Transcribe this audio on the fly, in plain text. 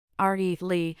R. E.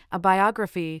 Lee, A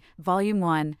Biography, Volume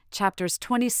 1, Chapters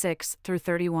 26 through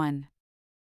 31.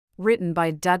 Written by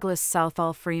Douglas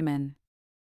Southall Freeman.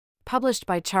 Published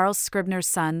by Charles Scribner's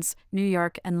Sons, New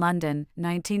York and London,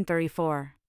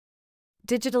 1934.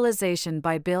 Digitalization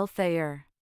by Bill Thayer.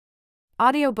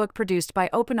 Audiobook produced by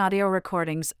OpenAudio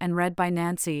Recordings and read by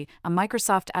Nancy, a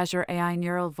Microsoft Azure AI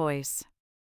neural voice.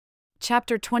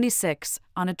 Chapter 26,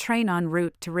 On a Train en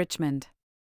route to Richmond.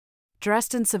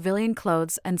 Dressed in civilian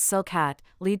clothes and silk hat,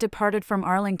 Lee departed from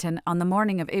Arlington on the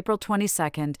morning of April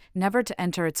 22, never to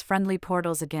enter its friendly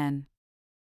portals again.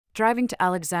 Driving to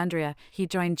Alexandria, he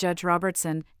joined Judge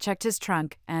Robertson, checked his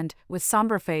trunk, and, with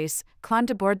somber face,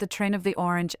 climbed aboard the train of the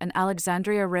Orange and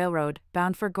Alexandria Railroad,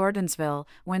 bound for Gordonsville,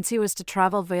 whence he was to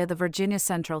travel via the Virginia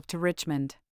Central to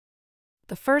Richmond.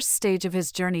 The first stage of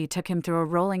his journey took him through a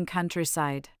rolling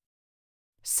countryside.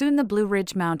 Soon the Blue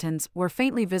Ridge Mountains were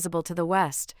faintly visible to the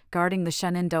west, guarding the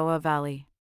Shenandoah Valley.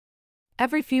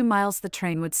 Every few miles the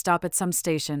train would stop at some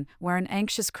station, where an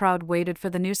anxious crowd waited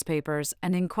for the newspapers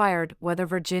and inquired whether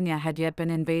Virginia had yet been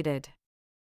invaded.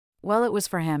 Well, it was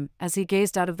for him, as he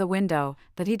gazed out of the window,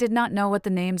 that he did not know what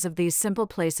the names of these simple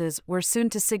places were soon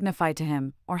to signify to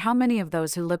him, or how many of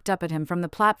those who looked up at him from the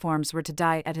platforms were to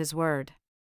die at his word.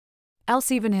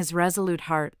 Else even his resolute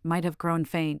heart might have grown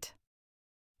faint.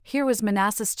 Here was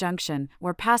Manassas Junction,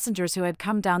 where passengers who had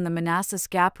come down the Manassas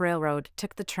Gap Railroad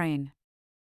took the train.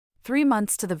 3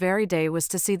 months to the very day was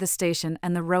to see the station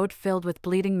and the road filled with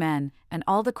bleeding men, and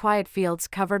all the quiet fields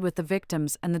covered with the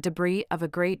victims and the debris of a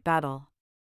great battle.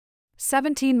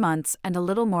 17 months and a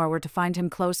little more were to find him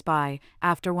close by,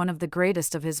 after one of the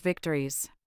greatest of his victories.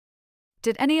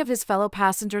 Did any of his fellow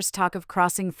passengers talk of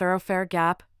crossing Thoroughfare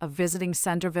Gap, of visiting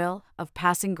Centerville, of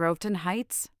passing Groveton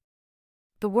Heights?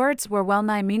 The words were well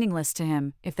nigh meaningless to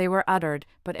him, if they were uttered,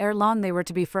 but ere long they were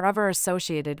to be forever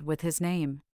associated with his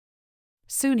name.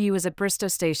 Soon he was at Bristow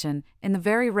Station, in the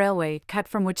very railway cut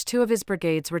from which 2 of his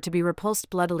brigades were to be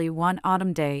repulsed bloodily one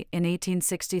autumn day in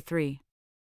 1863.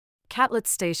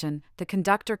 Catlett's Station, the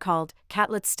conductor called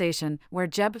Catlett's Station, where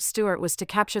Jeb Stuart was to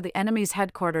capture the enemy's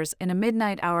headquarters in a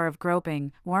midnight hour of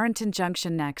groping. Warrenton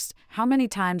Junction next. How many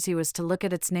times he was to look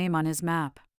at its name on his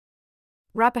map.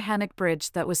 Rappahannock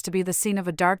Bridge, that was to be the scene of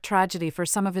a dark tragedy for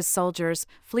some of his soldiers.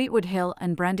 Fleetwood Hill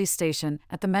and Brandy Station,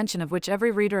 at the mention of which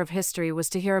every reader of history was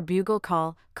to hear a bugle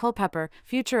call. Culpeper,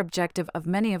 future objective of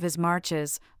many of his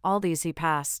marches. All these he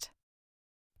passed.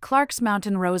 Clark's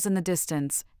Mountain rose in the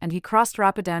distance, and he crossed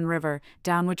Rapidan River,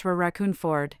 down which were Raccoon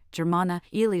Ford, Germanna,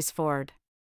 Ely's Ford.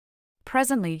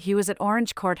 Presently he was at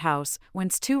Orange Court House,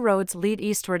 whence 2 roads lead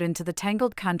eastward into the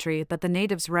tangled country that the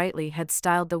natives rightly had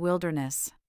styled the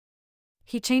wilderness.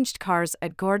 He changed cars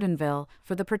at Gordonville,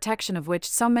 for the protection of which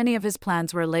so many of his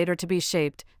plans were later to be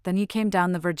shaped. Then he came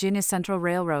down the Virginia Central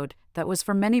Railroad, that was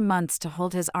for many months to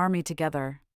hold his army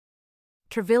together.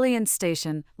 Trevilian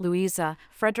Station, Louisa,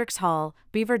 Fredericks Hall,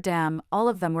 Beaver Dam, all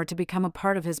of them were to become a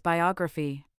part of his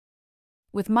biography.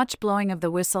 With much blowing of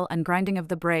the whistle and grinding of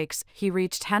the brakes, he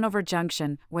reached Hanover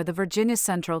Junction, where the Virginia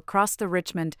Central crossed the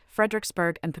Richmond,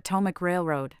 Fredericksburg and Potomac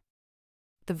Railroad.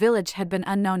 The village had been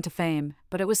unknown to fame,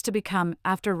 but it was to become,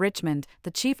 after Richmond,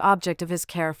 the chief object of his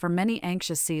care for many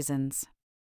anxious seasons.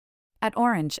 At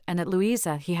Orange and at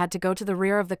Louisa he had to go to the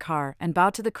rear of the car and bow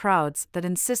to the crowds that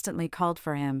insistently called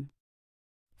for him.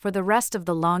 For the rest of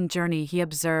the long journey he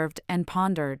observed and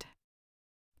pondered.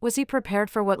 Was he prepared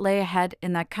for what lay ahead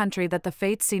in that country that the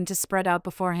fates seemed to spread out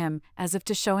before him, as if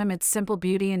to show him its simple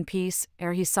beauty and peace,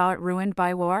 ere he saw it ruined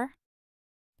by war?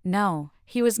 No,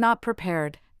 he was not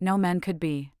prepared. No man could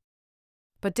be.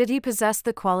 But did he possess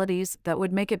the qualities that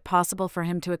would make it possible for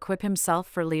him to equip himself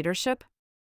for leadership?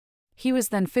 He was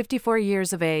then 54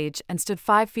 years of age and stood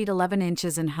 5 feet 11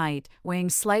 inches in height, weighing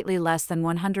slightly less than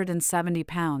 170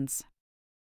 pounds.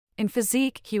 In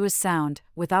physique he was sound,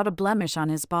 without a blemish on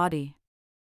his body.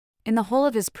 In the whole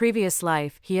of his previous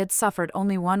life he had suffered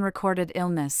only one recorded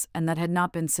illness, and that had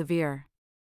not been severe.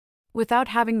 Without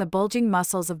having the bulging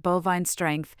muscles of bovine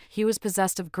strength, he was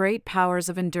possessed of great powers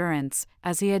of endurance,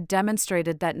 as he had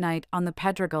demonstrated that night on the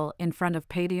Pedregal in front of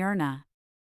Padierna.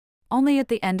 Only at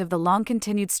the end of the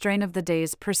long-continued strain of the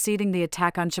days preceding the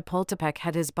attack on Chapultepec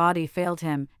had his body failed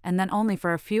him, and then only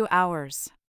for a few hours.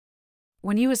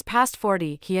 When he was past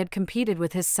 40, he had competed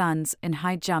with his sons in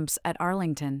high jumps at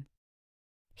Arlington.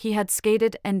 He had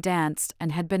skated and danced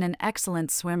and had been an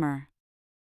excellent swimmer.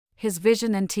 His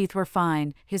vision and teeth were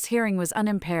fine, his hearing was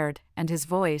unimpaired, and his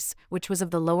voice, which was of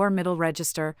the lower middle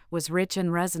register, was rich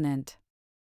and resonant.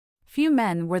 Few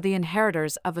men were the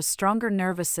inheritors of a stronger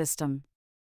nervous system.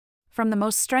 From the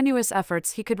most strenuous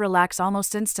efforts he could relax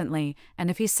almost instantly, and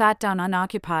if he sat down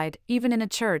unoccupied, even in a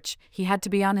church, he had to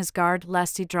be on his guard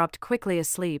lest he dropped quickly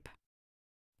asleep.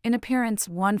 In appearance,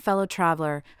 one fellow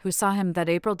traveler, who saw him that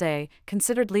April day,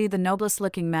 considered Lee the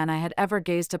noblest-looking man I had ever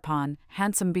gazed upon,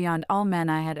 handsome beyond all men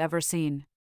I had ever seen.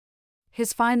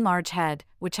 His fine large head,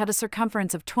 which had a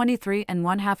circumference of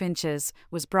 23½ inches,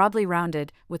 was broadly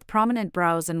rounded, with prominent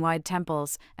brows and wide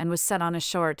temples, and was set on a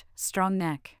short, strong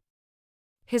neck.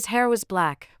 His hair was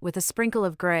black, with a sprinkle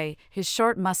of gray, his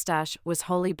short mustache was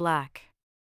wholly black.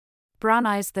 Brown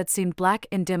eyes that seemed black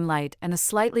in dim light and a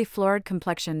slightly florid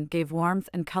complexion gave warmth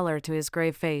and color to his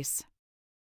grave face.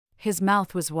 His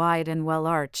mouth was wide and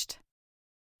well-arched.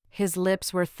 His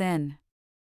lips were thin.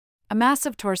 A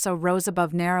massive torso rose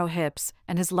above narrow hips,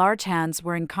 and his large hands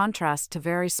were in contrast to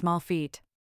very small feet.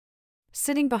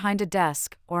 Sitting behind a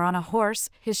desk, or on a horse,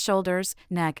 his shoulders,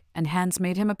 neck, and hands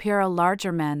made him appear a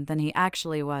larger man than he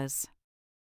actually was.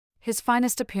 His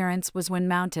finest appearance was when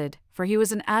mounted, for he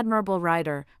was an admirable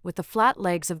rider, with the flat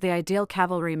legs of the ideal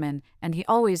cavalryman, and he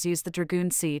always used the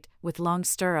dragoon seat, with long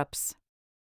stirrups.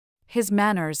 His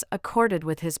manners accorded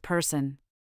with his person.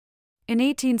 In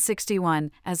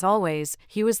 1861, as always,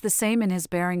 he was the same in his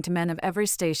bearing to men of every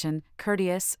station,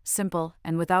 courteous, simple,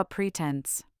 and without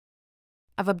pretense.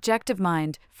 Of objective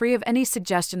mind, free of any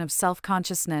suggestion of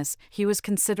self-consciousness, he was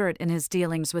considerate in his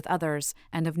dealings with others,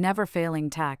 and of never-failing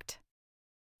tact.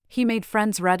 He made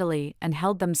friends readily and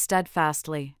held them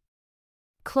steadfastly.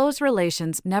 Close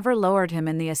relations never lowered him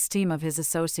in the esteem of his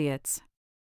associates.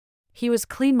 He was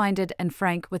clean-minded and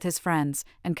frank with his friends,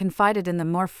 and confided in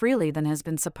them more freely than has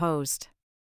been supposed.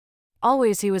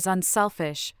 Always he was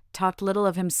unselfish, talked little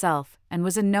of himself, and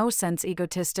was in no sense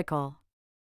egotistical.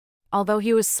 Although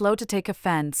he was slow to take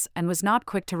offense and was not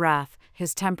quick to wrath,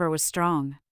 his temper was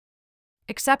strong.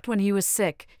 Except when he was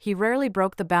sick, he rarely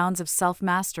broke the bounds of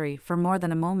self-mastery for more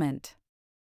than a moment.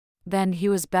 Then he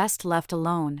was best left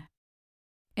alone.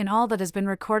 In all that has been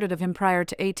recorded of him prior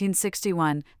to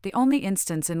 1861, the only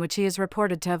instance in which he is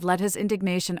reported to have let his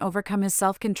indignation overcome his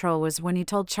self-control was when he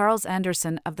told Charles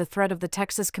Anderson of the threat of the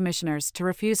Texas commissioners to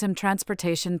refuse him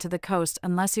transportation to the coast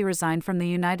unless he resigned from the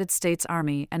United States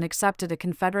Army and accepted a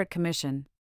Confederate commission.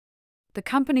 The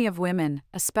company of women,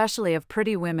 especially of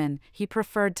pretty women, he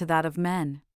preferred to that of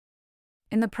men.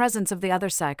 In the presence of the other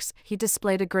sex, he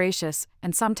displayed a gracious,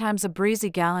 and sometimes a breezy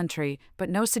gallantry, but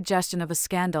no suggestion of a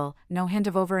scandal, no hint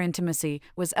of over-intimacy,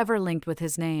 was ever linked with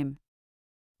his name.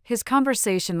 His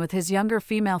conversation with his younger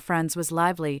female friends was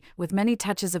lively, with many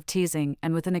touches of teasing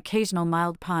and with an occasional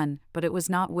mild pun, but it was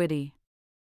not witty.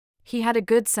 He had a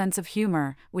good sense of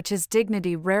humor, which his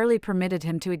dignity rarely permitted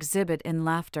him to exhibit in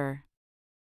laughter.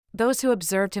 Those who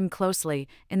observed him closely,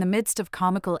 in the midst of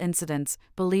comical incidents,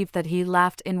 believed that he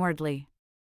laughed inwardly.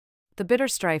 The bitter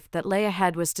strife that lay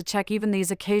ahead was to check even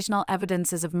these occasional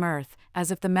evidences of mirth,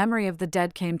 as if the memory of the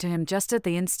dead came to him just at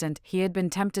the instant he had been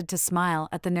tempted to smile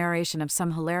at the narration of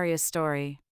some hilarious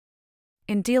story.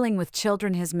 In dealing with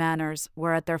children his manners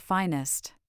were at their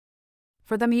finest.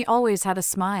 For them he always had a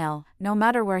smile, no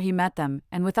matter where he met them,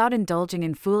 and without indulging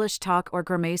in foolish talk or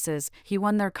grimaces, he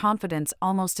won their confidence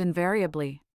almost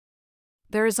invariably.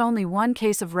 There is only one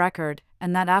case of record,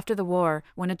 and that after the war,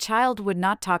 when a child would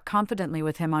not talk confidently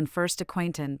with him on first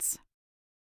acquaintance.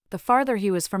 The farther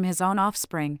he was from his own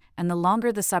offspring, and the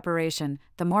longer the separation,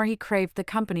 the more he craved the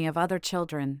company of other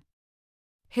children.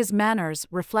 His manners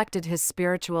reflected his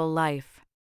spiritual life.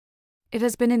 It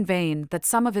has been in vain that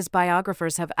some of his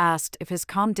biographers have asked if his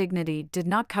calm dignity did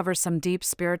not cover some deep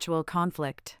spiritual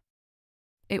conflict.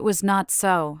 It was not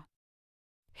so.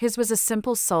 His was a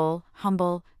simple soul,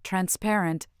 humble,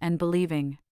 transparent, and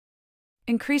believing.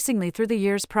 Increasingly through the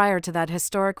years prior to that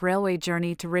historic railway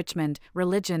journey to Richmond,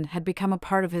 religion had become a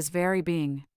part of his very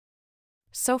being.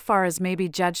 So far as may be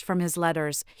judged from his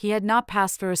letters, he had not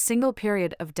passed through a single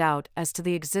period of doubt as to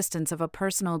the existence of a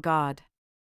personal God.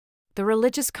 The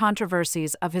religious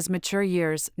controversies of his mature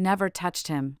years never touched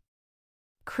him.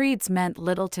 Creeds meant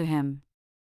little to him.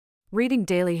 Reading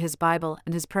daily his Bible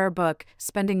and his prayer book,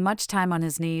 spending much time on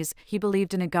his knees, he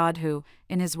believed in a God who,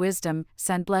 in his wisdom,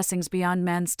 sent blessings beyond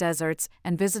man's deserts,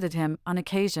 and visited him, on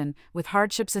occasion, with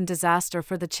hardships and disaster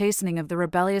for the chastening of the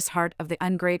rebellious heart of the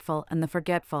ungrateful and the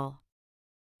forgetful.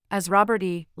 As Robert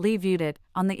E. Lee viewed it,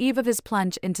 on the eve of his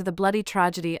plunge into the bloody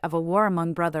tragedy of a war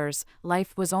among brothers,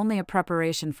 life was only a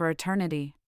preparation for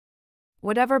eternity.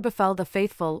 Whatever befell the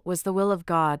faithful was the will of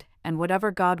God, and whatever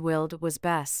God willed was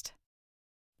best.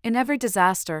 In every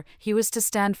disaster, he was to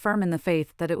stand firm in the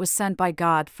faith that it was sent by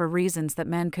God for reasons that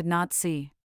man could not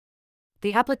see.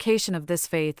 The application of this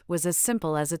faith was as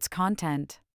simple as its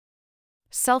content.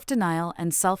 Self-denial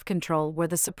and self-control were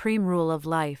the supreme rule of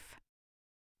life.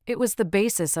 It was the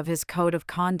basis of his code of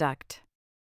conduct.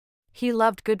 He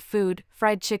loved good food,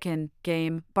 fried chicken,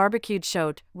 game, barbecued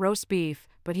shote, roast beef,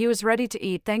 but he was ready to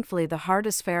eat thankfully the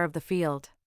hardest fare of the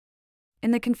field.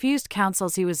 In the confused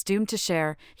counsels he was doomed to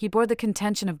share, he bore the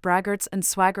contention of braggarts and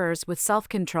swaggerers with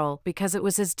self-control because it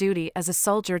was his duty as a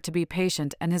soldier to be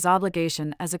patient and his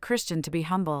obligation as a Christian to be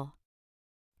humble.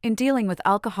 In dealing with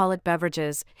alcoholic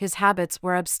beverages, his habits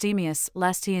were abstemious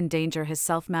lest he endanger his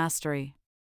self-mastery.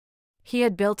 He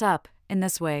had built up, in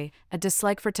this way, a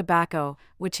dislike for tobacco,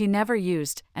 which he never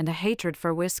used, and a hatred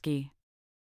for whiskey.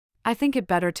 "I think it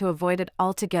better to avoid it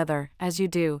altogether, as you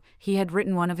do," he had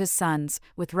written one of his sons,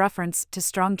 with reference to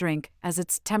strong drink, as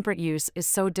its temperate use is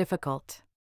so difficult.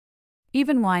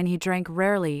 Even wine he drank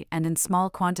rarely and in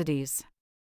small quantities.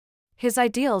 His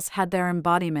ideals had their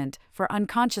embodiment, for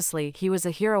unconsciously he was a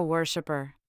hero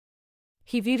worshipper.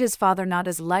 He viewed his father not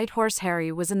as Light Horse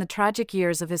Harry was in the tragic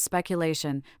years of his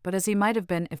speculation, but as he might have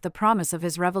been if the promise of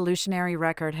his revolutionary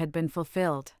record had been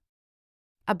fulfilled.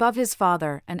 Above his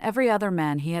father and every other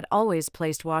man he had always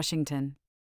placed Washington.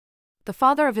 The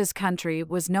father of his country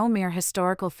was no mere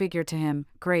historical figure to him,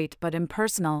 great but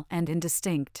impersonal and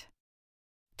indistinct.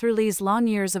 Through Lee's long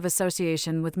years of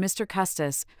association with Mr.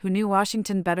 Custis, who knew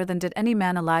Washington better than did any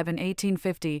man alive in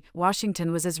 1850,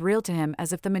 Washington was as real to him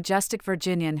as if the majestic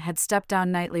Virginian had stepped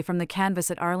down nightly from the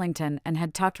canvas at Arlington and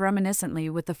had talked reminiscently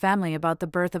with the family about the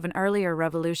birth of an earlier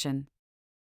revolution.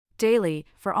 Daily,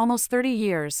 for almost 30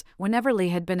 years, whenever Lee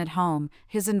had been at home,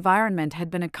 his environment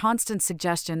had been a constant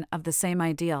suggestion of the same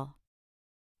ideal.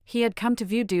 He had come to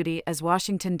view duty as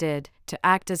Washington did, to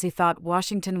act as he thought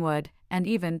Washington would, and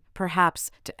even,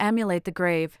 perhaps, to emulate the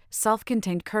grave,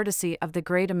 self-contained courtesy of the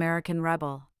great American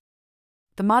rebel.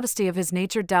 The modesty of his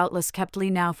nature doubtless kept Lee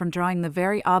now from drawing the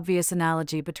very obvious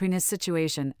analogy between his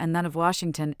situation and that of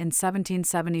Washington in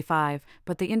 1775,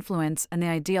 but the influence and the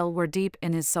ideal were deep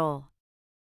in his soul.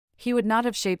 He would not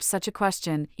have shaped such a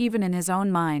question, even in his own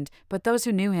mind, but those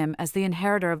who knew him as the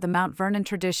inheritor of the Mount Vernon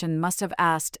tradition must have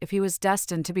asked if he was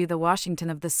destined to be the Washington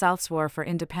of the South's war for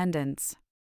independence.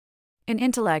 In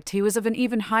intellect he was of an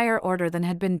even higher order than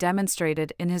had been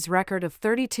demonstrated in his record of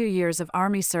 32 years of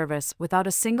army service without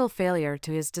a single failure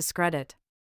to his discredit.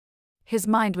 His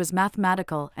mind was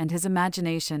mathematical and his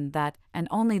imagination that, and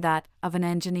only that, of an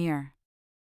engineer.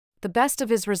 The best of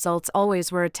his results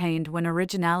always were attained when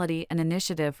originality and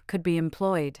initiative could be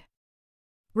employed.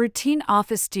 Routine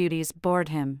office duties bored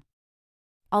him.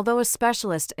 Although a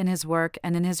specialist in his work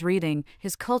and in his reading,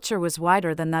 his culture was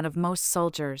wider than that of most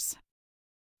soldiers.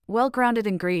 Well grounded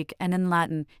in Greek and in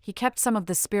Latin, he kept some of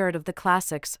the spirit of the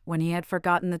classics when he had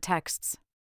forgotten the texts.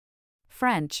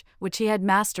 French, which he had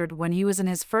mastered when he was in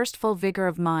his first full vigor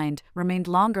of mind, remained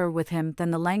longer with him than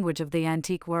the language of the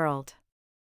antique world.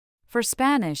 For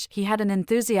Spanish, he had an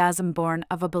enthusiasm born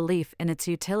of a belief in its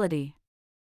utility.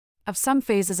 Of some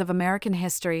phases of American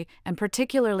history, and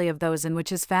particularly of those in which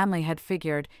his family had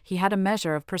figured, he had a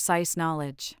measure of precise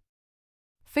knowledge.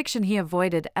 Fiction he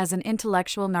avoided as an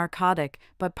intellectual narcotic,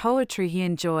 but poetry he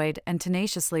enjoyed and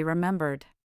tenaciously remembered.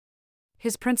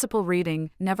 His principal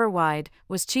reading, never wide,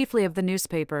 was chiefly of the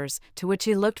newspapers, to which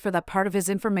he looked for that part of his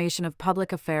information of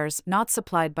public affairs not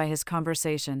supplied by his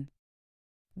conversation.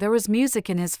 There was music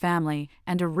in his family,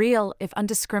 and a real, if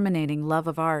undiscriminating, love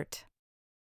of art.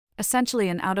 Essentially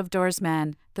an out-of-doors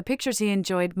man, the pictures he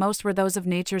enjoyed most were those of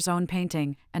nature's own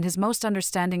painting, and his most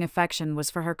understanding affection was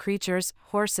for her creatures,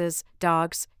 horses,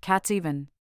 dogs, cats even.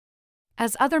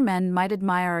 As other men might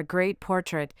admire a great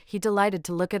portrait, he delighted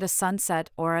to look at a sunset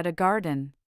or at a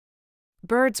garden.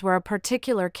 Birds were a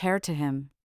particular care to him.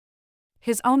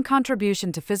 His own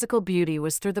contribution to physical beauty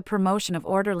was through the promotion of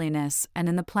orderliness and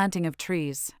in the planting of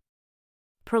trees.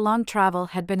 Prolonged travel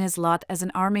had been his lot as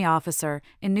an army officer,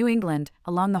 in New England,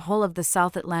 along the whole of the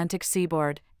South Atlantic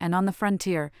seaboard, and on the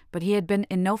frontier, but he had been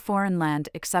in no foreign land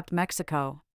except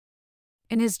Mexico.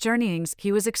 In his journeyings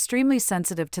he was extremely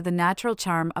sensitive to the natural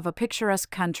charm of a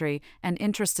picturesque country and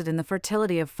interested in the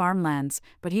fertility of farmlands,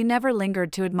 but he never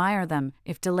lingered to admire them,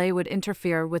 if delay would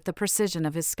interfere with the precision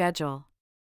of his schedule.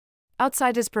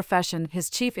 Outside his profession, his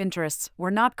chief interests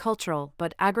were not cultural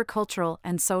but agricultural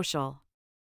and social.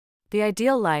 The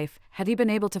ideal life, had he been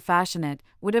able to fashion it,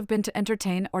 would have been to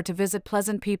entertain or to visit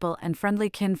pleasant people and friendly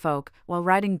kinfolk, while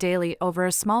riding daily over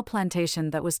a small plantation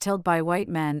that was tilled by white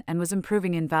men and was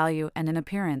improving in value and in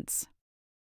appearance.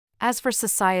 As for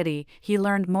society, he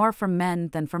learned more from men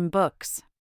than from books.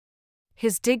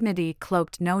 His dignity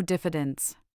cloaked no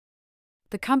diffidence.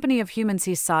 The company of humans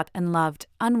he sought and loved,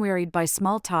 unwearied by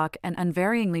small talk and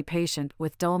unvaryingly patient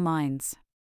with dull minds.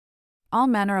 All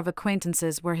manner of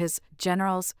acquaintances were his: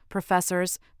 generals,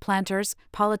 professors, planters,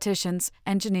 politicians,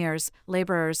 engineers,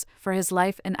 laborers, for his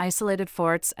life in isolated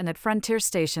forts and at frontier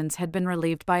stations had been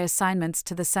relieved by assignments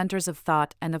to the centers of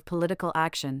thought and of political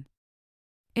action.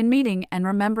 In meeting and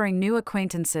remembering new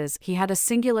acquaintances, he had a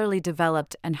singularly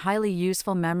developed and highly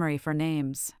useful memory for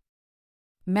names.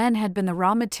 Men had been the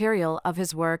raw material of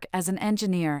his work as an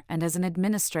engineer and as an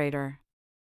administrator.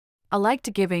 Alike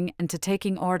to giving and to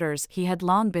taking orders, he had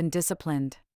long been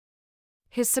disciplined.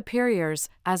 His superiors,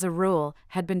 as a rule,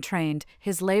 had been trained;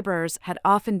 his laborers had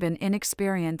often been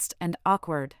inexperienced and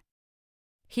awkward.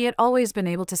 He had always been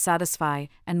able to satisfy,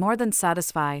 and more than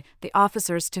satisfy, the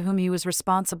officers to whom he was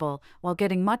responsible, while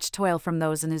getting much toil from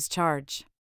those in his charge.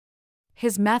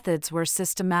 His methods were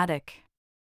systematic.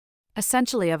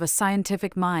 Essentially of a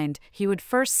scientific mind, he would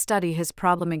first study his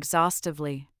problem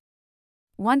exhaustively.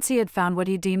 Once he had found what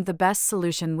he deemed the best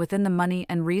solution within the money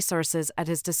and resources at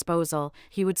his disposal,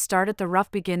 he would start at the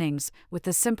rough beginnings, with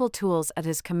the simple tools at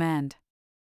his command.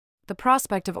 The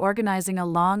prospect of organizing a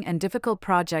long and difficult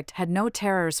project had no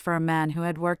terrors for a man who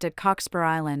had worked at Cockspur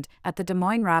Island, at the Des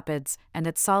Moines Rapids, and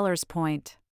at Sawyer's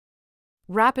Point.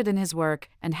 Rapid in his work,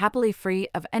 and happily free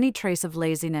of any trace of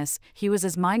laziness, he was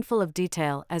as mindful of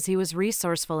detail as he was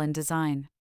resourceful in design.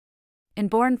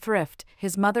 Inborn thrift,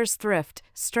 his mother's thrift,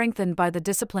 strengthened by the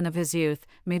discipline of his youth,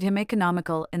 made him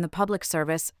economical in the public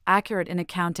service, accurate in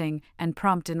accounting, and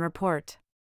prompt in report.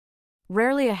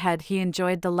 Rarely ahead he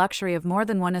enjoyed the luxury of more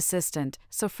than one assistant,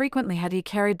 so frequently had he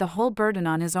carried the whole burden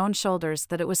on his own shoulders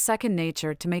that it was second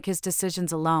nature to make his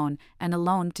decisions alone, and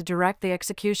alone to direct the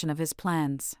execution of his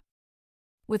plans.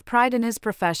 With pride in his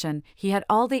profession, he had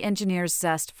all the engineer's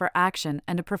zest for action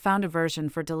and a profound aversion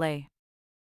for delay.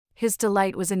 His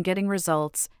delight was in getting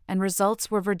results, and results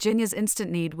were Virginia's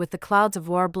instant need, with the clouds of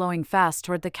war blowing fast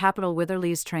toward the capital whither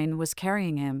Lee's train was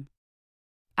carrying him.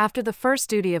 After the first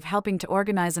duty of helping to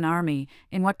organize an army,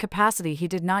 in what capacity he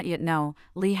did not yet know,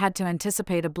 Lee had to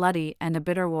anticipate a bloody and a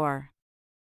bitter war.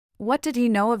 What did he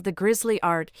know of the grisly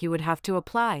art he would have to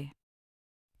apply?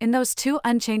 In those two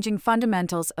unchanging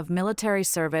fundamentals of military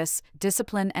service,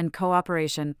 discipline and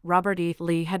cooperation, Robert E.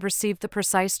 Lee had received the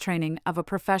precise training of a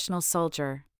professional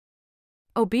soldier.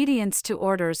 Obedience to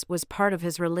orders was part of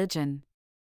his religion.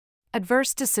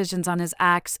 Adverse decisions on his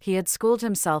acts he had schooled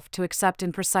himself to accept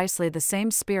in precisely the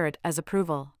same spirit as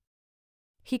approval.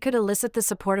 He could elicit the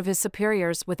support of his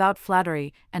superiors without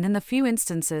flattery, and in the few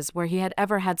instances where he had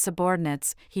ever had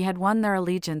subordinates, he had won their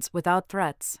allegiance without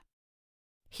threats.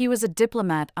 He was a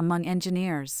diplomat among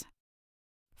engineers.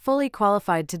 Fully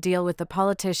qualified to deal with the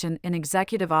politician in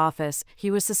executive office, he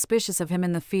was suspicious of him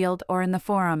in the field or in the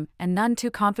forum, and none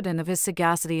too confident of his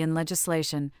sagacity in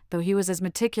legislation, though he was as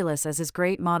meticulous as his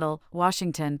great model,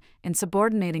 Washington, in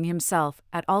subordinating himself,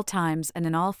 at all times and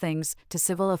in all things, to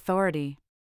civil authority.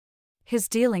 His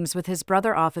dealings with his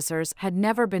brother officers had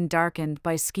never been darkened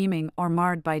by scheming or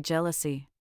marred by jealousy.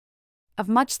 Of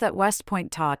much that West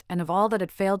Point taught and of all that it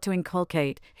failed to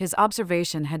inculcate, his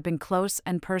observation had been close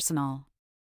and personal.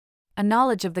 A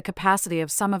knowledge of the capacity of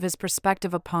some of his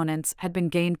prospective opponents had been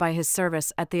gained by his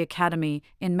service at the Academy,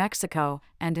 in Mexico,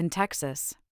 and in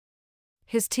Texas.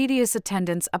 His tedious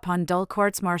attendance upon dull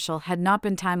courts-martial had not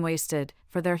been time wasted,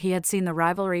 for there he had seen the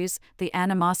rivalries, the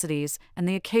animosities, and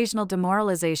the occasional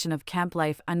demoralization of camp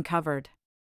life uncovered.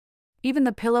 Even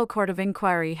the pillow court of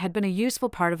inquiry had been a useful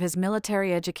part of his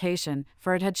military education,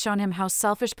 for it had shown him how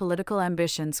selfish political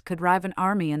ambitions could rival an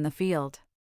army in the field.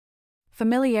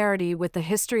 Familiarity with the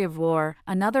history of war,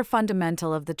 another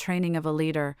fundamental of the training of a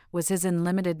leader, was his in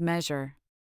limited measure.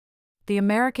 The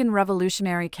American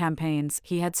Revolutionary campaigns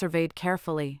he had surveyed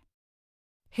carefully.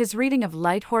 His reading of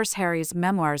Light Horse Harry's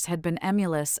memoirs had been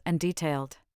emulous and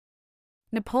detailed.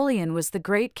 Napoleon was the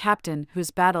great captain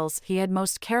whose battles he had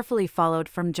most carefully followed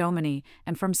from Jomini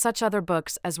and from such other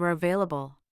books as were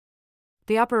available.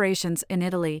 The operations in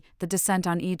Italy, the descent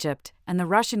on Egypt, and the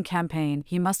Russian campaign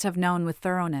he must have known with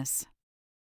thoroughness.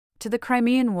 To the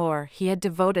Crimean War he had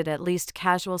devoted at least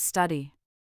casual study.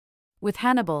 With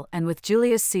Hannibal and with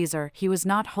Julius Caesar he was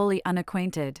not wholly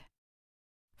unacquainted.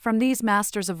 From these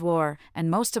masters of war, and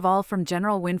most of all from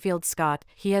General Winfield Scott,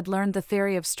 he had learned the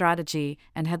theory of strategy,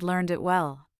 and had learned it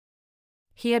well.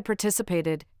 He had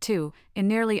participated, too, in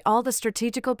nearly all the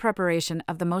strategical preparation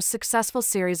of the most successful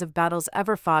series of battles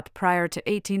ever fought prior to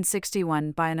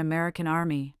 1861 by an American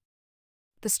army.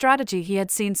 The strategy he had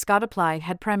seen Scott apply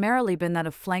had primarily been that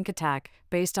of flank attack,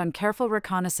 based on careful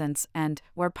reconnaissance and,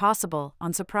 where possible,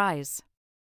 on surprise.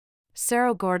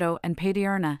 Cerro Gordo and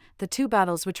Padierna, the two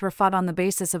battles which were fought on the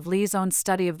basis of Lee's own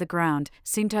study of the ground,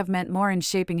 seem to have meant more in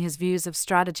shaping his views of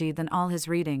strategy than all his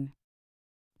reading.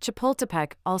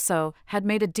 Chapultepec, also, had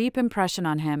made a deep impression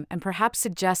on him and perhaps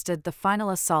suggested the final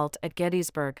assault at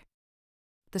Gettysburg.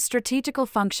 The strategical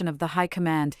function of the High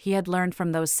Command he had learned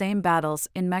from those same battles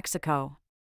in Mexico.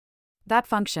 That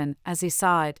function, as he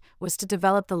saw it, was to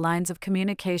develop the lines of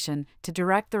communication, to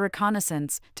direct the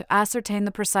reconnaissance, to ascertain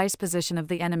the precise position of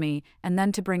the enemy, and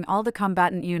then to bring all the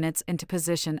combatant units into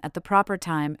position at the proper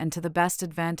time and to the best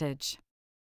advantage.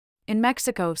 In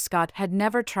Mexico, Scott had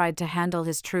never tried to handle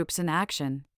his troops in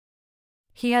action.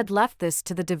 He had left this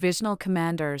to the divisional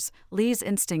commanders. Lee's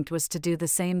instinct was to do the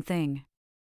same thing.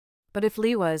 But if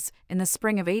Lee was, in the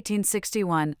spring of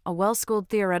 1861, a well-schooled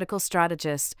theoretical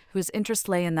strategist whose interest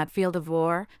lay in that field of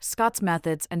war, Scott's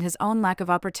methods and his own lack of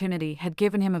opportunity had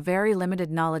given him a very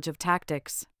limited knowledge of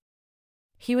tactics.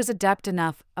 He was adept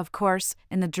enough, of course,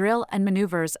 in the drill and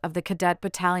maneuvers of the cadet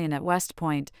battalion at West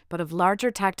Point, but of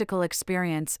larger tactical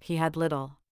experience he had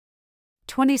little.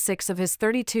 26 of his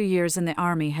 32 years in the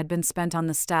Army had been spent on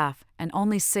the staff, and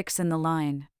only 6 in the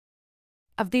line.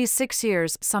 Of these 6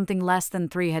 years, something less than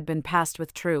 3 had been passed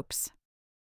with troops.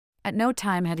 At no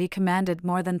time had he commanded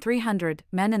more than 300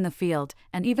 men in the field,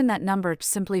 and even that number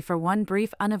simply for one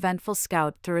brief uneventful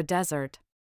scout through a desert.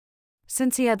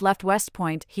 Since he had left West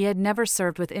Point, he had never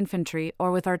served with infantry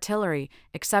or with artillery,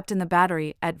 except in the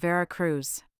battery at Vera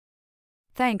Cruz.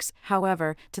 Thanks,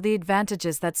 however, to the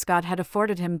advantages that Scott had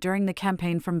afforded him during the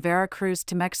campaign from Vera Cruz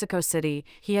to Mexico City,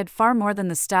 he had far more than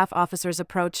the staff officer's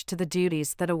approach to the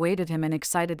duties that awaited him in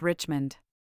excited Richmond.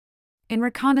 In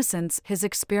reconnaissance, his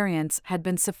experience had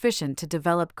been sufficient to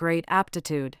develop great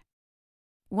aptitude.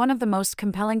 One of the most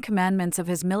compelling commandments of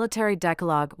his military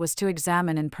decalogue was to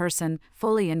examine in person,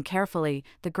 fully and carefully,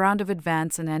 the ground of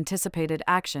advance and anticipated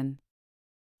action.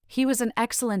 He was an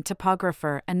excellent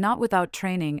topographer and not without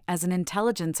training as an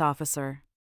intelligence officer.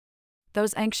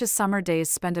 Those anxious summer days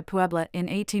spent at Puebla in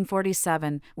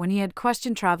 1847, when he had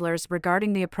questioned travelers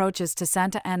regarding the approaches to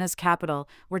Santa Anna's capital,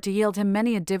 were to yield him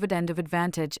many a dividend of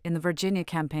advantage in the Virginia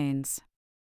campaigns.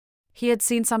 He had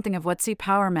seen something of what sea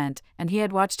power meant, and he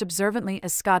had watched observantly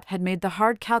as Scott had made the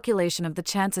hard calculation of the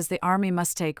chances the Army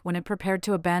must take when it prepared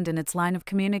to abandon its line of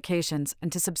communications and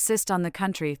to subsist on the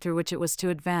country through which it was to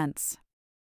advance.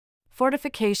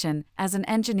 Fortification, as an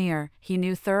engineer, he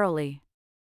knew thoroughly.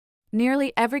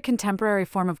 Nearly every contemporary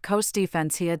form of coast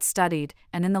defense he had studied,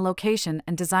 and in the location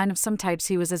and design of some types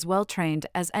he was as well trained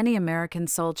as any American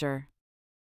soldier.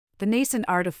 The nascent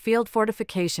art of field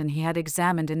fortification he had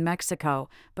examined in Mexico,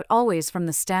 but always from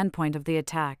the standpoint of the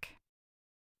attack.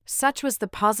 Such was the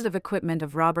positive equipment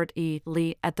of Robert E.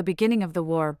 Lee at the beginning of the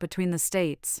war between the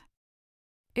states.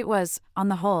 It was, on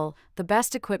the whole, the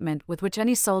best equipment with which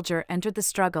any soldier entered the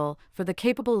struggle, for the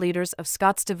capable leaders of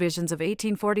Scott's divisions of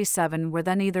 1847 were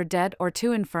then either dead or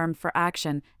too infirm for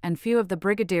action, and few of the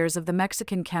brigadiers of the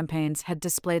Mexican campaigns had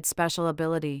displayed special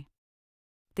ability.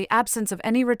 The absence of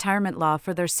any retirement law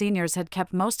for their seniors had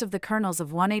kept most of the colonels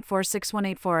of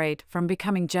 1846-1848 from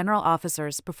becoming general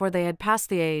officers before they had passed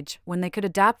the age when they could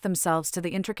adapt themselves to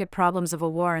the intricate problems of a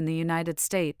war in the United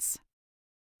States.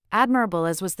 Admirable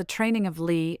as was the training of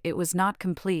Lee, it was not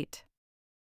complete.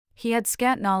 He had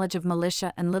scant knowledge of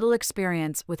militia and little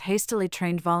experience with hastily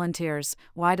trained volunteers,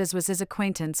 wide as was his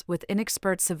acquaintance with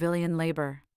inexpert civilian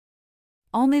labor.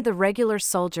 Only the regular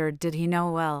soldier did he know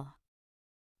well.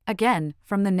 Again,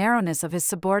 from the narrowness of his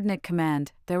subordinate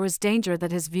command, there was danger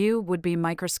that his view would be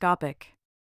microscopic.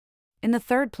 In the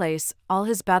third place, all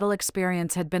his battle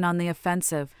experience had been on the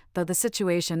offensive, though the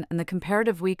situation and the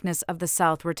comparative weakness of the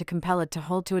South were to compel it to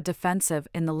hold to a defensive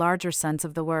in the larger sense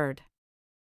of the word.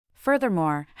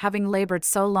 Furthermore, having labored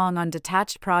so long on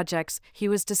detached projects, he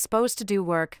was disposed to do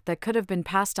work that could have been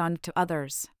passed on to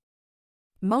others.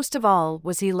 Most of all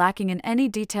was he lacking in any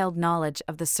detailed knowledge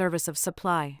of the service of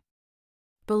supply.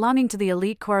 Belonging to the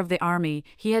elite corps of the Army,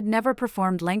 he had never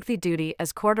performed lengthy duty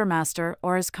as quartermaster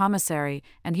or as commissary,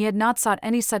 and he had not sought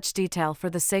any such detail for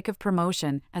the sake of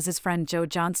promotion as his friend Joe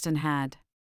Johnston had.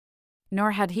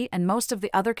 Nor had he and most of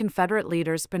the other Confederate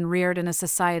leaders been reared in a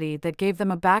society that gave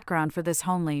them a background for this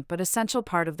homely but essential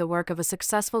part of the work of a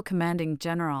successful commanding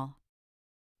general.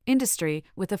 Industry,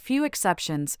 with a few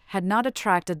exceptions, had not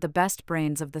attracted the best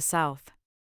brains of the South.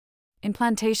 In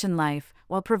plantation life,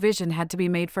 while provision had to be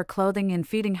made for clothing and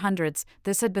feeding hundreds,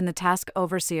 this had been the task of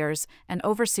overseers, and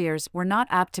overseers were not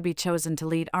apt to be chosen to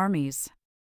lead armies.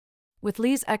 With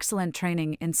Lee's excellent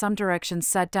training in some directions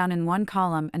set down in one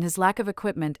column and his lack of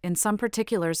equipment in some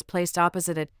particulars placed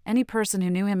opposite it, any person who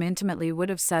knew him intimately would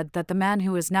have said that the man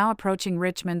who was now approaching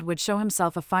Richmond would show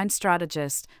himself a fine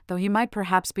strategist, though he might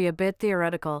perhaps be a bit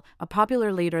theoretical, a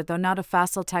popular leader though not a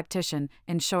facile tactician,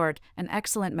 in short, an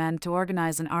excellent man to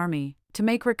organize an army, to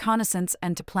make reconnaissance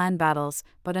and to plan battles,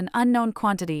 but an unknown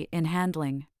quantity in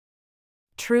handling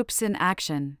troops in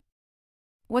action.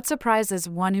 What surprises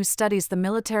one who studies the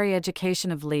military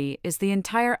education of Lee is the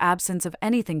entire absence of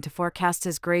anything to forecast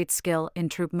his great skill in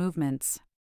troop movements.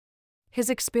 His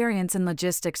experience in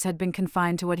logistics had been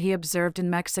confined to what he observed in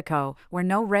Mexico, where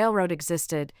no railroad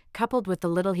existed, coupled with the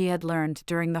little he had learned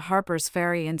during the Harper's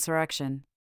Ferry insurrection.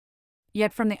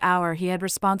 Yet from the hour he had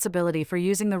responsibility for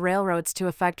using the railroads to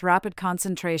effect rapid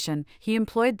concentration, he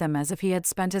employed them as if he had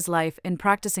spent his life in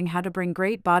practicing how to bring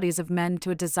great bodies of men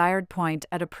to a desired point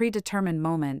at a predetermined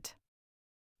moment.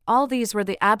 All these were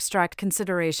the abstract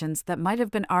considerations that might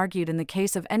have been argued in the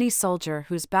case of any soldier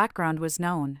whose background was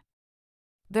known.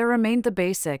 There remained the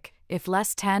basic, if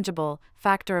less tangible,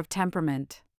 factor of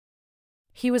temperament.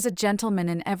 He was a gentleman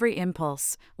in every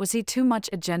impulse. Was he too much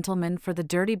a gentleman for the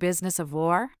dirty business of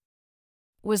war?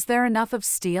 Was there enough of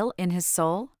steel in his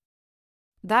soul?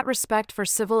 That respect for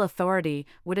civil authority,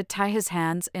 would it tie his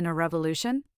hands in a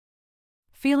revolution?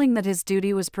 Feeling that his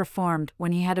duty was performed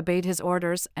when he had obeyed his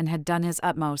orders and had done his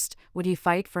utmost, would he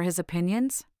fight for his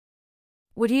opinions?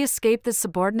 Would he escape the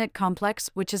subordinate complex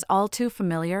which is all too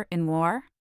familiar in war?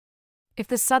 If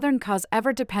the Southern cause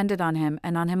ever depended on him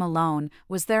and on him alone,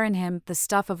 was there in him the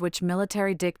stuff of which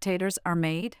military dictators are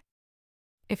made?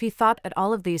 If he thought at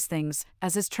all of these things,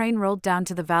 as his train rolled down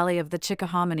to the valley of the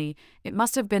Chickahominy, it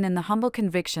must have been in the humble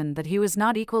conviction that he was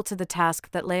not equal to the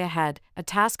task that lay ahead, a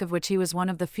task of which he was one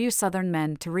of the few Southern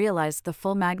men to realize the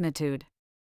full magnitude.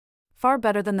 Far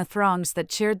better than the throngs that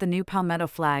cheered the new Palmetto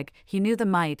flag, he knew the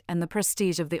might and the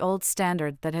prestige of the old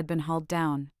standard that had been hauled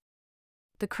down.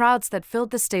 The crowds that filled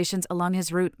the stations along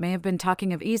his route may have been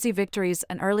talking of easy victories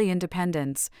and early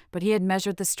independence, but he had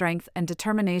measured the strength and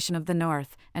determination of the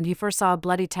North, and he foresaw a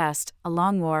bloody test, a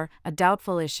long war, a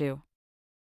doubtful issue.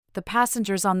 The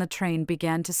passengers on the train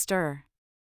began to stir.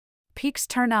 Peake's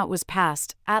turnout was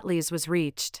past, Atlee's was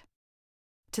reached.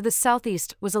 To the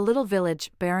southeast was a little village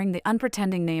bearing the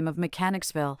unpretending name of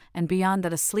Mechanicsville, and beyond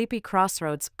that a sleepy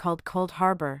crossroads called Cold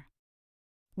Harbor.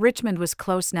 Richmond was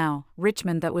close now,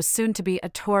 Richmond that was soon to be a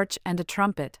torch and a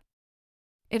trumpet.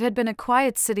 It had been a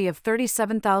quiet city of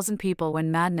 37,000 people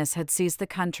when madness had seized the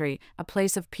country, a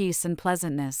place of peace and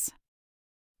pleasantness.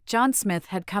 John Smith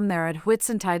had come there at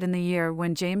Whitsuntide in the year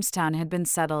when Jamestown had been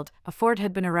settled. A fort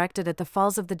had been erected at the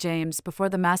Falls of the James before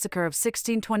the massacre of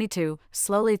 1622.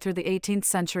 Slowly through the 18th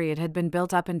century it had been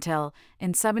built up until, in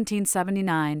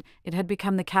 1779, it had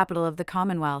become the capital of the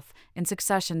Commonwealth, in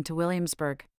succession to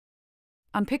Williamsburg.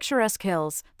 On picturesque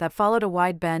hills that followed a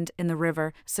wide bend in the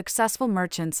river, successful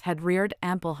merchants had reared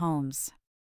ample homes.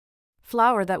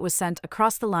 Flour that was sent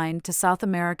across the line to South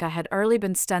America had early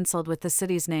been stenciled with the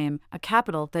city's name, a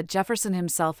capital that Jefferson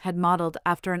himself had modeled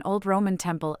after an old Roman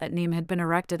temple at Nîmes had been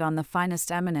erected on the finest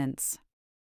eminence.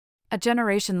 A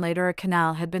generation later a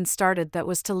canal had been started that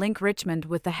was to link Richmond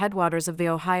with the headwaters of the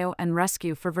Ohio and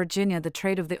rescue for Virginia the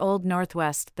trade of the Old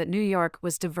Northwest that New York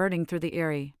was diverting through the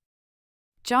Erie.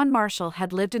 John Marshall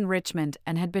had lived in Richmond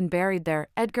and had been buried there.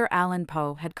 Edgar Allan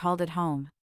Poe had called it home.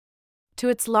 To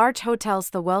its large hotels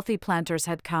the wealthy planters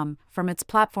had come, from its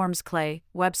platforms Clay,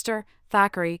 Webster,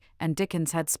 Thackeray, and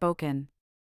Dickens had spoken.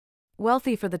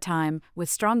 Wealthy for the time, with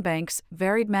strong banks,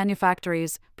 varied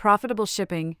manufactories, profitable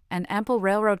shipping, and ample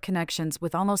railroad connections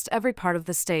with almost every part of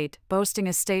the state, boasting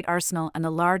a state arsenal and a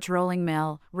large rolling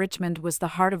mill, Richmond was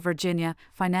the heart of Virginia,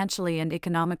 financially and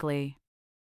economically.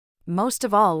 Most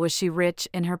of all was she rich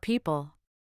in her people.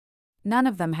 None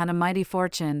of them had a mighty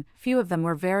fortune, few of them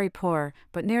were very poor,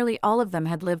 but nearly all of them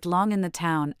had lived long in the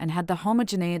town and had the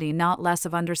homogeneity not less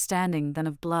of understanding than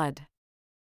of blood.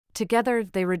 Together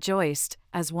they rejoiced,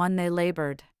 as one they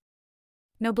labored.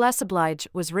 Noblesse oblige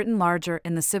was written larger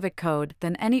in the civic code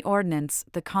than any ordinance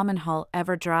the Common Hall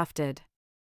ever drafted.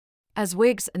 As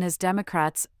Whigs and as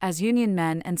Democrats, as Union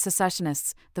men and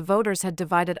secessionists, the voters had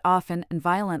divided often and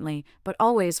violently, but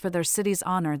always for their city's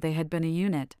honor they had been a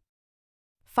unit.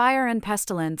 Fire and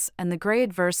pestilence and the gray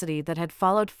adversity that had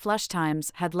followed flush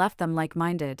times had left them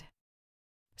like-minded.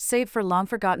 Save for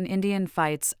long-forgotten Indian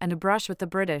fights and a brush with the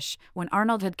British, when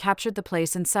Arnold had captured the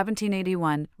place in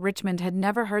 1781, Richmond had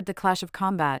never heard the clash of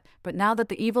combat, but now that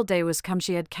the evil day was come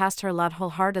she had cast her lot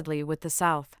wholeheartedly with the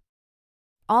South.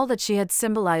 All that she had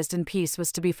symbolized in peace was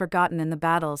to be forgotten in the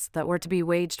battles that were to be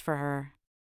waged for her.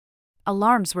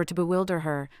 Alarms were to bewilder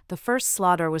her, the first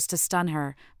slaughter was to stun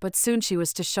her, but soon she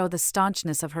was to show the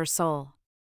staunchness of her soul.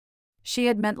 She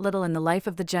had meant little in the life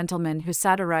of the gentleman who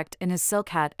sat erect in his silk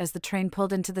hat as the train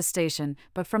pulled into the station,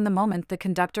 but from the moment the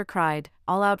conductor cried,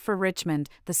 "All out for Richmond,"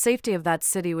 the safety of that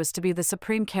city was to be the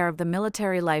supreme care of the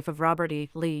military life of Robert E.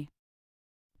 Lee.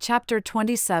 Chapter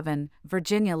 27,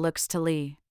 Virginia looks to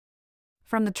Lee.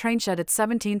 From the train shed at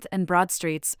 17th and Broad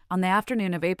Streets, on the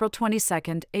afternoon of April 22,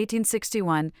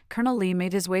 1861, Colonel Lee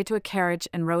made his way to a carriage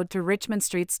and rode through Richmond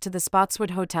streets to the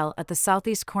Spotswood Hotel at the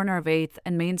southeast corner of 8th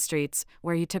and Main Streets,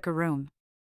 where he took a room.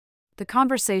 The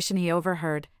conversation he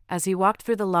overheard, as he walked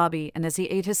through the lobby and as he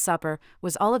ate his supper,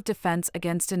 was all of defense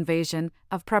against invasion,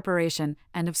 of preparation,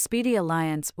 and of speedy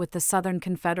alliance with the Southern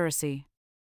Confederacy.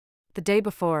 The day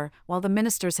before, while the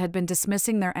ministers had been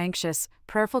dismissing their anxious,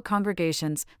 prayerful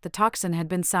congregations, the tocsin had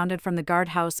been sounded from the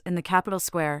guardhouse in the Capitol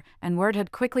Square, and word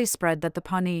had quickly spread that the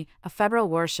Pawnee, a federal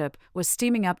warship, was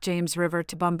steaming up James River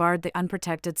to bombard the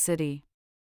unprotected city.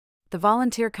 The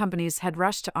volunteer companies had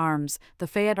rushed to arms, the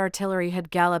Fayette artillery had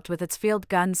galloped with its field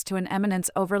guns to an eminence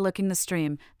overlooking the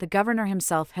stream, the governor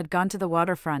himself had gone to the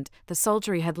waterfront, the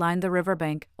soldiery had lined the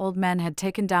riverbank, old men had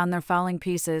taken down their fowling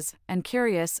pieces, and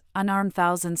curious, unarmed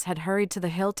thousands had hurried to the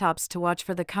hilltops to watch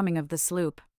for the coming of the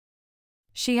sloop.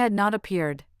 She had not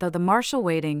appeared, though the martial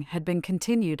waiting had been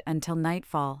continued until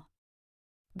nightfall.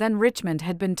 Then Richmond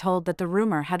had been told that the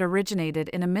rumor had originated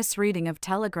in a misreading of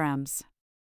telegrams.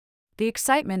 The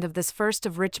excitement of this first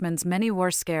of Richmond's many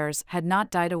war scares had not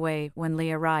died away when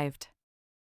Lee arrived.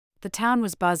 The town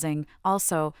was buzzing,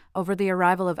 also, over the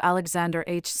arrival of Alexander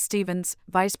H. Stephens,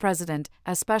 Vice President,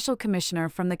 as Special Commissioner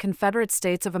from the Confederate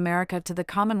States of America to the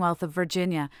Commonwealth of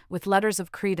Virginia, with letters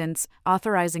of credence,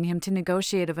 authorizing him to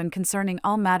negotiate of and concerning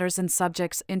all matters and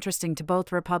subjects interesting to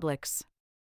both republics.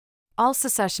 All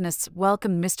secessionists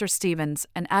welcomed Mr. Stephens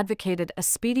and advocated a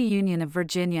speedy union of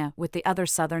Virginia with the other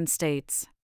Southern states.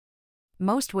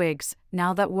 Most Whigs,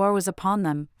 now that war was upon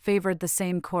them, favored the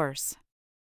same course.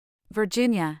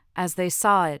 Virginia, as they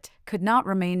saw it, could not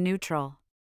remain neutral.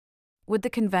 Would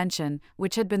the convention,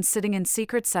 which had been sitting in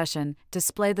secret session,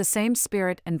 display the same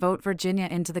spirit and vote Virginia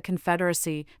into the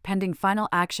Confederacy, pending final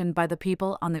action by the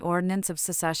people on the ordinance of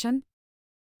secession?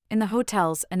 In the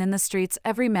hotels and in the streets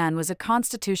every man was a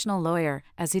constitutional lawyer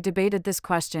as he debated this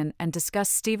question and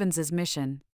discussed Stephens's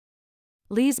mission.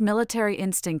 Lee's military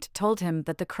instinct told him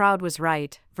that the crowd was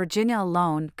right, Virginia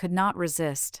alone could not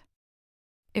resist.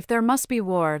 If there must be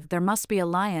war, there must be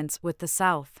alliance with the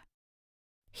South.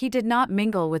 He did not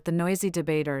mingle with the noisy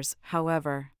debaters,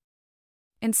 however.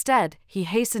 Instead, he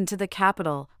hastened to the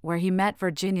capital, where he met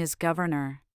Virginia's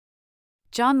governor.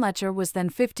 John Letcher was then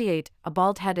 58, a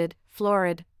bald-headed,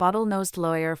 florid, bottle-nosed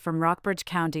lawyer from Rockbridge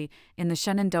County, in the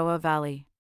Shenandoah Valley.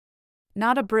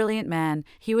 Not a brilliant man,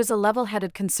 he was a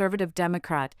level-headed conservative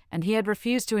Democrat, and he had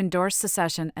refused to endorse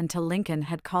secession until Lincoln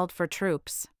had called for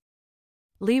troops.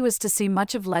 Lee was to see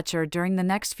much of Letcher during the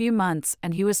next few months,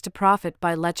 and he was to profit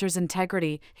by Letcher's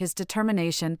integrity, his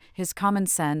determination, his common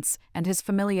sense, and his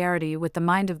familiarity with the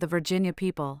mind of the Virginia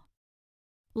people.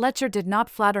 Letcher did not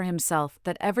flatter himself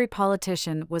that every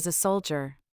politician was a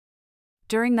soldier.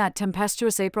 During that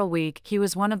tempestuous April week, he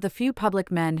was one of the few public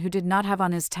men who did not have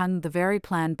on his tongue the very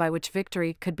plan by which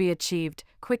victory could be achieved,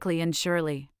 quickly and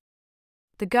surely.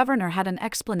 The governor had an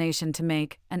explanation to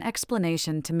make, and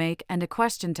a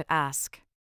question to ask.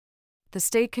 The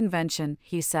state convention,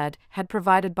 he said, had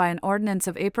provided by an ordinance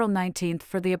of April 19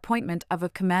 for the appointment of a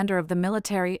commander of the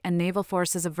military and naval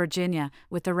forces of Virginia,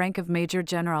 with the rank of Major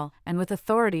General, and with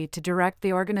authority to direct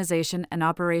the organization and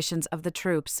operations of the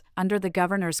troops, under the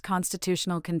governor's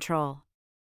constitutional control.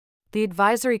 The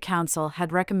advisory council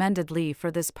had recommended Lee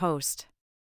for this post.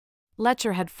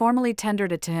 Letcher had formally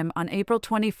tendered it to him on April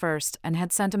 21 and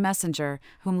had sent a messenger,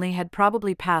 whom Lee had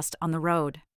probably passed on the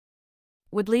road.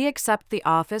 Would Lee accept the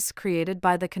office created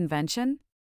by the convention?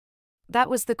 That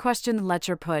was the question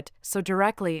Letcher put, so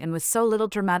directly and with so little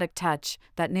dramatic touch,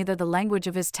 that neither the language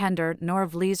of his tender nor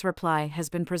of Lee's reply has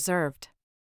been preserved.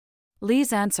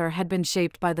 Lee's answer had been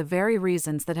shaped by the very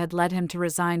reasons that had led him to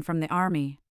resign from the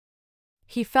army.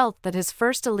 He felt that his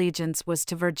first allegiance was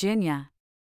to Virginia.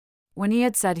 When he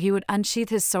had said he would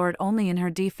unsheath his sword only in her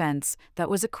defense, that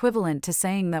was equivalent to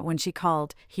saying that when she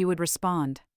called, he would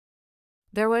respond.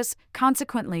 There was,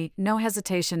 consequently, no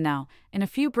hesitation now. In a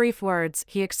few brief words,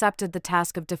 he accepted the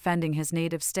task of defending his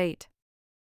native state.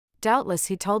 Doubtless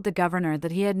he told the governor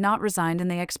that he had not resigned in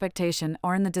the expectation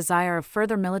or in the desire of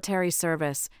further military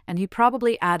service, and he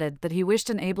probably added that he wished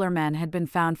an abler man had been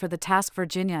found for the task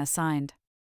Virginia assigned.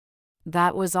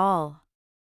 That was all.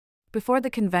 Before the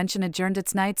convention adjourned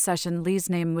its night session, Lee's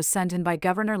name was sent in by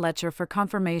Governor Letcher for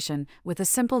confirmation, with a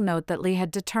simple note that Lee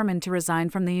had determined to resign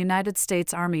from the United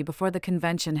States Army before the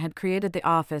convention had created the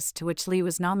office to which Lee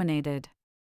was nominated.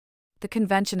 The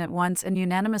convention at once and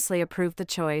unanimously approved the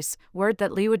choice. Word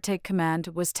that Lee would take command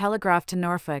was telegraphed to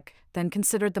Norfolk, then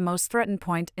considered the most threatened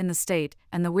point in the state,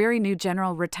 and the weary new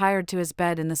general retired to his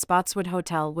bed in the Spotswood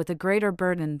Hotel with a greater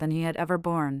burden than he had ever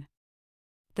borne.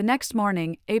 The next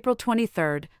morning, April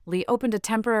 23, Lee opened a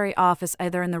temporary office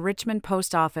either in the Richmond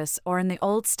post office or in the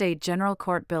old State General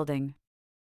Court building.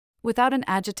 Without an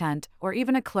adjutant, or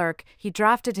even a clerk, he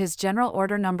drafted his General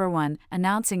Order No. 1,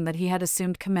 announcing that he had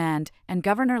assumed command, and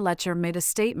Governor Letcher made a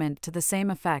statement to the same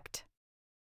effect.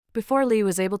 Before Lee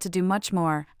was able to do much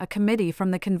more, a committee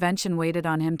from the convention waited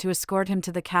on him to escort him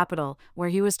to the Capitol, where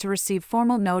he was to receive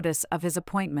formal notice of his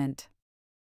appointment.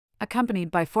 Accompanied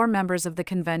by 4 members of the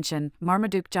convention,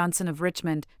 Marmaduke Johnson of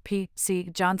Richmond, P.C.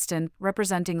 Johnston,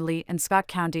 representing Lee and Scott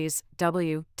counties,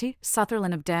 W.T.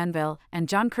 Sutherland of Danville, and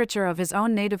John Critcher of his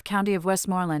own native county of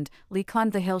Westmoreland, Lee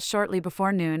climbed the hill shortly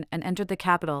before noon and entered the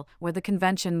Capitol, where the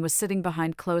convention was sitting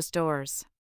behind closed doors.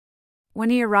 When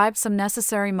he arrived, some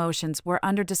necessary motions were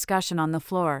under discussion on the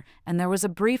floor, and there was a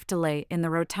brief delay in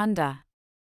the rotunda.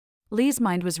 Lee's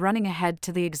mind was running ahead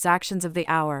to the exactions of the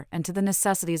hour and to the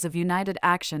necessities of united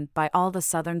action by all the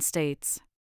Southern states.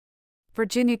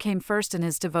 Virginia came first in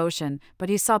his devotion, but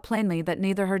he saw plainly that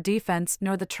neither her defense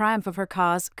nor the triumph of her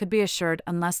cause could be assured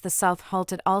unless the South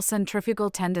halted all centrifugal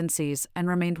tendencies and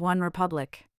remained one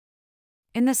republic.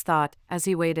 In this thought, as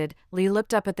he waited, Lee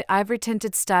looked up at the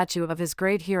ivory-tinted statue of his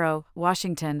great hero,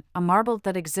 Washington, a marble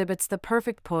that exhibits the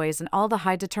perfect poise and all the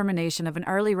high determination of an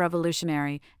early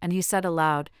revolutionary, and he said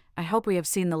aloud, "I hope we have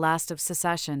seen the last of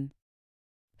secession."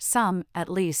 Some, at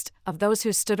least, of those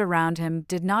who stood around him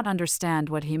did not understand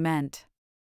what he meant.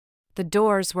 The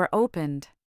doors were opened.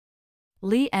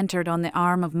 Lee entered on the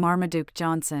arm of Marmaduke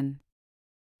Johnson.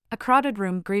 A crowded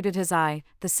room greeted his eye,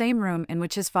 the same room in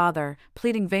which his father,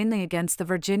 pleading vainly against the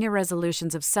Virginia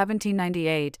resolutions of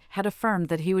 1798, had affirmed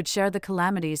that he would share the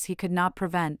calamities he could not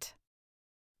prevent.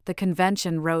 The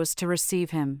convention rose to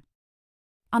receive him.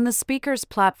 On the speaker's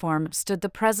platform stood the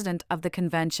president of the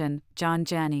convention, John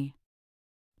Janney.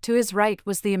 To his right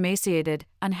was the emaciated,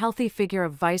 unhealthy figure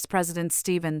of Vice President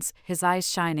Stevens, his eyes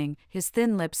shining, his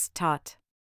thin lips taut.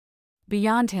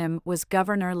 Beyond him was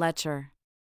Governor Letcher.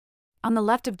 On the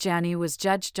left of Janney was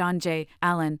Judge John J.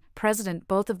 Allen, president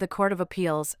both of the Court of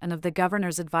Appeals and of the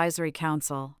Governor's Advisory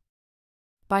Council.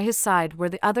 By his side were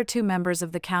the other 2 members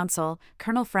of the council,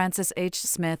 Colonel Francis H.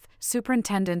 Smith,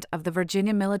 superintendent of the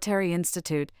Virginia Military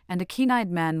Institute, and a keen-eyed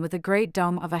man with a great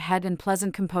dome of a head and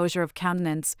pleasant composure of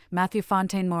countenance, Matthew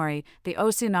Fontaine Maury, the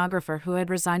oceanographer who had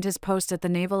resigned his post at the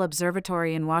Naval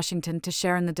Observatory in Washington to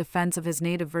share in the defense of his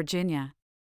native Virginia.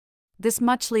 This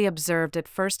much Lee observed at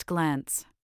first glance.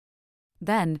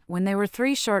 Then, when they were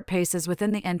 3 short paces within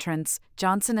the entrance,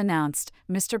 Johnson announced,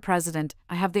 "Mr. President,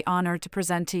 I have the honor to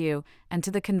present to you, and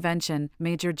to the convention,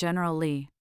 Major General Lee."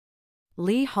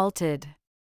 Lee halted.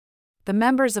 The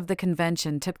members of the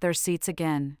convention took their seats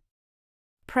again.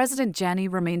 President Janney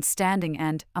remained standing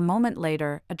and, a moment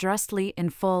later, addressed Lee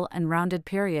in full and rounded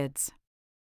periods.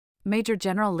 "Major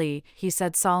General Lee," he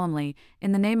said solemnly,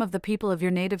 "in the name of the people of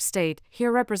your native state,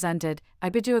 here represented, I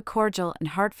bid you a cordial and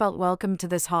heartfelt welcome to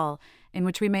this hall, in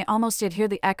which we may almost yet hear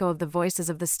the echo of the voices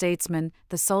of the statesmen,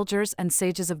 the soldiers and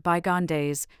sages of bygone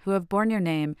days, who have borne your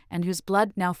name, and whose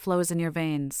blood now flows in your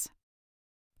veins.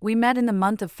 We met in the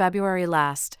month of February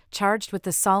last, charged with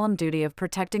the solemn duty of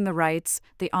protecting the rights,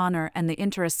 the honor and the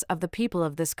interests of the people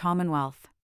of this Commonwealth.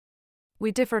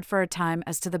 We differed for a time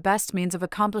as to the best means of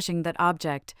accomplishing that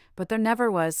object, but there never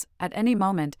was, at any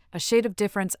moment, a shade of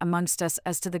difference amongst us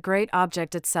as to the great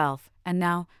object itself, and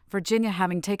now, Virginia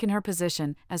having taken her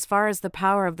position, as far as the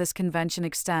power of this convention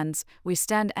extends, we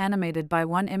stand animated by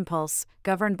one impulse,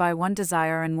 governed by one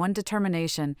desire and one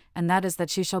determination, and that is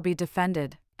that she shall be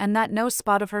defended, and that no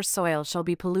spot of her soil shall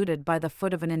be polluted by the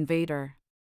foot of an invader."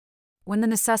 When the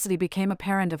necessity became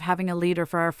apparent of having a leader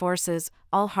for our forces,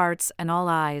 all hearts and all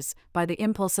eyes, by the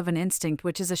impulse of an instinct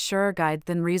which is a surer guide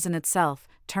than reason itself,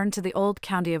 turned to the old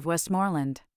county of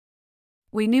Westmoreland.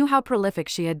 We knew how prolific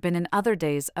she had been in other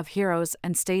days of heroes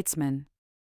and statesmen.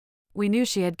 We knew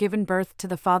she had given birth to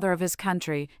the father of his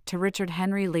country, to Richard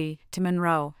Henry Lee, to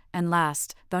Monroe, and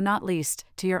last, though not least,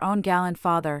 to your own gallant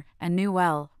father, and knew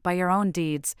well, by your own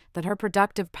deeds, that her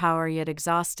productive power yet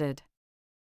exhausted.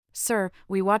 Sir,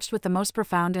 we watched with the most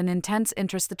profound and intense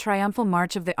interest the triumphal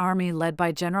march of the army led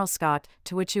by General Scott,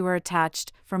 to which you were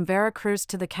attached, from Vera Cruz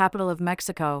to the capital of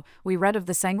Mexico. We read of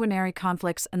the sanguinary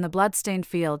conflicts and the blood-stained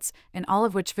fields, in all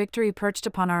of which victory perched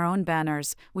upon our own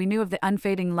banners. We knew of the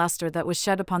unfading luster that was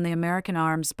shed upon the American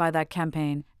arms by that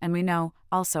campaign, and we know,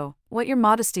 also, what your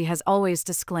modesty has always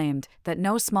disclaimed, that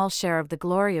no small share of the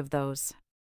glory of those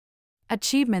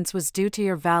achievements was due to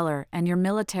your valor and your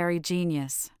military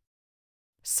genius.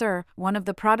 Sir, one of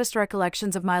the proudest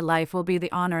recollections of my life will be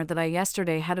the honor that I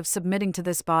yesterday had of submitting to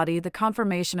this body the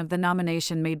confirmation of the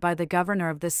nomination made by the Governor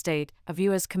of this state, of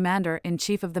you as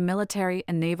Commander-in-Chief of the military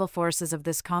and naval forces of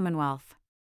this Commonwealth.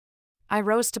 I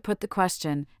rose to put the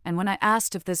question, and when I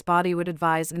asked if this body would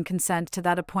advise and consent to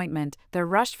that appointment, there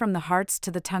rushed from the hearts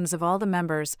to the tongues of all the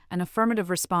members an affirmative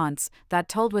response that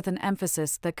told with an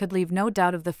emphasis that could leave no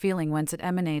doubt of the feeling whence it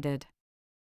emanated.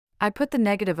 I put the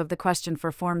negative of the question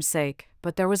for form's sake,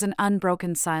 but there was an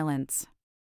unbroken silence.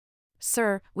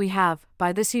 Sir, we have,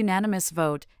 by this unanimous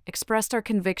vote, expressed our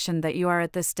conviction that you are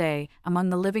at this day, among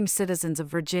the living citizens of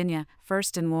Virginia,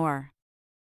 first in war.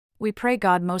 We pray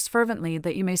God most fervently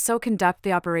that you may so conduct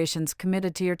the operations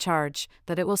committed to your charge,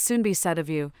 that it will soon be said of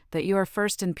you, that you are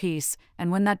first in peace,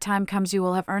 and when that time comes you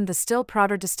will have earned the still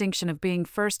prouder distinction of being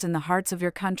first in the hearts of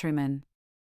your countrymen.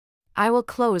 I will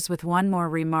close with one more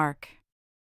remark.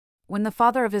 When the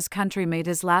father of his country made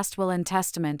his last will and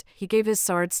testament, he gave his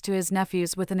swords to his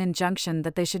nephews with an injunction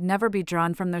that they should never be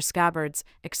drawn from their scabbards,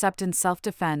 except in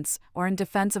self-defense, or in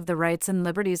defense of the rights and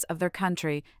liberties of their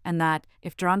country, and that,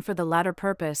 if drawn for the latter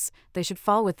purpose, they should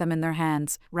fall with them in their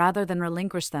hands, rather than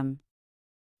relinquish them.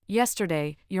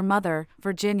 Yesterday, your mother,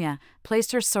 Virginia,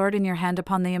 placed her sword in your hand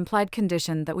upon the implied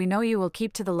condition that we know you will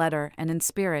keep to the letter and in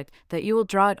spirit, that you will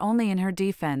draw it only in her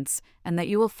defense, and that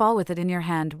you will fall with it in your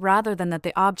hand rather than that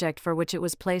the object for which it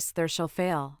was placed there shall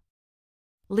fail.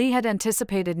 Lee had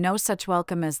anticipated no such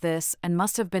welcome as this and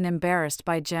must have been embarrassed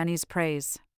by Jenny's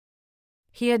praise.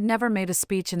 He had never made a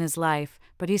speech in his life,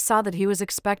 but he saw that he was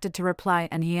expected to reply,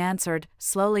 and he answered,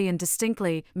 slowly and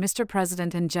distinctly, Mr.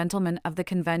 President and gentlemen of the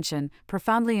convention,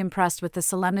 profoundly impressed with the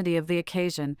solemnity of the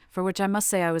occasion, for which I must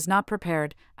say I was not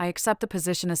prepared, I accept the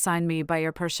position assigned me by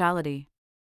your partiality.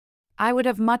 I would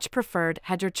have much preferred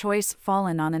had your choice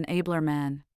fallen on an abler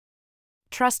man.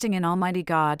 Trusting in Almighty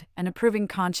God, an approving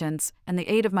conscience, and the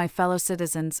aid of my fellow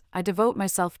citizens, I devote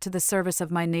myself to the service of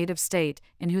my native state,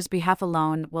 in whose behalf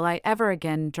alone will I ever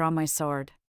again draw my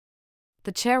sword.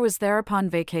 The chair was thereupon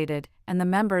vacated, and the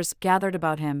members gathered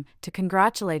about him, to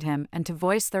congratulate him and to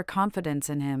voice their confidence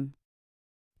in him.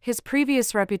 His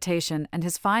previous reputation and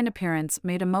his fine appearance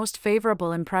made a most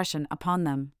favorable impression upon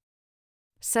them.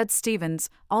 Said Stevens,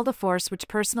 all the force which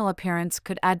personal appearance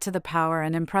could add to the power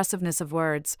and impressiveness of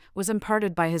words, was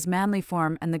imparted by his manly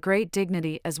form and the great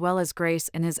dignity as well as grace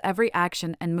in his every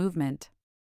action and movement.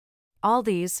 All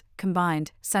these,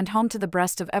 combined, sent home to the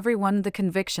breast of every one the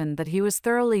conviction that he was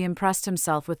thoroughly impressed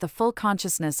himself with the full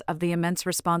consciousness of the immense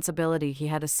responsibility he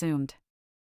had assumed.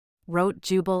 Wrote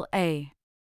Jubal A.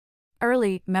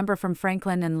 Early, member from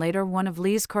Franklin and later one of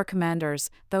Lee's corps commanders,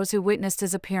 those who witnessed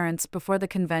his appearance before the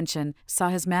convention, saw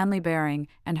his manly bearing,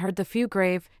 and heard the few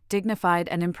grave, dignified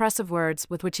and impressive words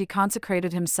with which he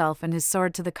consecrated himself and his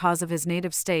sword to the cause of his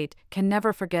native state, can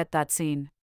never forget that scene.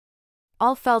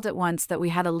 All felt at once that we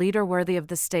had a leader worthy of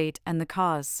the state and the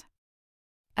cause.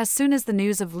 As soon as the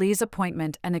news of Lee's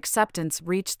appointment and acceptance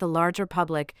reached the larger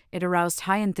public, it aroused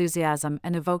high enthusiasm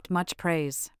and evoked much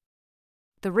praise.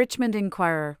 The Richmond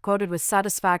Inquirer quoted with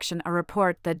satisfaction a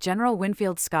report that General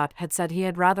Winfield Scott had said he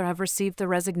had rather have received the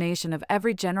resignation of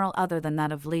every general other than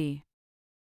that of Lee.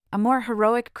 A more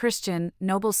heroic Christian,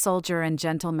 noble soldier and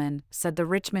gentleman, said the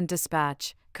Richmond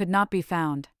Dispatch, could not be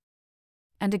found.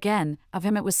 And again, of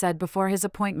him it was said before his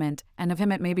appointment, and of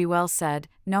him it may be well said,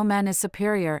 no man is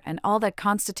superior in all that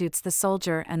constitutes the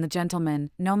soldier and the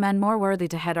gentleman, no man more worthy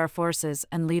to head our forces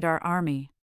and lead our army.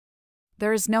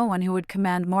 There is no one who would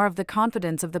command more of the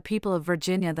confidence of the people of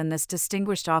Virginia than this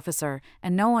distinguished officer,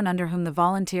 and no one under whom the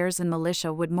volunteers and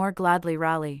militia would more gladly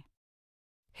rally.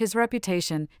 His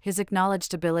reputation, his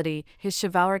acknowledged ability, his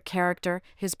chivalric character,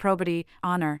 his probity,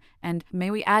 honor, and,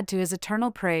 may we add to his eternal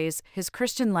praise, his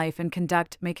Christian life and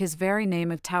conduct make his very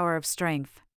name a tower of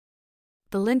strength.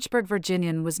 The Lynchburg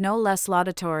Virginian was no less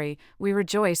laudatory. We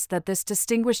rejoice that this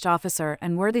distinguished officer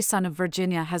and worthy son of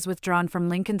Virginia has withdrawn from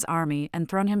Lincoln's army and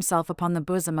thrown himself upon the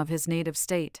bosom of his native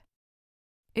state.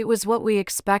 It was what we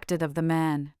expected of the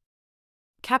man.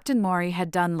 Captain Maury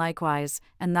had done likewise,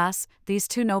 and thus, these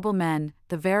two noble men,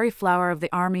 the very flower of the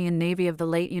Army and Navy of the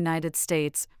late United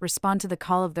States, respond to the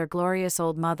call of their glorious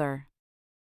old mother.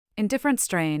 In different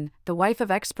strain, the wife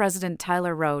of ex-President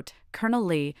Tyler wrote, Colonel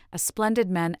Lee, a splendid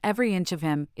man, every inch of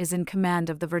him, is in command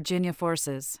of the Virginia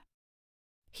forces.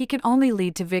 He can only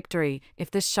lead to victory if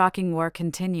this shocking war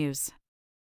continues.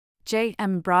 J.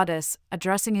 M. Broadus,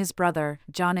 addressing his brother,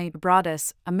 John A.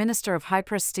 Broadus, a minister of high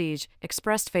prestige,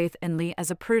 expressed faith in Lee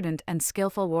as a prudent and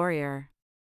skillful warrior.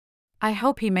 I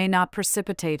hope he may not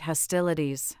precipitate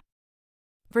hostilities.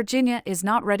 Virginia is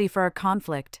not ready for a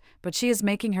conflict, but she is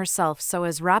making herself so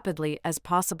as rapidly as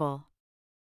possible.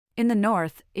 In the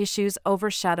North, issues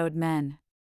overshadowed men.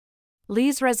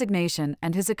 Lee's resignation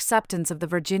and his acceptance of the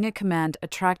Virginia command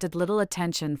attracted little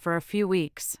attention for a few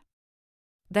weeks.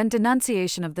 Then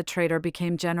denunciation of the traitor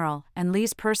became general, and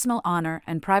Lee's personal honor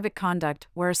and private conduct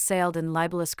were assailed in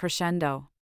libelous crescendo.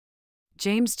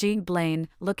 James G. Blaine,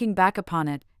 looking back upon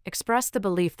it, expressed the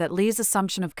belief that Lee's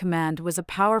assumption of command was a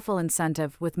powerful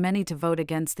incentive with many to vote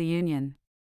against the Union.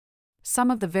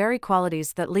 Some of the very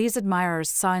qualities that Lee's admirers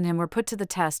saw in him were put to the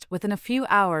test within a few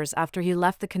hours after he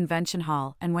left the convention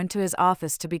hall and went to his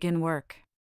office to begin work.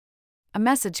 A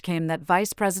message came that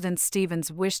Vice President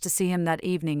Stevens wished to see him that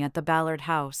evening at the Ballard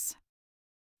House.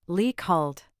 Lee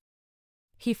called.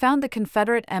 He found the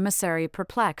Confederate emissary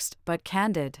perplexed but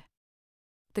candid.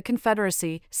 The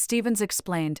Confederacy, Stevens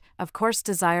explained, of course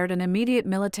desired an immediate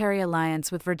military alliance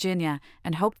with Virginia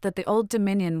and hoped that the Old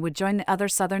Dominion would join the other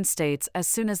Southern states as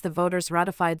soon as the voters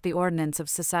ratified the Ordinance of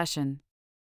Secession.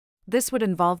 This would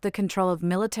involve the control of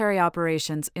military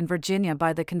operations in Virginia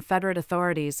by the Confederate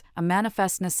authorities, a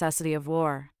manifest necessity of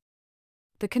war.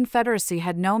 The Confederacy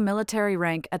had no military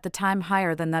rank at the time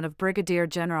higher than that of Brigadier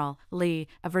General. Lee,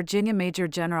 a Virginia Major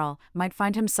General, might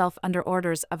find himself under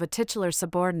orders of a titular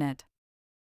subordinate.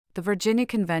 The Virginia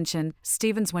Convention,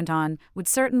 Stevens went on, would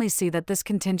certainly see that this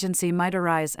contingency might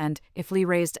arise and, if Lee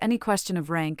raised any question of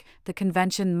rank, the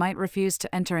convention might refuse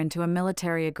to enter into a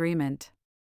military agreement.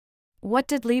 What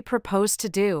did Lee propose to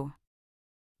do?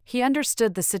 He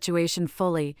understood the situation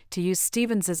fully, to use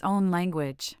Stevens's own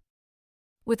language.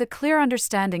 With a clear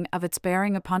understanding of its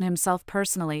bearing upon himself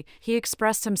personally, he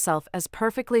expressed himself as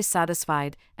perfectly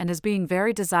satisfied and as being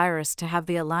very desirous to have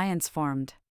the alliance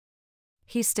formed.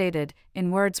 He stated,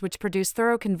 in words which produced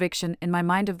thorough conviction in my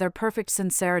mind of their perfect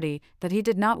sincerity, that he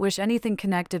did not wish anything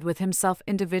connected with himself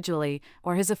individually,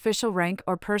 or his official rank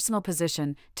or personal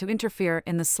position, to interfere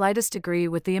in the slightest degree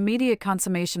with the immediate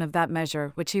consummation of that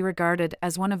measure which he regarded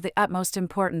as one of the utmost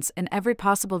importance in every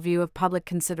possible view of public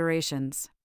considerations.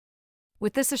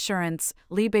 With this assurance,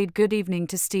 Lee bade good evening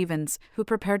to Stevens, who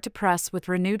prepared to press with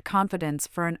renewed confidence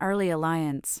for an early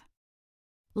alliance.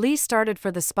 Lee started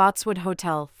for the Spotswood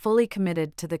Hotel, fully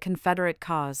committed to the Confederate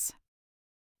cause.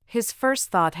 His first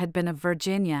thought had been of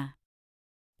Virginia.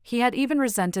 He had even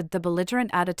resented the belligerent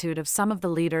attitude of some of the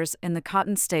leaders in the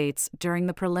Cotton States during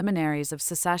the preliminaries of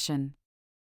secession.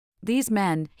 These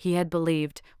men, he had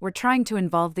believed, were trying to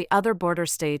involve the other border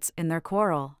states in their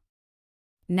quarrel.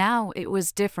 Now it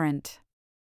was different.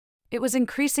 It was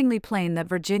increasingly plain that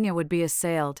Virginia would be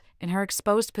assailed. In her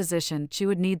exposed position, she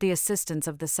would need the assistance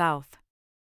of the South.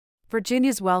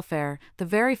 Virginia's welfare, the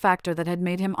very factor that had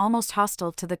made him almost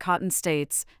hostile to the Cotton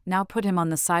States, now put him on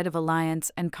the side of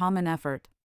alliance and common effort.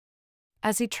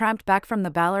 As he tramped back from the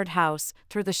Ballard House,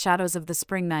 through the shadows of the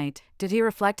spring night, did he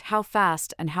reflect how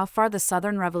fast and how far the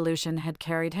Southern Revolution had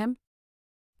carried him?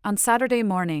 On Saturday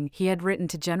morning he had written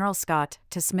to General Scott,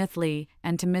 to Smith Lee,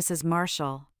 and to Mrs.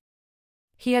 Marshall.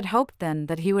 He had hoped then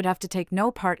that he would have to take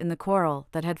no part in the quarrel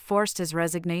that had forced his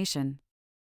resignation.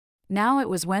 Now it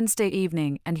was Wednesday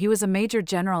evening and he was a major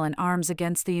general in arms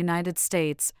against the United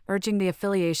States, urging the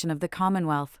affiliation of the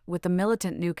Commonwealth with the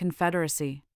militant new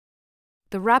Confederacy.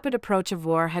 The rapid approach of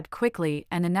war had quickly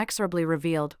and inexorably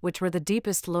revealed which were the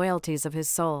deepest loyalties of his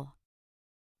soul.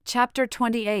 Chapter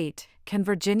 28, Can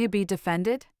Virginia be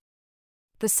Defended?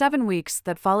 The 7 weeks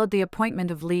that followed the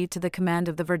appointment of Lee to the command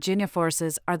of the Virginia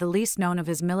forces are the least known of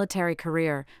his military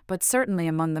career, but certainly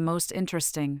among the most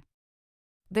interesting.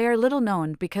 They are little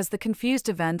known because the confused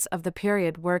events of the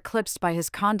period were eclipsed by his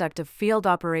conduct of field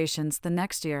operations the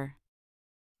next year.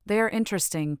 They are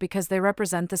interesting because they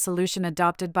represent the solution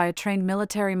adopted by a trained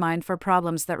military mind for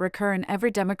problems that recur in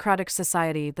every democratic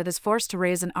society that is forced to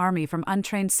raise an army from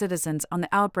untrained citizens on the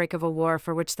outbreak of a war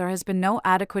for which there has been no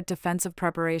adequate defensive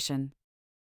preparation.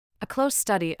 A close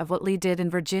study of what Lee did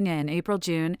in Virginia in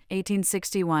April-June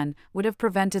 1861 would have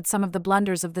prevented some of the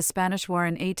blunders of the Spanish War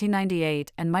in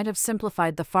 1898 and might have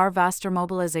simplified the far vaster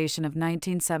mobilization of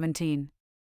 1917.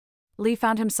 Lee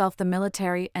found himself the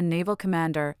military and naval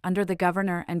commander, under the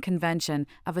governor and convention,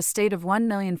 of a state of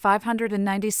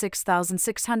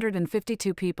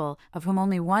 1,596,652 people, of whom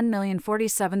only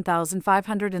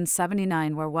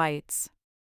 1,047,579 were whites.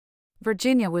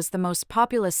 Virginia was the most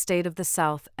populous state of the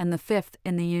South and the fifth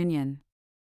in the Union.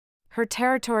 Her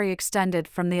territory extended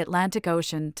from the Atlantic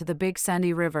Ocean to the Big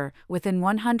Sandy River, within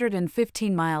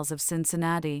 115 miles of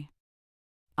Cincinnati.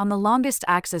 On the longest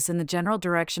axis in the general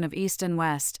direction of east and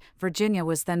west, Virginia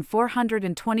was then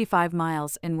 425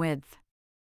 miles in width.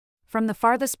 From the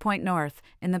farthest point north,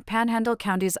 in the Panhandle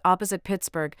counties opposite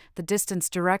Pittsburgh, the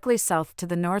distance directly south to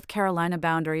the North Carolina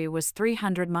boundary was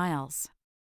 300 miles.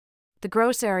 The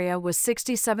gross area was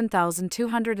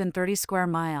 67,230 square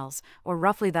miles, or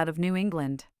roughly that of New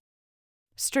England.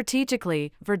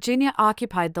 Strategically, Virginia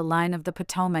occupied the line of the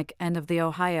Potomac and of the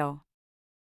Ohio.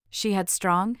 She had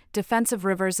strong, defensive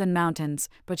rivers and mountains,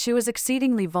 but she was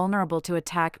exceedingly vulnerable to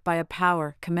attack by a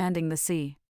power commanding the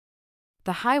sea.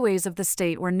 The highways of the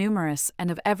state were numerous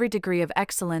and of every degree of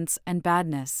excellence and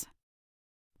badness.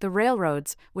 The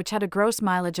railroads, which had a gross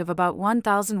mileage of about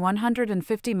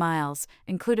 1,150 miles,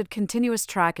 included continuous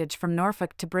trackage from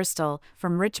Norfolk to Bristol,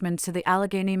 from Richmond to the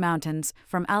Allegheny Mountains,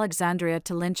 from Alexandria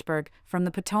to Lynchburg, from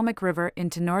the Potomac River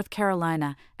into North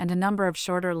Carolina, and a number of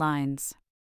shorter lines.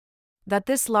 That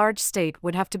this large state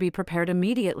would have to be prepared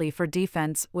immediately for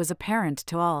defense was apparent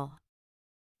to all.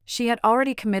 She had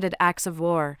already committed acts of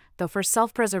war, though for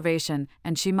self-preservation,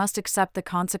 and she must accept the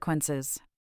consequences.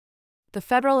 The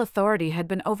federal authority had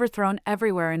been overthrown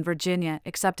everywhere in Virginia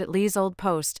except at Lee's old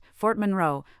post, Fort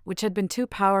Monroe, which had been too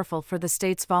powerful for the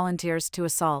state's volunteers to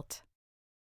assault.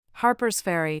 Harper's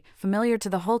Ferry, familiar to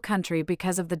the whole country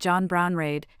because of the John Brown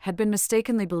raid, had been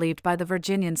mistakenly believed by the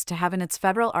Virginians to have in its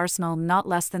federal arsenal not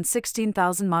less than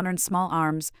 16,000 modern small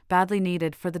arms, badly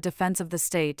needed for the defense of the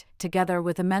state, together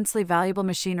with immensely valuable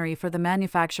machinery for the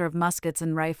manufacture of muskets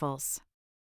and rifles.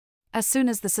 As soon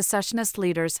as the secessionist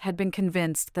leaders had been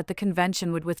convinced that the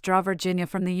convention would withdraw Virginia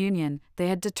from the Union, they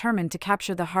had determined to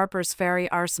capture the Harper's Ferry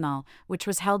arsenal, which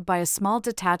was held by a small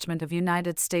detachment of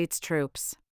United States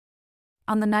troops.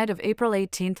 On the night of April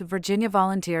 18, Virginia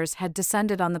volunteers had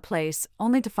descended on the place,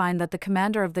 only to find that the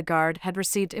commander of the guard had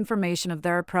received information of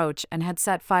their approach and had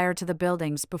set fire to the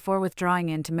buildings before withdrawing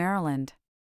into Maryland.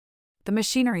 The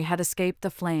machinery had escaped the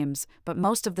flames, but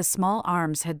most of the small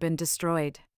arms had been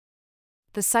destroyed.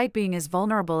 The site being as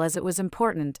vulnerable as it was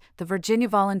important, the Virginia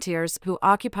volunteers who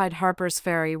occupied Harper's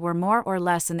Ferry were more or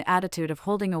less in the attitude of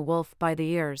holding a wolf by the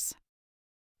ears.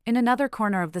 In another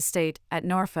corner of the state, at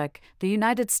Norfolk, the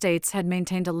United States had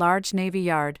maintained a large navy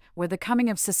yard, where the coming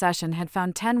of secession had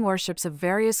found 10 warships of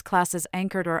various classes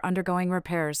anchored or undergoing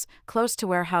repairs, close to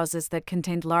warehouses that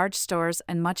contained large stores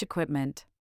and much equipment.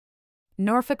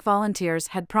 Norfolk volunteers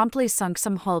had promptly sunk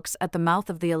some hulks at the mouth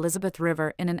of the Elizabeth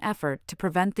River in an effort to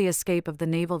prevent the escape of the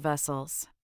naval vessels.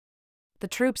 The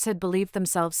troops had believed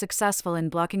themselves successful in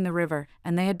blocking the river,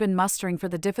 and they had been mustering for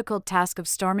the difficult task of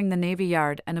storming the Navy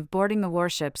Yard and of boarding the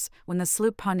warships, when the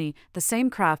sloop Honey, the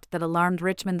same craft that alarmed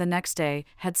Richmond the next day,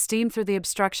 had steamed through the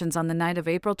obstructions on the night of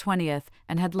April 20th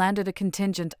and had landed a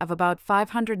contingent of about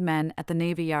 500 men at the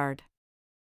Navy Yard.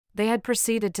 They had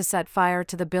proceeded to set fire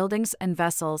to the buildings and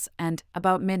vessels and,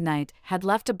 about midnight, had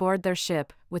left aboard their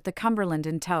ship, with the Cumberland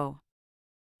in tow.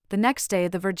 The next day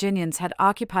the Virginians had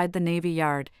occupied the Navy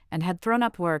Yard, and had thrown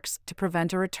up works to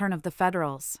prevent a return of the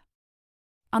Federals.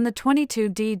 On the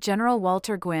 22d General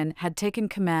Walter Gwynn had taken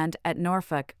command at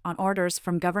Norfolk on orders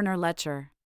from Governor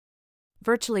Letcher.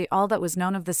 Virtually all that was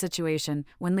known of the situation,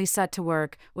 when Lee set to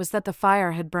work, was that the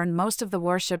fire had burned most of the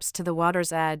warships to the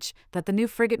water's edge, that the new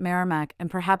frigate Merrimac and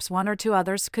perhaps one or two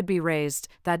others could be raised,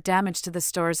 that damage to the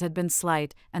stores had been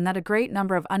slight, and that a great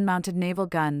number of unmounted naval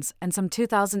guns and some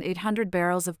 2,800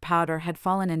 barrels of powder had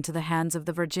fallen into the hands of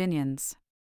the Virginians.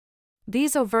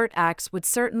 These overt acts would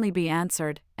certainly be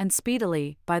answered, and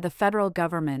speedily, by the federal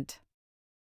government.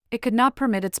 It could not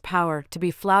permit its power to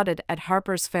be flouted at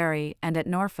Harper's Ferry and at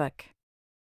Norfolk.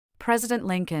 President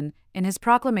Lincoln, in his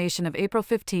proclamation of April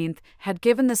 15, had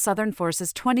given the Southern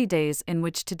forces 20 days in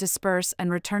which to disperse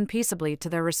and return peaceably to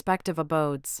their respective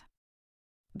abodes.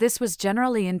 This was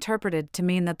generally interpreted to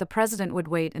mean that the President would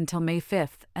wait until May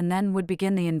 5 and then would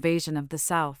begin the invasion of the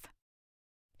South.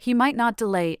 He might not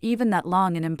delay even that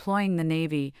long in employing the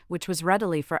Navy, which was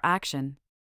readily for action.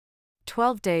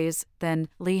 12 days, then,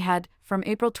 Lee had, from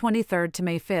April 23 to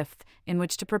May 5, in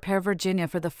which to prepare Virginia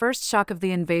for the first shock of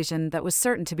the invasion that was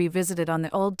certain to be visited on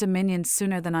the Old Dominion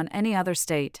sooner than on any other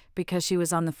state, because she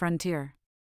was on the frontier.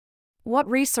 What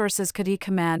resources could he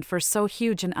command for so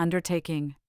huge an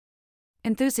undertaking?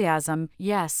 Enthusiasm,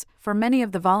 yes, for many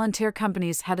of the volunteer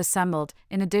companies had assembled,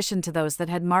 in addition to those that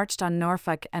had marched on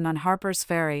Norfolk and on Harper's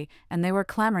Ferry, and they were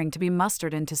clamoring to be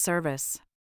mustered into service.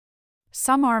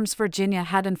 Some arms Virginia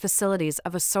had and facilities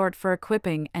of a sort for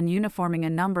equipping and uniforming a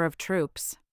number of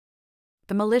troops.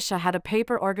 The militia had a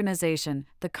paper organization,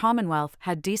 the Commonwealth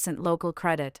had decent local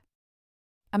credit.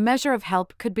 A measure of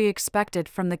help could be expected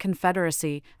from the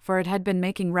Confederacy, for it had been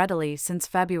making readily since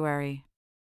February.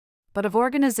 But of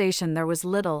organization there was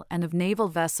little, and of naval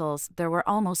vessels there were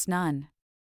almost none.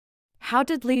 How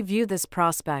did Lee view this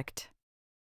prospect?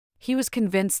 He was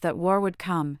convinced that war would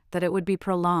come, that it would be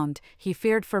prolonged, he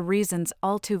feared for reasons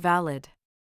all too valid.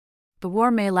 The war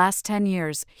may last 10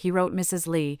 years, he wrote Mrs.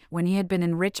 Lee, when he had been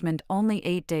in Richmond only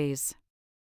 8 days.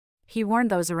 He warned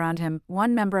those around him.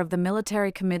 One member of the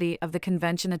military committee of the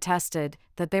convention attested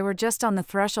that they were just on the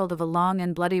threshold of a long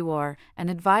and bloody war, and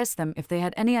advised them, if they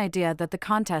had any idea that the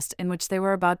contest in which they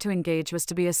were about to engage was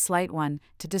to be a slight one,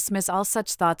 to dismiss all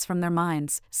such thoughts from their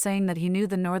minds, saying that he knew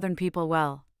the northern people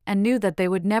well, and knew that they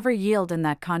would never yield in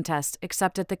that contest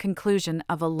except at the conclusion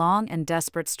of a long and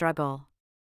desperate struggle.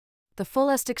 The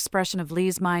fullest expression of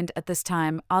Lee's mind at this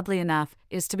time, oddly enough,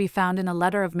 is to be found in a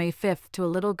letter of May 5 to a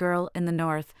little girl in the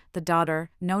North, the daughter,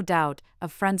 no doubt,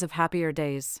 of friends of happier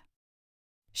days.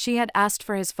 She had asked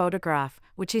for his photograph,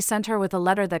 which he sent her with a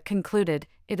letter that concluded,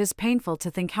 "It is painful to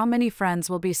think how many friends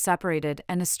will be separated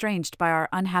and estranged by our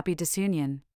unhappy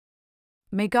disunion.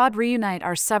 May God reunite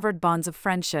our severed bonds of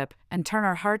friendship, and turn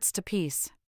our hearts to peace.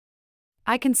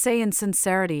 I can say in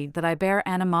sincerity that I bear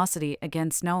animosity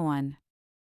against no one.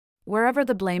 Wherever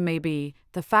the blame may be,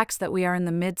 the fact's that we are in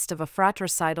the midst of a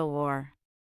fratricidal war.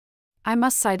 I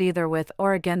must side either with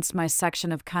or against my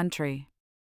section of country.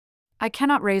 I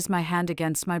cannot raise my hand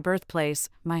against my birthplace,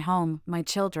 my home, my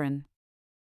children.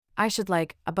 I should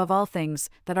like, above all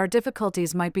things, that our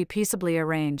difficulties might be peaceably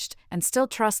arranged, and still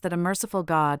trust that a merciful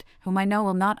God, whom I know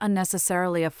will not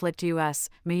unnecessarily afflict us,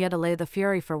 may yet allay the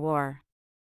fury for war.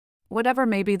 Whatever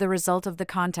may be the result of the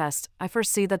contest, I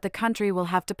foresee that the country will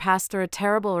have to pass through a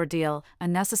terrible ordeal, a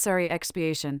necessary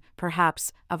expiation,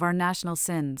 perhaps, of our national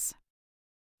sins.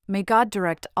 May God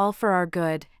direct all for our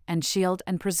good, and shield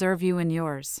and preserve you and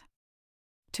yours."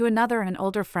 To another and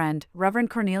older friend, Reverend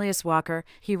Cornelius Walker,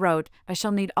 he wrote, "I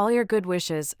shall need all your good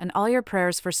wishes and all your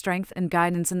prayers for strength and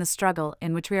guidance in the struggle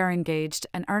in which we are engaged,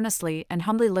 and earnestly and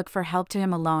humbly look for help to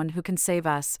Him alone who can save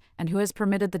us, and who has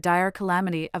permitted the dire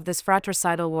calamity of this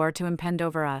fratricidal war to impend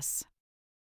over us.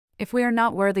 If we are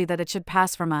not worthy that it should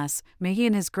pass from us, may He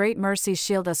in His great mercy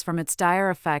shield us from its dire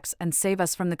effects and save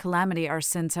us from the calamity our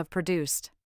sins have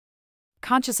produced.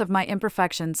 Conscious of my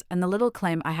imperfections and the little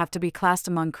claim I have to be classed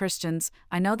among Christians,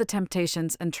 I know the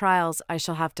temptations and trials I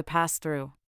shall have to pass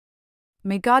through.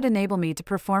 May God enable me to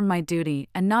perform my duty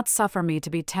and not suffer me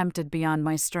to be tempted beyond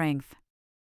my strength."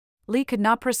 Lee could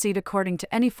not proceed according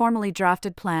to any formally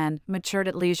drafted plan, matured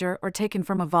at leisure or taken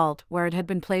from a vault where it had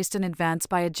been placed in advance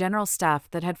by a general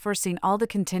staff that had foreseen all the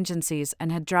contingencies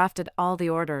and had drafted all the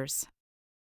orders.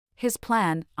 His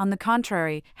plan, on the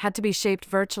contrary, had to be shaped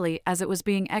virtually as it was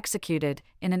being executed,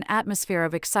 in an atmosphere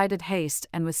of excited haste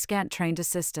and with scant trained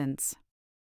assistance.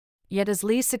 Yet as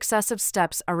Lee's successive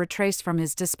steps are retraced from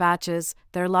his dispatches,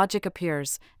 their logic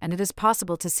appears, and it is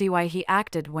possible to see why he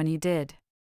acted when he did.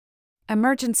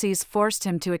 Emergencies forced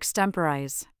him to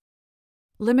extemporize.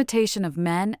 Limitation of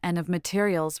men and of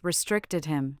materials restricted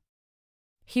him.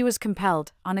 He was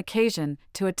compelled, on occasion,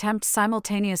 to attempt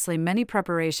simultaneously many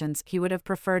preparations he would have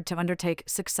preferred to undertake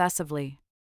successively.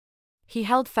 He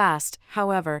held fast,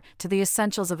 however, to the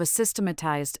essentials of a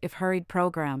systematized if hurried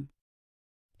program.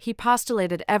 He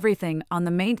postulated everything on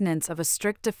the maintenance of a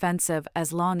strict defensive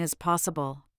as long as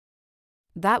possible.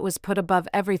 That was put above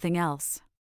everything else.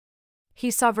 He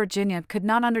saw Virginia could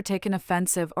not undertake an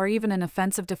offensive or even an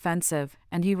offensive defensive,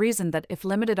 and he reasoned that if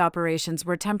limited operations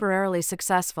were temporarily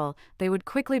successful, they would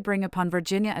quickly bring upon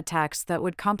Virginia attacks that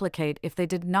would complicate if they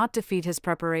did not defeat his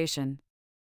preparation.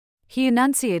 He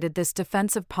enunciated this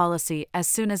defensive policy as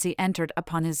soon as he entered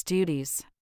upon his duties.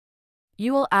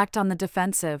 "You will act on the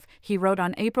defensive," he wrote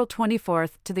on April 24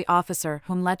 to the officer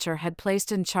whom Letcher had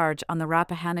placed in charge on the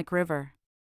Rappahannock River.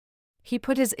 He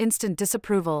put his instant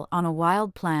disapproval on a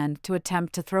wild plan to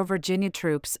attempt to throw Virginia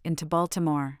troops into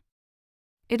Baltimore.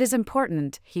 "It is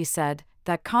important," he said,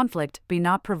 "that conflict be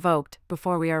not provoked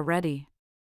before we are ready."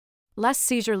 Lest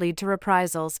seizure lead to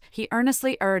reprisals, he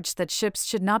earnestly urged that ships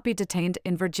should not be detained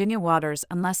in Virginia waters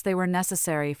unless they were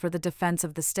necessary for the defense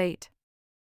of the state.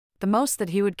 The most that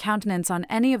he would countenance on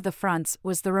any of the fronts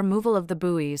was the removal of the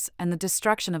buoys and the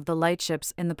destruction of the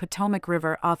lightships in the Potomac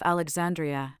River off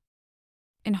Alexandria.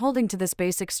 In holding to this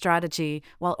basic strategy,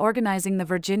 while organizing the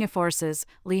Virginia forces,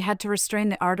 Lee had to restrain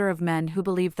the ardor of men who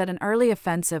believed that an early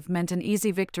offensive meant an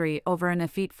easy victory over an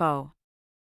effete foe.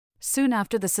 Soon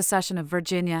after the secession of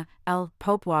Virginia, L.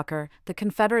 Pope Walker, the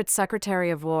Confederate Secretary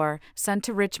of War, sent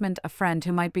to Richmond a friend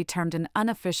who might be termed an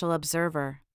unofficial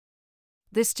observer.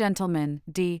 This gentleman,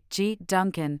 D. G.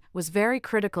 Duncan, was very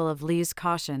critical of Lee's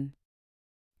caution.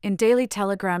 In daily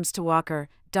telegrams to Walker,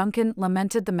 Duncan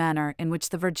lamented the manner in which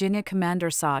the Virginia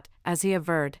commander sought, as he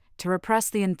averred, to repress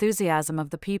the enthusiasm of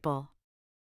the people.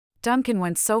 Duncan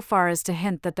went so far as to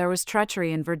hint that there was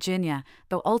treachery in Virginia,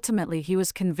 though ultimately he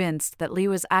was convinced that Lee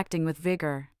was acting with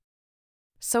vigor.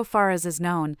 So far as is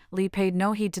known, Lee paid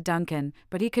no heed to Duncan,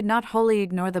 but he could not wholly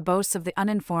ignore the boasts of the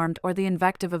uninformed or the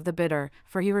invective of the bitter,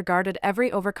 for he regarded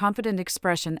every overconfident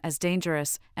expression as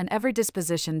dangerous, and every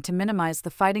disposition to minimize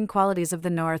the fighting qualities of the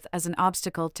North as an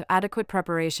obstacle to adequate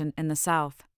preparation in the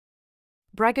South.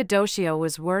 Braggadocio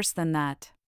was worse than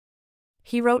that.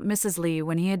 He wrote Mrs. Lee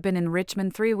when he had been in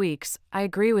Richmond 3 weeks, "I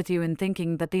agree with you in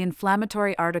thinking that the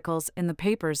inflammatory articles in the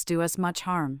papers do us much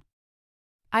harm.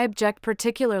 I object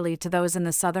particularly to those in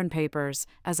the Southern papers,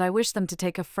 as I wish them to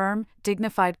take a firm,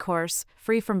 dignified course,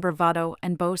 free from bravado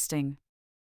and boasting."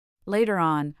 Later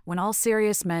on, when all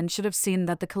serious men should have seen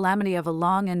that the calamity of a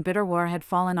long and bitter war had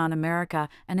fallen on America,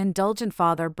 an indulgent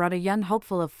father brought a young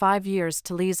hopeful of 5 years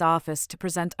to Lee's office to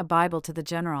present a Bible to the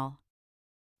general.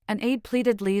 An aide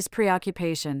pleaded Lee's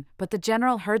preoccupation, but the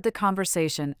general heard the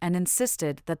conversation and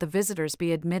insisted that the visitors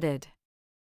be admitted.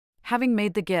 Having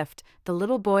made the gift, the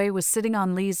little boy was sitting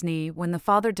on Lee's knee when the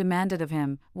father demanded of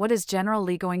him, "What is General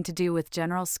Lee going to do with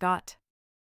General Scott?"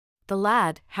 The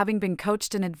lad, having been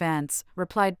coached in advance,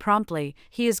 replied promptly,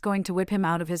 "He is going to whip him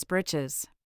out of his breeches."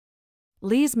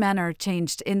 Lee's manner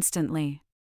changed instantly.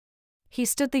 He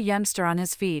stood the youngster on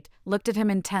his feet, looked at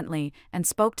him intently, and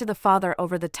spoke to the father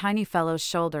over the tiny fellow's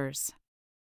shoulders.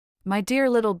 "My dear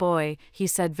little boy," he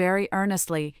said very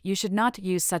earnestly, "you should not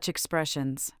use such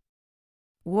expressions.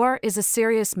 War is a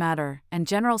serious matter, and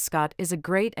General Scott is a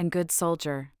great and good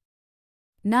soldier.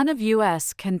 None of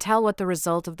us can tell what the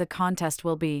result of the contest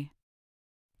will be."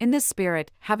 In this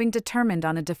spirit, having determined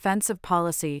on a defensive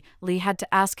policy, Lee had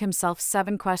to ask himself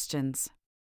 7 questions.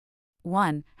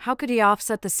 1. How could he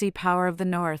offset the sea power of the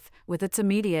North, with its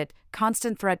immediate,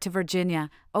 constant threat to Virginia,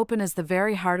 open as the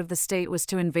very heart of the state was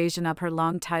to invasion up her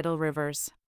long tidal rivers?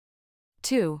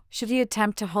 2. Should he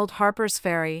attempt to hold Harper's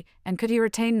Ferry, and could he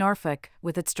retain Norfolk,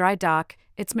 with its dry dock,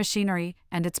 its machinery,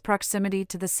 and its proximity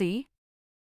to the sea?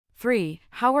 3.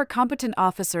 How were competent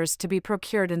officers to be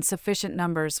procured in sufficient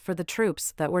numbers for the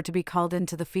troops that were to be called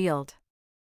into the field?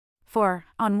 4.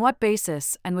 On what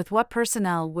basis and with what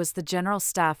personnel was the general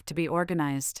staff to be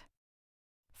organized?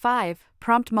 5.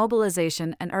 Prompt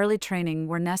mobilization and early training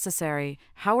were necessary.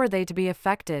 How were they to be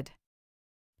effected?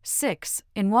 6.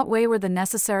 In what way were the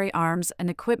necessary arms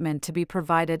and equipment to be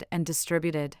provided and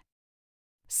distributed?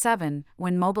 7.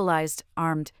 When mobilized,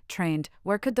 armed, trained,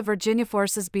 where could the Virginia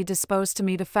forces be disposed to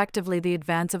meet effectively the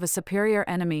advance of a superior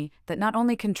enemy that not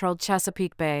only controlled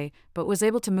Chesapeake Bay, but was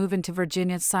able to move into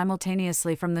Virginia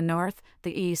simultaneously from the north,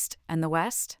 the east, and the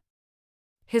west?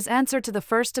 His answer to the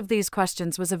first of these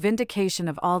questions was a vindication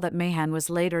of all that Mahan was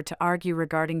later to argue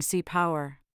regarding sea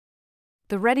power.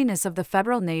 The readiness of the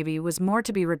Federal Navy was more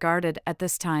to be regarded at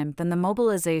this time than the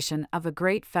mobilization of a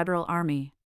great Federal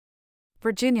army.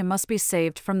 Virginia must be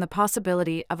saved from the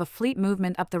possibility of a fleet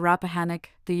movement up the Rappahannock,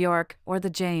 the York, or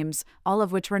the James, all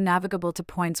of which were navigable to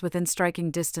points within striking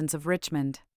distance of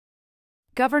Richmond.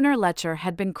 Governor Letcher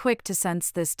had been quick to sense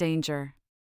this danger.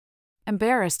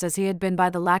 Embarrassed as he had been by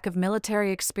the lack of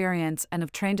military experience and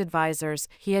of trained advisers,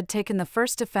 he had taken the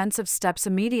first defensive steps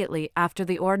immediately after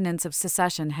the Ordinance of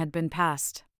Secession had been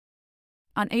passed.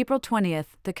 On April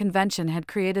 20th, the convention had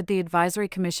created the advisory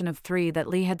commission of 3 that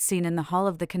Lee had seen in the hall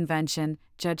of the convention: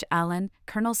 Judge Allen,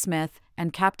 Colonel Smith,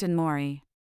 and Captain Maury.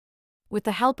 With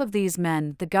the help of these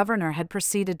men, the governor had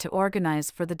proceeded to organize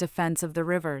for the defense of the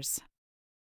rivers.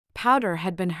 Powder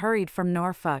had been hurried from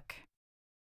Norfolk.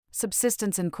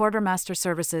 Subsistence and quartermaster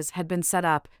services had been set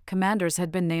up, commanders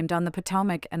had been named on the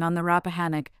Potomac and on the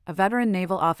Rappahannock, a veteran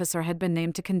naval officer had been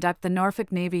named to conduct the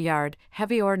Norfolk Navy Yard,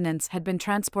 heavy ordnance had been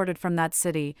transported from that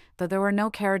city, though there were no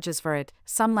carriages for it,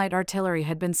 some light artillery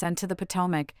had been sent to the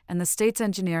Potomac, and the state's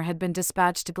engineer had been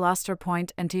dispatched to Gloucester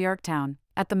Point and to Yorktown,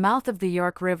 at the mouth of the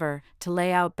York River, to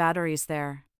lay out batteries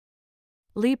there.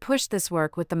 Lee pushed this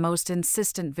work with the most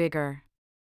insistent vigor.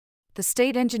 The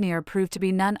state engineer proved to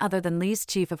be none other than Lee's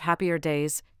chief of happier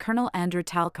days, Colonel Andrew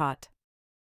Talcott.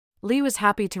 Lee was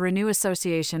happy to renew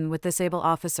association with this able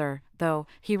officer, though,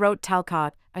 he wrote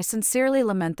Talcott, "I sincerely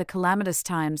lament the calamitous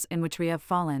times in which we have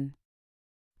fallen."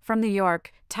 From New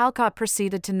York, Talcott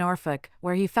proceeded to Norfolk,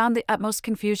 where he found the utmost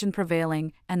confusion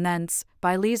prevailing, and thence,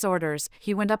 by Lee's orders,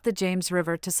 he went up the James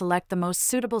River to select the most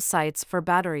suitable sites for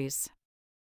batteries.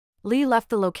 Lee left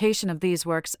the location of these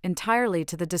works entirely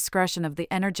to the discretion of the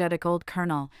energetic old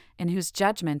colonel, in whose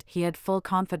judgment he had full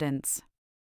confidence.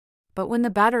 But when the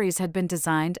batteries had been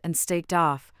designed and staked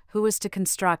off, who was to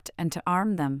construct and to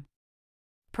arm them?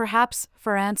 Perhaps,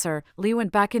 for answer, Lee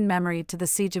went back in memory to the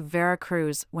siege of Vera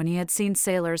Cruz, when he had seen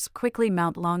sailors quickly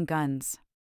mount long guns.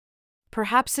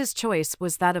 Perhaps his choice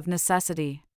was that of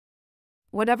necessity.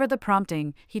 Whatever the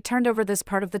prompting, he turned over this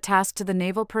part of the task to the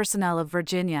naval personnel of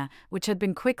Virginia, which had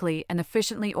been quickly and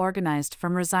efficiently organized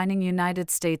from resigning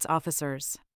United States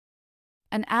officers.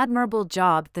 An admirable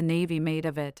job the Navy made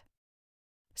of it.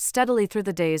 Steadily through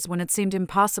the days when it seemed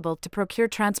impossible to procure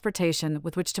transportation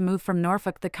with which to move from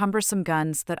Norfolk the cumbersome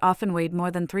guns that often weighed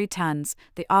more than 3 tons,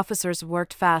 the officers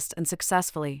worked fast and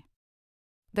successfully.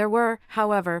 There were,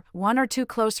 however, 1 or 2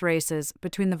 close races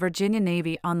between the Virginia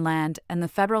Navy on land and the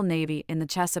Federal Navy in the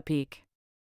Chesapeake.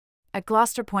 At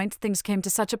Gloucester Point, things came to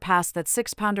such a pass that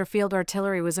 6-pounder field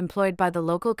artillery was employed by the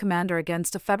local commander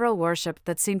against a Federal warship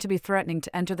that seemed to be threatening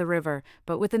to enter the river,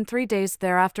 but within 3 days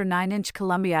thereafter 9-inch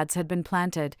Columbiads had been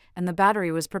planted, and the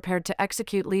battery was prepared to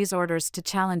execute Lee's orders to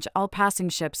challenge all passing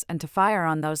ships and to fire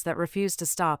on those that refused to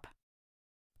stop.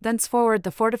 Thenceforward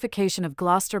the fortification of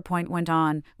Gloucester Point went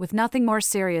on, with nothing more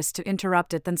serious to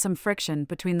interrupt it than some friction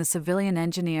between the civilian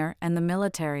engineer and the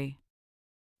military.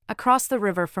 Across the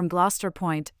river from Gloucester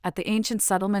Point, at the ancient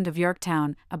settlement of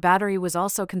Yorktown, a battery was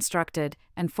also constructed,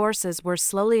 and forces were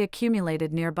slowly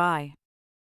accumulated nearby.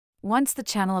 Once the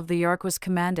channel of the York was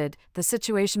commanded, the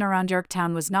situation around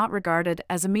Yorktown was not regarded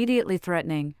as immediately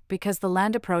threatening, because the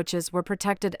land approaches were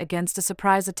protected against a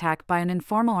surprise attack by an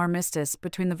informal armistice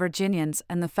between the Virginians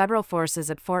and the Federal forces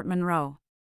at Fort Monroe.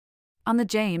 On the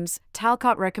James,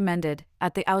 Talcott recommended,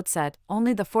 at the outset,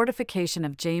 only the fortification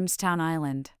of Jamestown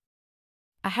Island.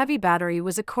 A heavy battery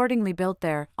was accordingly built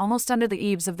there, almost under the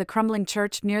eaves of the crumbling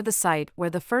church near the site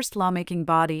where the first lawmaking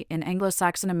body in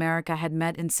Anglo-Saxon America had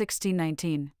met in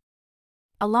 1619.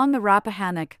 Along the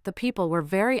Rappahannock, the people were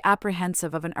very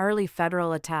apprehensive of an early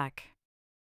Federal attack.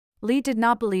 Lee did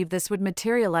not believe this would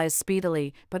materialize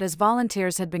speedily, but as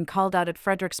volunteers had been called out at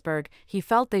Fredericksburg, he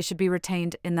felt they should be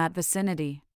retained in that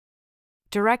vicinity.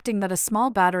 Directing that a small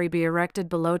battery be erected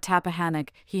below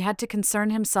Tappahannock, he had to concern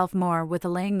himself more with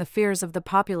allaying the fears of the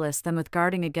populace than with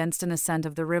guarding against an ascent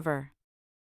of the river.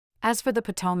 As for the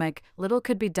Potomac, little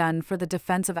could be done for the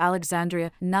defense of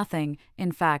Alexandria, nothing,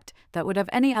 in fact, that would have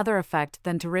any other effect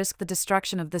than to risk the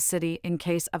destruction of the city in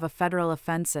case of a Federal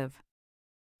offensive.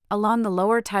 Along the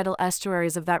lower tidal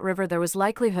estuaries of that river there was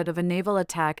likelihood of a naval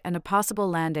attack and a possible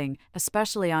landing,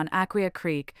 especially on Aquia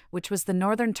Creek, which was the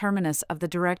northern terminus of the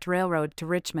direct railroad to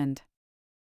Richmond.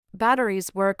 Batteries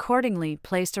were accordingly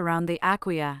placed around the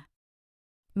Aquia.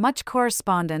 Much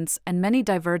correspondence and many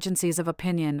divergencies of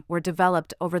opinion were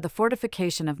developed over the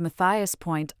fortification of Matthias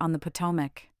Point on the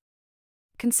Potomac.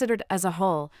 Considered as a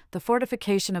whole, the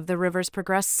fortification of the rivers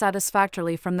progressed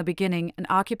satisfactorily from the beginning and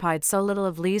occupied so little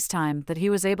of Lee's time that he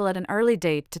was able at an early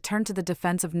date to turn to the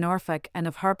defense of Norfolk and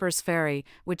of Harper's Ferry,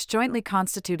 which jointly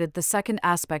constituted the second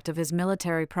aspect of his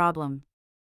military problem.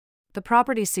 The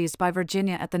property seized by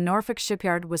Virginia at the Norfolk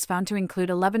shipyard was found to include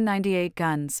 1198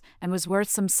 guns, and was worth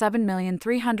some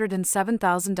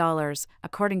 $7,307,000,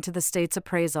 according to the state's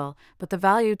appraisal, but the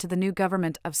value to the new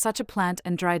government of such a plant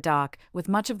and dry dock, with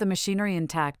much of the machinery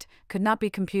intact, could not be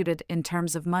computed in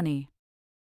terms of money.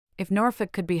 If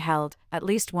Norfolk could be held, at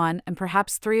least 1 and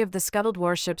perhaps 3 of the scuttled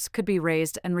warships could be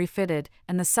raised and refitted,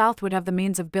 and the South would have the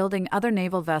means of building other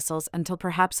naval vessels until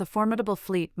perhaps a formidable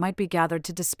fleet might be gathered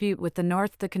to dispute with the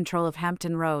North the control of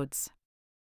Hampton Roads.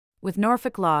 With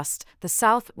Norfolk lost, the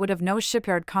South would have no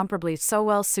shipyard comparably so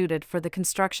well suited for the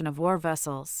construction of war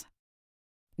vessels.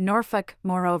 Norfolk,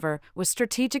 moreover, was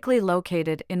strategically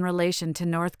located in relation to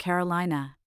North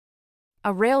Carolina.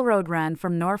 A railroad ran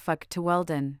from Norfolk to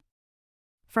Weldon.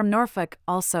 From Norfolk,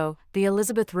 also, the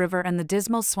Elizabeth River and the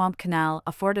Dismal Swamp Canal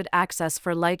afforded access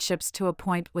for light ships to a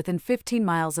point within 15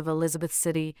 miles of Elizabeth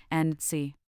City,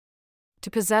 N.C. To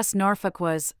possess Norfolk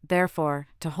was, therefore,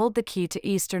 to hold the key to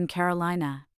eastern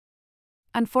Carolina.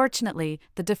 Unfortunately,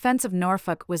 the defense of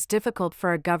Norfolk was difficult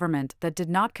for a government that did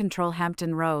not control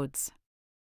Hampton Roads.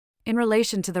 In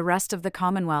relation to the rest of the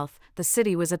Commonwealth, the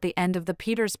city was at the end of the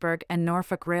Petersburg and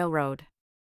Norfolk Railroad.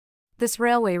 This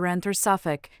railway ran through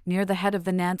Suffolk, near the head of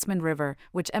the Nansemond River,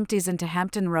 which empties into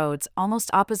Hampton Roads, almost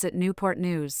opposite Newport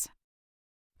News.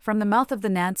 From the mouth of the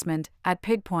Nansemond, at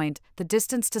Pig Point, the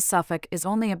distance to Suffolk is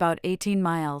only about 18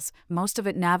 miles, most of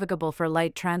it navigable for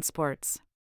light transports.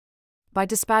 By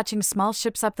dispatching small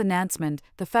ships up the Nansemond,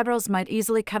 the Federals might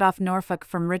easily cut off Norfolk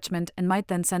from Richmond and might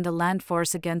then send a land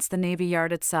force against the Navy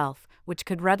Yard itself, which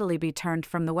could readily be turned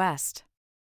from the west.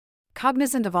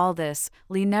 Cognizant of all this,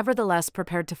 Lee nevertheless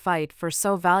prepared to fight for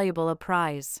so valuable a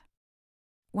prize.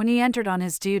 When he entered on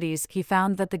his duties, he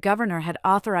found that the governor had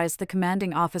authorized the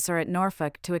commanding officer at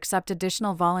Norfolk to accept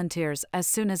additional volunteers as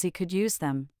soon as he could use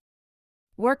them.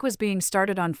 Work was being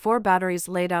started on 4 batteries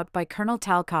laid out by Colonel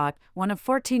Talcott, one of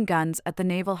 14 guns at the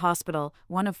Naval Hospital,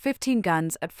 one of 15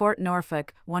 guns at Fort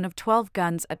Norfolk, one of 12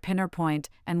 guns at Pinner Point,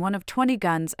 and one of 20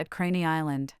 guns at Craney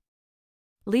Island.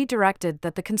 Lee directed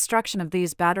that the construction of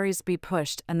these batteries be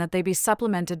pushed and that they be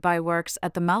supplemented by works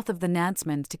at the mouth of the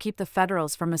Nansemond to keep the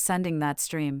Federals from ascending that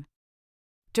stream.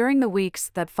 During the weeks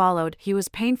that followed, he was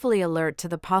painfully alert to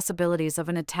the possibilities of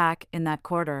an attack in that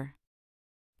quarter.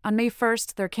 On May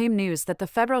 1st, there came news that the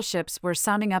Federal ships were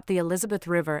sounding up the Elizabeth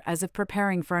River as if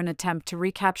preparing for an attempt to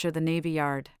recapture the Navy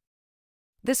Yard.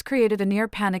 This created a near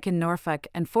panic in Norfolk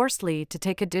and forced Lee to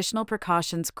take additional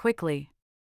precautions quickly.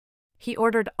 He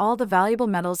ordered all the valuable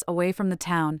metals away from the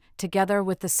town, together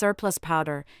with the surplus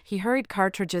powder. He hurried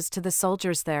cartridges to the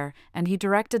soldiers there, and he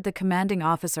directed the commanding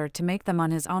officer to make them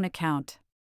on his own account.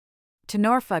 To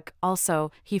Norfolk,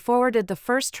 also, he forwarded the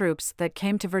first troops that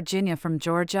came to Virginia from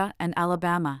Georgia and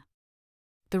Alabama.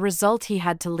 The result: he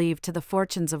had to leave to the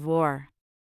fortunes of war.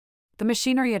 The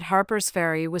machinery at Harper's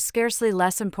Ferry was scarcely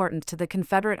less important to the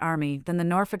Confederate Army than the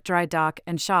Norfolk dry dock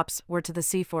and shops were to the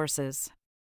sea forces.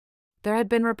 There had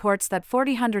been reports that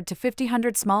 4,000 to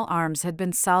 5,000 small arms had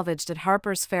been salvaged at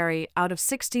Harper's Ferry out of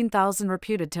 16,000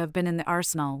 reputed to have been in the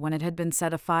arsenal when it had been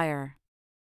set afire.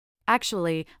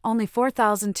 Actually, only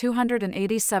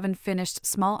 4,287 finished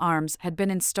small arms had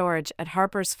been in storage at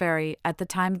Harper's Ferry at the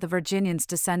time the Virginians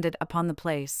descended upon the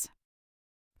place.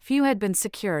 Few had been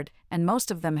secured, and most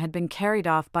of them had been carried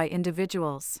off by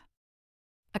individuals.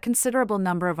 A considerable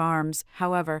number of arms,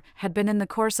 however, had been in the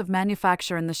course of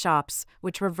manufacture in the shops,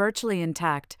 which were virtually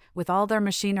intact, with all their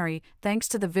machinery, thanks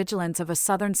to the vigilance of a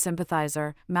Southern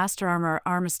sympathizer, Master Armorer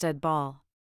Armistead Ball.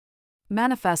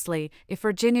 Manifestly, if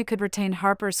Virginia could retain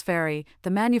Harper's Ferry, the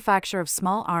manufacture of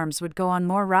small arms would go on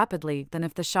more rapidly than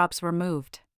if the shops were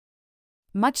moved.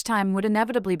 Much time would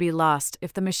inevitably be lost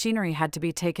if the machinery had to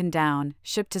be taken down,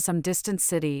 shipped to some distant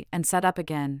city, and set up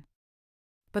again.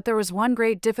 But there was one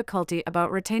great difficulty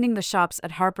about retaining the shops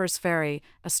at Harper's Ferry.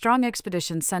 A strong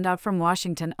expedition sent out from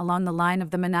Washington along the line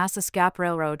of the Manassas Gap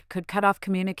Railroad could cut off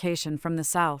communication from the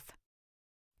south.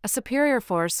 A superior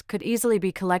force could easily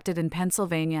be collected in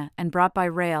Pennsylvania and brought by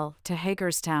rail to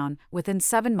Hagerstown, within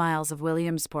 7 miles of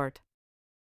Williamsport.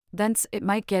 Thence it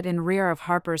might get in rear of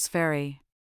Harper's Ferry.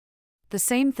 The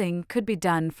same thing could be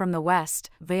done from the west,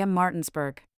 via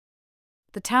Martinsburg.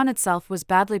 The town itself was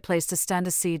badly placed to stand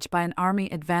a siege by an army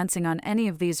advancing on any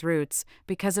of these routes,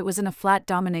 because it was in a flat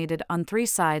dominated on 3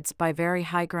 sides by very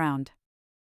high ground.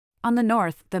 On the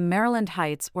north, the Maryland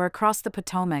Heights were across the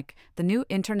Potomac, the new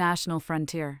international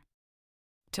frontier.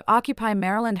 To occupy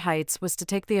Maryland Heights was to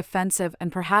take the offensive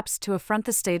and perhaps to affront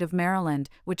the state of Maryland,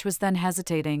 which was then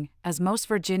hesitating, as most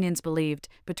Virginians believed,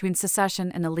 between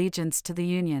secession and allegiance to the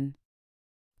Union.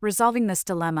 Resolving this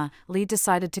dilemma, Lee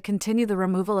decided to continue the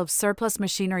removal of surplus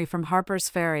machinery from Harper's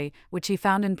Ferry, which he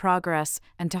found in progress,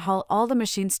 and to haul all the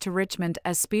machines to Richmond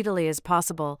as speedily as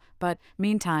possible, but,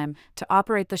 meantime, to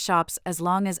operate the shops as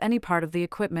long as any part of the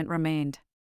equipment remained.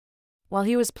 While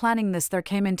he was planning this, there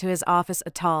came into his office a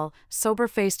tall,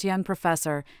 sober-faced young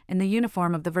professor, in the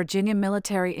uniform of the Virginia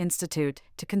Military Institute,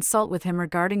 to consult with him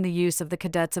regarding the use of the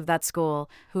cadets of that school,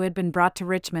 who had been brought to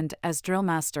Richmond as drill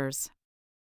masters.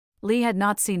 Lee had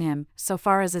not seen him, so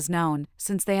far as is known,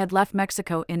 since they had left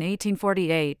Mexico in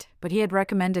 1848, but he had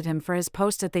recommended him for his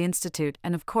post at the Institute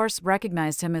and of course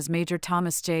recognized him as Major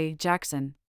Thomas J.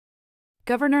 Jackson.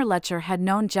 Governor Letcher had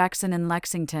known Jackson in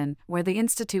Lexington, where the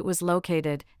Institute was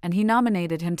located, and he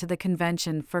nominated him to the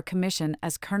convention for commission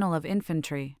as Colonel of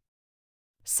Infantry.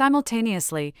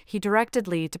 Simultaneously, he directed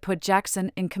Lee to put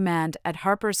Jackson in command at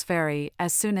Harper's Ferry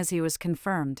as soon as he was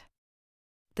confirmed.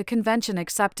 The convention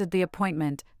accepted the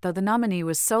appointment, though the nominee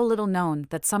was so little known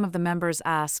that some of the members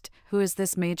asked, "Who is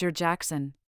this Major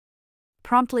Jackson?"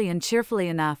 Promptly and cheerfully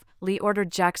enough, Lee ordered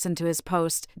Jackson to his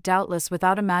post, doubtless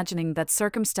without imagining that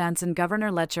circumstance and Governor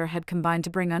Letcher had combined to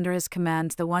bring under his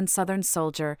command the one Southern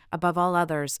soldier, above all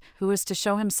others, who was to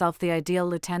show himself the ideal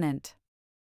lieutenant.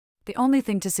 The only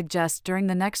thing to suggest during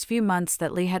the next few months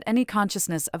that Lee had any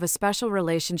consciousness of a special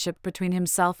relationship between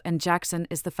himself and Jackson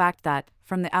is the fact that,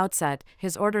 from the outset,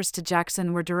 his orders to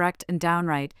Jackson were direct and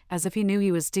downright, as if he knew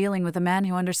he was dealing with a man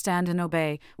who understood and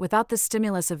obeyed, without the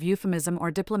stimulus of euphemism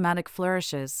or diplomatic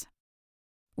flourishes.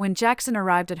 When Jackson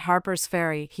arrived at Harper's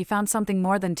Ferry, he found something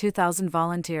more than 2,000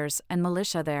 volunteers and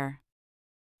militia there.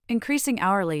 Increasing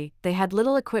hourly, they had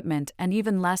little equipment and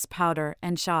even less powder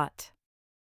and shot.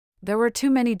 There were too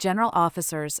many general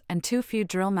officers and too few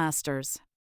drill masters.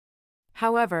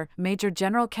 However, Major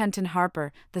General Kenton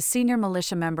Harper, the senior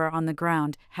militia member on the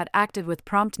ground, had acted with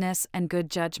promptness and good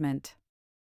judgment.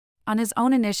 On his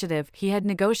own initiative, he had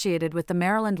negotiated with the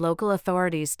Maryland local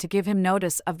authorities to give him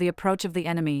notice of the approach of the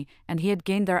enemy, and he had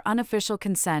gained their unofficial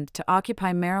consent to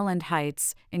occupy Maryland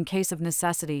Heights, in case of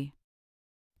necessity.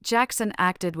 Jackson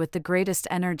acted with the greatest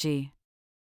energy.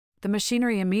 The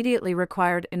machinery immediately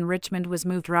required in Richmond was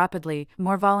moved rapidly,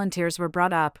 more volunteers were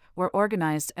brought up, were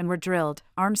organized and were drilled,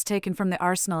 arms taken from the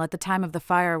arsenal at the time of the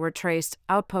fire were traced,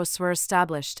 outposts were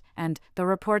established, and, though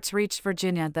reports reached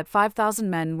Virginia that 5,000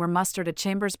 men were mustered at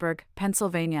Chambersburg,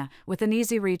 Pennsylvania, within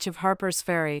easy reach of Harper's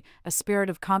Ferry, a spirit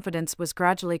of confidence was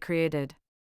gradually created.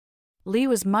 Lee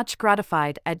was much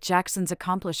gratified at Jackson's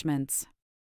accomplishments.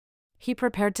 He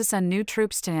prepared to send new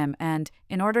troops to him and,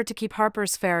 in order to keep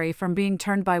Harper's Ferry from being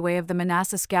turned by way of the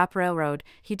Manassas Gap Railroad,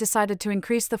 he decided to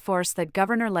increase the force that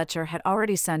Governor Letcher had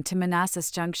already sent to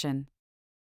Manassas Junction.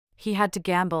 He had to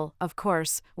gamble, of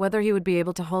course, whether he would be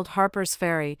able to hold Harper's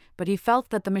Ferry, but he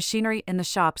felt that the machinery in the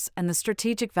shops and the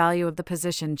strategic value of the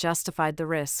position justified the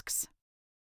risks.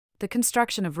 The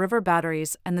construction of river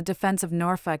batteries and the defense of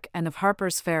Norfolk and of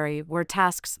Harper's Ferry were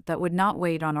tasks that would not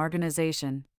wait on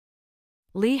organization.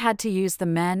 Lee had to use the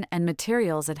men and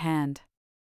materials at hand.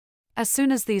 As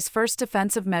soon as these first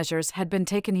defensive measures had been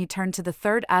taken, he turned to the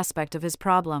third aspect of his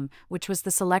problem, which was the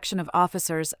selection of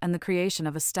officers and the creation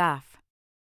of a staff.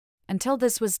 Until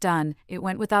this was done, it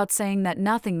went without saying that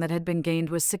nothing that had been gained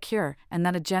was secure, and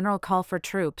that a general call for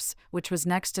troops, which was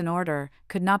next in order,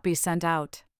 could not be sent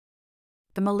out.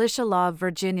 The militia law of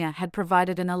Virginia had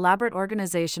provided an elaborate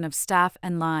organization of staff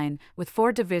and line, with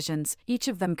 4 divisions, each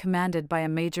of them commanded by a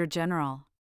major general.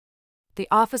 The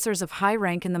officers of high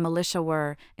rank in the militia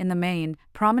were, in the main,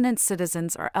 prominent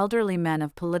citizens or elderly men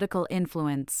of political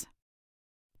influence.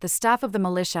 The staff of the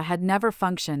militia had never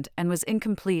functioned and was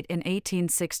incomplete in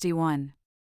 1861.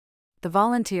 The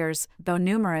volunteers, though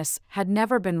numerous, had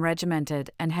never been regimented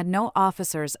and had no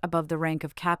officers above the rank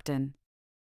of captain.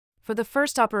 For the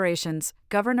first operations,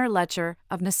 Governor Letcher,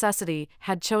 of necessity,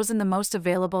 had chosen the most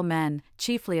available men,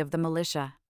 chiefly of the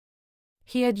militia.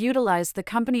 He had utilized the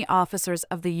company officers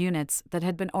of the units that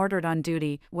had been ordered on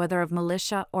duty, whether of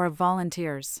militia or of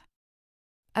volunteers.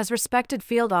 As respected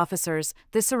field officers,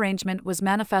 this arrangement was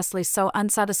manifestly so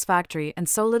unsatisfactory and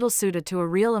so little suited to a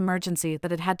real emergency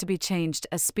that it had to be changed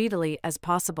as speedily as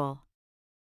possible.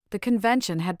 The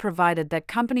convention had provided that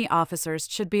company officers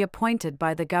should be appointed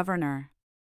by the governor.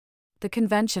 The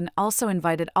convention also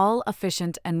invited all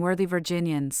efficient and worthy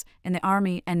Virginians, in the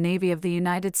Army and Navy of the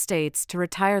United States, to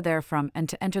retire therefrom and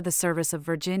to enter the service of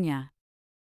Virginia.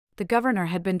 The governor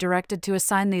had been directed to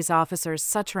assign these officers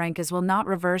such rank as will not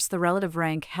reverse the relative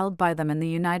rank held by them in the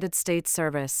United States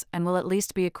service, and will at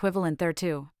least be equivalent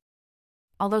thereto.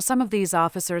 Although some of these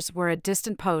officers were at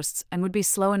distant posts and would be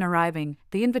slow in arriving,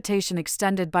 the invitation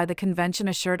extended by the convention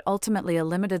assured ultimately a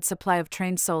limited supply of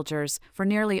trained soldiers, for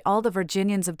nearly all the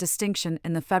Virginians of distinction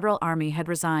in the Federal Army had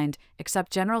resigned,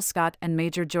 except General Scott and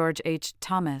Major George H.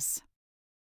 Thomas.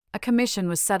 A commission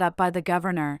was set up by the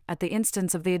governor, at the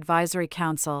instance of the Advisory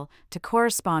Council, to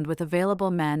correspond with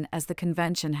available men as the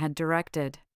convention had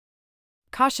directed.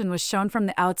 Caution was shown from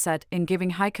the outset in giving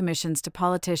high commissions to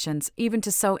politicians, even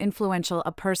to so influential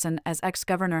a person as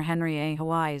ex-Governor Henry A.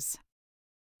 Wise.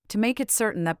 To make it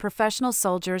certain that professional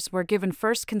soldiers were given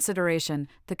first consideration,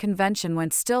 the convention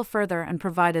went still further and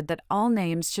provided that all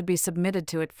names should be submitted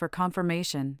to it for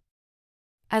confirmation.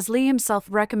 As Lee himself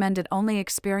recommended only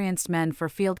experienced men for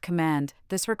field command,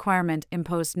 this requirement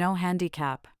imposed no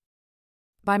handicap.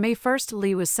 By May 1,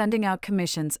 Lee was sending out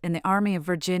commissions in the Army of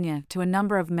Virginia to a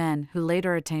number of men who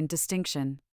later attained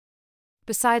distinction.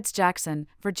 Besides Jackson,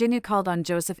 Virginia called on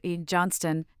Joseph E.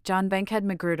 Johnston, John Bankhead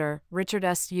Magruder, Richard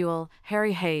S. Ewell,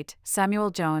 Harry Haight,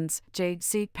 Samuel Jones, J.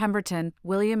 C. Pemberton,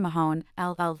 William Mahone,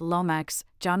 L. L. Lomax,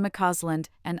 John McCausland,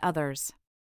 and others.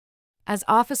 As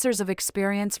officers of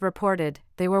experience reported,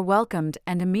 they were welcomed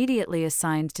and immediately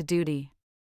assigned to duty.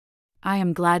 "I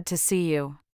am glad to see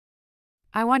you.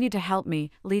 I want you to help me,"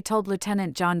 Lee told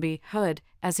Lieutenant John B. Hood,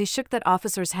 as he shook that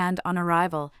officer's hand on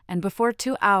arrival, and before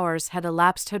 2 hours had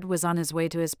elapsed Hood was on his way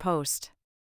to his post.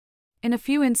 In a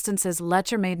few instances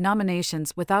Letcher made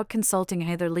nominations without consulting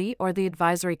either Lee or the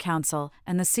Advisory Council,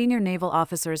 and the senior naval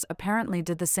officers apparently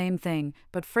did the same thing,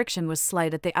 but friction was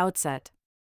slight at the outset.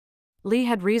 Lee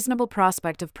had reasonable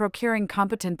prospect of procuring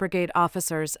competent brigade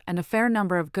officers and a fair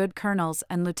number of good colonels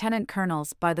and lieutenant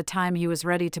colonels by the time he was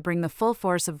ready to bring the full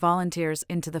force of volunteers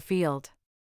into the field.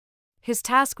 His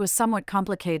task was somewhat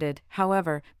complicated,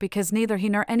 however, because neither he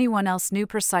nor anyone else knew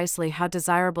precisely how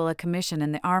desirable a commission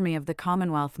in the Army of the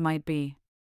Commonwealth might be.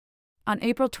 On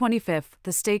April 25,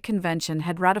 the state convention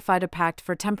had ratified a pact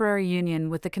for temporary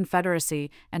union with the Confederacy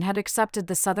and had accepted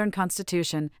the Southern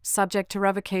Constitution, subject to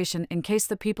revocation in case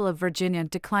the people of Virginia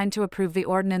declined to approve the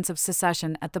ordinance of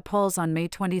secession at the polls on May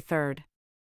 23.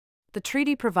 The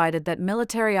treaty provided that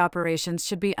military operations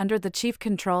should be under the chief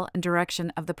control and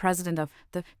direction of the President of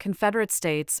the Confederate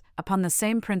States, upon the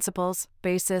same principles,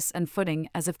 basis, and footing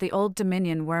as if the Old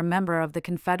Dominion were a member of the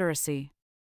Confederacy.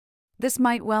 This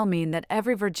might well mean that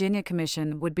every Virginia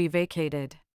commission would be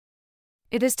vacated.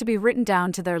 It is to be written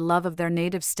down to their love of their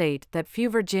native state that few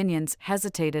Virginians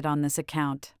hesitated on this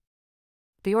account.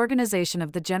 The organization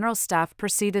of the General Staff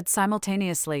proceeded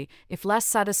simultaneously, if less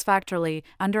satisfactorily,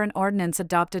 under an ordinance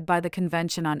adopted by the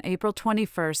Convention on April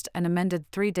 21 and amended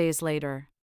 3 days later.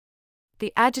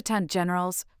 The Adjutant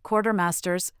Generals,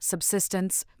 Quartermasters,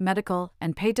 Subsistence, Medical,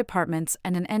 and Pay Departments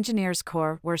and an Engineers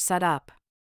Corps were set up.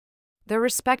 Their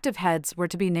respective heads were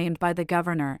to be named by the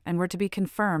Governor and were to be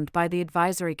confirmed by the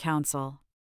Advisory Council.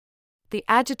 The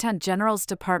Adjutant General's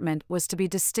department was to be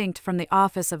distinct from the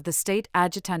office of the State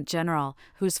Adjutant General,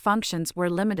 whose functions were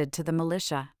limited to the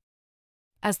militia.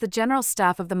 As the general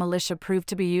staff of the militia proved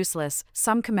to be useless,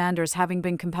 some commanders having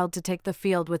been compelled to take the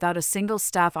field without a single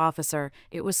staff officer,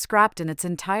 it was scrapped in its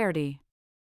entirety.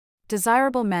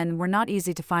 Desirable men were not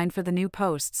easy to find for the new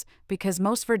posts, because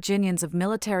most Virginians of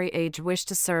military age wished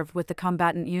to serve with the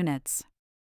combatant units.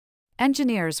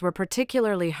 Engineers were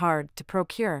particularly hard to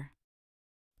procure.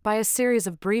 By a series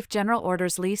of brief general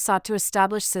orders, Lee sought to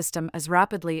establish system as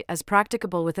rapidly as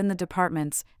practicable within the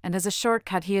departments, and as a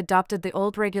shortcut he adopted the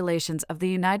old regulations of the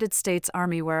United States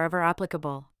Army wherever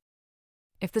applicable.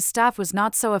 If the staff was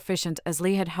not so efficient as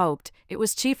Lee had hoped, it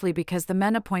was chiefly because the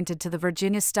men appointed to the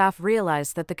Virginia staff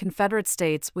realized that the Confederate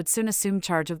States would soon assume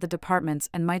charge of the departments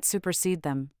and might supersede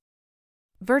them.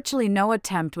 Virtually no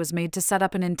attempt was made to set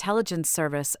up an intelligence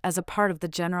service as a part of the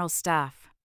general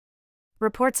staff.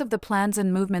 Reports of the plans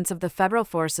and movements of the Federal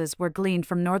forces were gleaned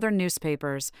from northern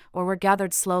newspapers, or were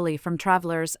gathered slowly from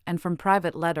travelers and from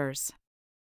private letters.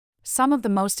 Some of the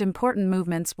most important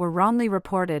movements were wrongly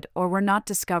reported or were not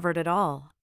discovered at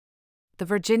all. The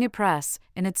Virginia press,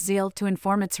 in its zeal to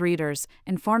inform its readers,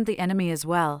 informed the enemy as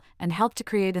well, and helped to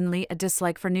create in Lee a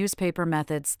dislike for newspaper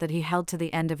methods that he held to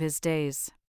the end of his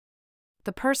days.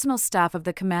 The personal staff of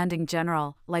the commanding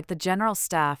general, like the general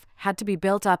staff, had to be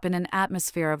built up in an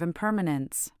atmosphere of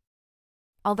impermanence.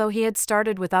 Although he had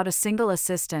started without a single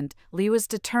assistant, Lee was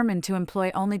determined to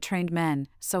employ only trained men,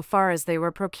 so far as they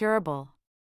were procurable.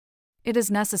 It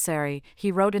is necessary,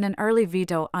 he wrote in an early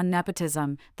veto on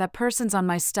nepotism, that persons on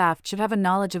my staff should have a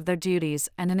knowledge of their duties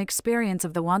and an experience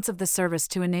of the wants of the service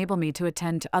to enable me to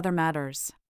attend to other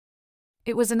matters.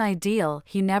 It was an ideal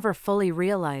he never fully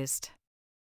realized.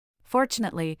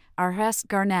 Fortunately, R.S.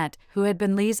 Garnett, who had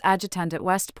been Lee's adjutant at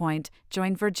West Point,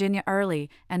 joined Virginia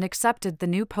early and accepted the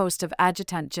new post of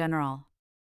adjutant general.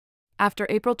 After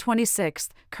April 26,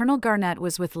 Colonel Garnett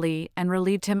was with Lee and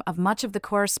relieved him of much of the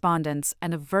correspondence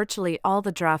and of virtually all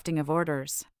the drafting of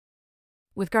orders.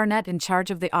 With Garnett in charge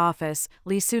of the office,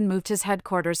 Lee soon moved his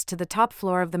headquarters to the top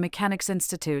floor of the Mechanics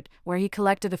Institute, where he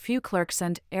collected a few clerks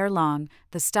and, ere long,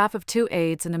 the staff of 2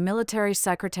 aides and a military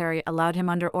secretary allowed him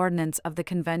under ordinance of the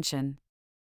convention.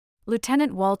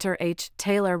 Lieutenant Walter H.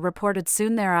 Taylor reported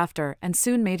soon thereafter and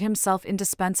soon made himself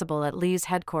indispensable at Lee's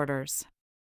headquarters.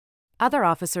 Other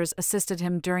officers assisted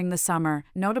him during the summer,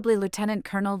 notably Lieutenant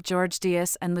Colonel George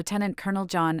Diaz and Lieutenant Colonel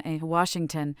John A.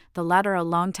 Washington, the latter a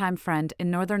longtime friend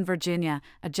in Northern Virginia,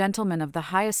 a gentleman of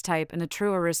the highest type and a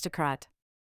true aristocrat.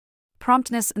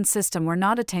 Promptness and system were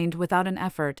not attained without an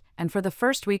effort, and for the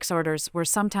first week's orders were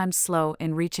sometimes slow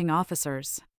in reaching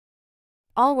officers.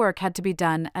 All work had to be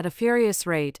done at a furious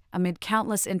rate, amid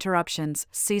countless interruptions,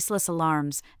 ceaseless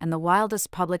alarms, and the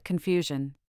wildest public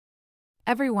confusion.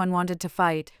 Everyone wanted to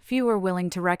fight, few were willing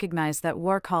to recognize that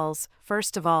war calls,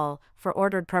 first of all, for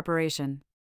ordered preparation.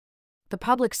 The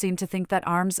public seemed to think that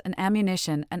arms and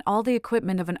ammunition and all the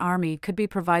equipment of an army could be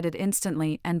provided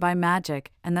instantly and by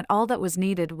magic, and that all that was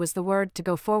needed was the word to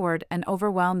go forward and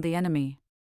overwhelm the enemy.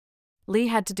 Lee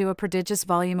had to do a prodigious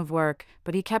volume of work,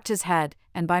 but he kept his head,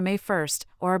 and by May 1,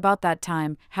 or about that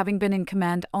time, having been in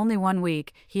command only 1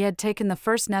 week, he had taken the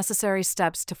first necessary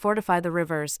steps to fortify the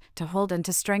rivers, to hold and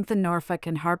to strengthen Norfolk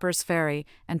and Harper's Ferry,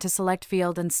 and to select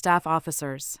field and staff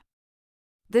officers.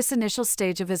 This initial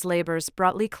stage of his labors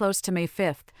brought Lee close to May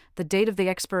 5, the date of the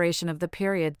expiration of the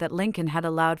period that Lincoln had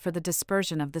allowed for the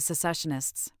dispersion of the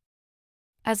secessionists.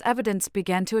 As evidence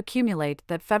began to accumulate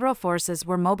that Federal forces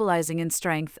were mobilizing in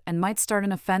strength and might start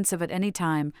an offensive at any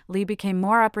time, Lee became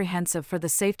more apprehensive for the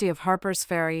safety of Harper's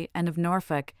Ferry and of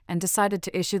Norfolk, and decided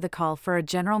to issue the call for a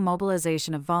general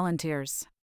mobilization of volunteers.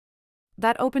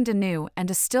 That opened a new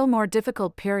and a still more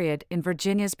difficult period in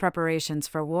Virginia's preparations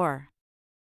for war.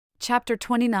 Chapter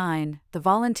 29: The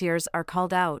Volunteers are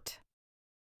Called Out.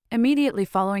 Immediately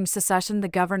following secession, the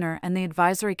governor and the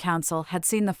advisory council had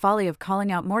seen the folly of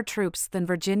calling out more troops than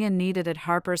Virginia needed at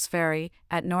Harper's Ferry,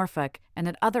 at Norfolk, and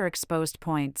at other exposed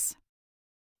points.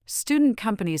 Student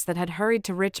companies that had hurried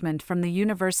to Richmond from the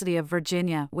University of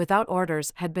Virginia without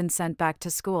orders had been sent back to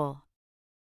school.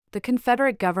 The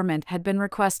Confederate government had been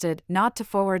requested not to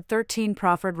forward 13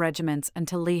 proffered regiments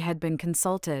until Lee had been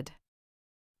consulted.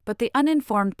 But the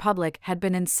uninformed public had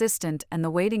been insistent, and the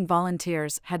waiting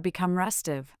volunteers had become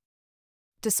restive.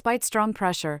 Despite strong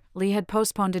pressure, Lee had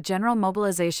postponed a general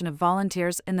mobilization of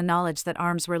volunteers in the knowledge that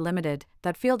arms were limited,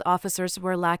 that field officers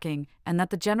were lacking, and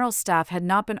that the general staff had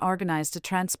not been organized to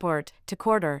transport, to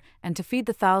quarter, and to feed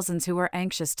the thousands who were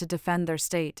anxious to defend their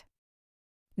state.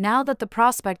 Now that the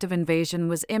prospect of invasion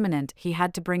was imminent, he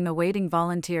had to bring the waiting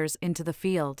volunteers into the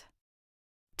field.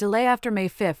 Delay after May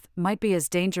 5 might be as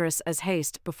dangerous as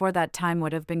haste before that time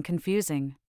would have been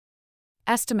confusing.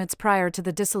 Estimates prior to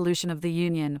the dissolution of the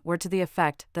Union were to the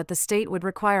effect that the state would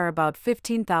require about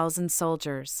 15,000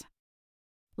 soldiers.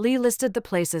 Lee listed the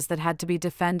places that had to be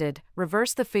defended,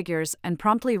 reversed the figures, and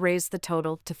promptly raised the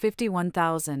total to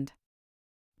 51,000.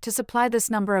 To supply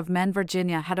this number of men,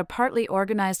 Virginia had a partly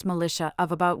organized militia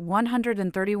of about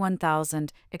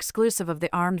 131,000, exclusive of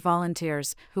the armed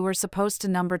volunteers, who were supposed to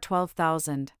number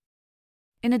 12,000.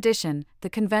 In addition, the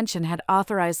convention had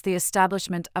authorized the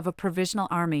establishment of a provisional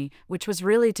army, which was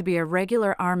really to be a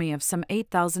regular army of some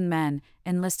 8,000 men,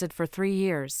 enlisted for 3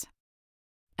 years.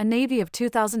 A navy of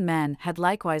 2,000 men had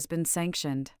likewise been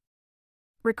sanctioned.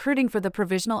 Recruiting for the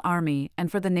provisional army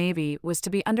and for the navy was to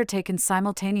be undertaken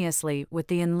simultaneously with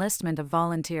the enlistment of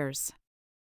volunteers.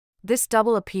 This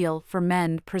double appeal for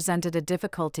men presented a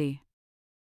difficulty.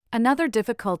 Another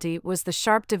difficulty was the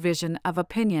sharp division of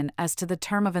opinion as to the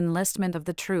term of enlistment of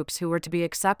the troops who were to be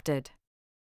accepted.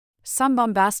 Some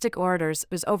bombastic orators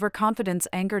whose overconfidence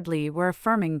angered Lee were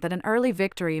affirming that an early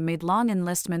victory made long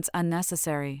enlistments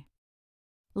unnecessary.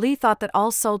 Lee thought that all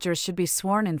soldiers should be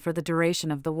sworn in for the duration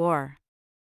of the war.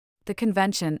 The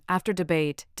convention, after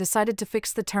debate, decided to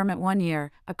fix the term at 1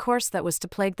 year, a course that was to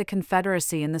plague the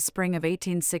Confederacy in the spring of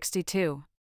 1862.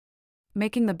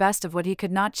 Making the best of what he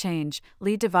could not change,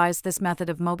 Lee devised this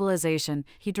method of mobilization.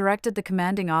 He directed the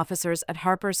commanding officers at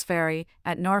Harper's Ferry,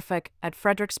 at Norfolk, at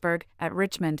Fredericksburg, at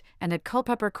Richmond, and at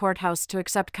Culpeper Courthouse to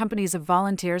accept companies of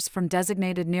volunteers from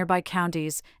designated nearby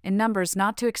counties, in numbers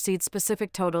not to exceed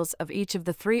specific totals of each of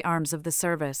the 3 arms of the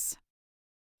service.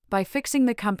 By fixing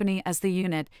the company as the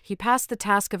unit, he passed the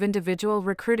task of individual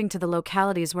recruiting to the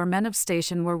localities where men of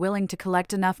station were willing to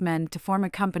collect enough men to form a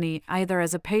company, either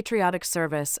as a patriotic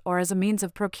service or as a means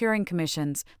of procuring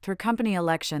commissions, through company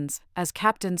elections, as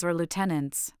captains or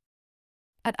lieutenants.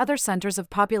 At other centers of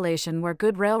population where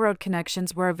good railroad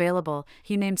connections were available,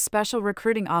 he named special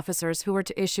recruiting officers who were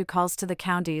to issue calls to the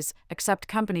counties, accept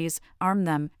companies, arm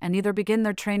them, and either begin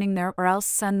their training there or else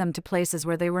send them to places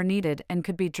where they were needed and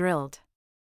could be drilled.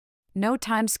 No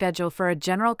time schedule for a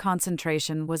general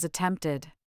concentration was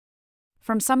attempted.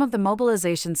 From some of the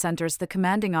mobilization centers, the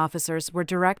commanding officers were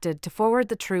directed to forward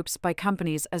the troops by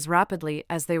companies as rapidly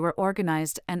as they were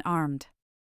organized and armed.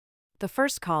 The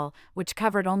first call, which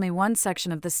covered only one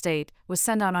section of the state, was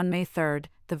sent out on May 3,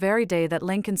 the very day that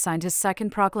Lincoln signed his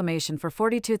second proclamation for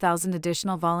 42,000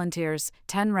 additional volunteers,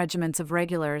 10 regiments of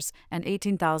regulars, and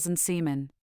 18,000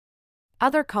 seamen.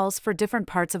 Other calls for different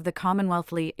parts of the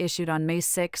Commonwealth Lee issued on May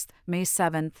 6, May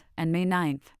 7, and May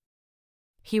 9.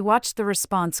 He watched the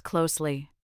response closely.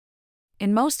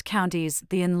 In most counties,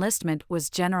 the enlistment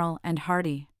was general and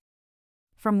hearty.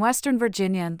 From Western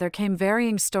Virginia there came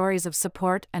varying stories of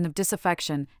support and of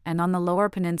disaffection, and on the Lower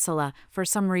Peninsula, for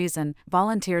some reason,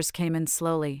 volunteers came in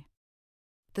slowly.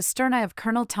 The stern eye of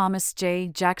Colonel Thomas J.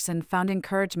 Jackson found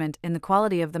encouragement in the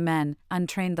quality of the men,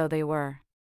 untrained though they were.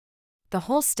 "The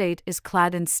whole state is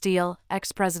clad in steel,"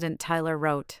 ex-President Tyler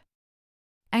wrote.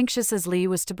 Anxious as Lee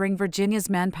was to bring Virginia's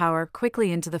manpower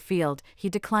quickly into the field, he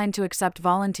declined to accept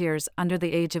volunteers under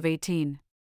the age of 18.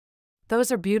 "Those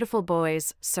are beautiful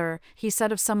boys, sir," he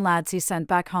said of some lads he sent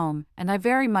back home, "and I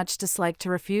very much dislike to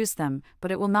refuse them,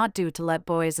 but it will not do to let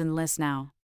boys enlist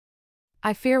now.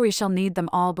 I fear we shall need them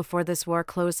all before this war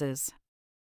closes."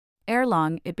 Ere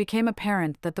long, it became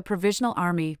apparent that the Provisional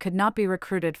Army could not be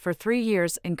recruited for 3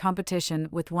 years in competition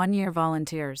with 1-year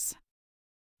volunteers.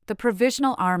 The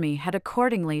Provisional Army had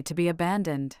accordingly to be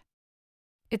abandoned.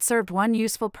 It served one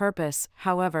useful purpose,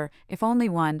 however, if only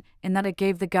one, in that it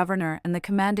gave the governor and the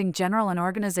commanding general an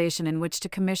organization in which to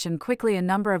commission quickly a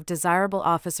number of desirable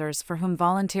officers for whom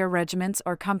volunteer regiments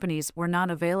or companies were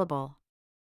not available.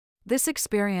 This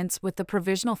experience with the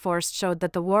provisional force showed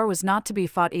that the war was not to be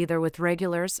fought either with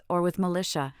regulars or with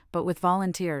militia, but with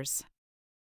volunteers.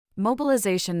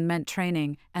 Mobilization meant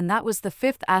training, and that was the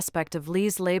fifth aspect of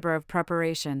Lee's labor of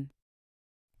preparation.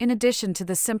 In addition to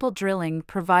the simple drilling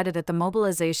provided at the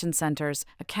mobilization centers,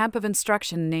 a camp of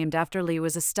instruction named after Lee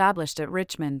was established at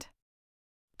Richmond.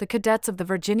 The cadets of the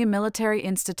Virginia Military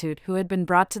Institute who had been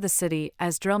brought to the city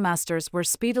as drill masters were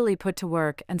speedily put to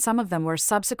work, and some of them were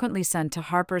subsequently sent to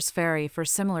Harper's Ferry for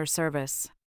similar service.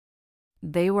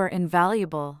 They were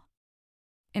invaluable.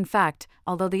 In fact,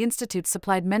 although the Institute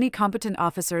supplied many competent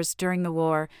officers during the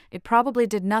war, it probably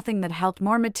did nothing that helped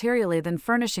more materially than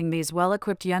furnishing these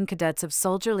well-equipped young cadets of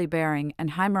soldierly bearing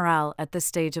and high morale at this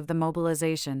stage of the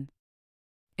mobilization.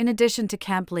 In addition to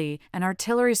Camp Lee, an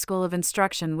artillery school of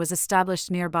instruction was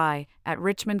established nearby, at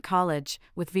Richmond College,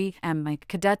 with V.M.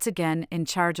 cadets again in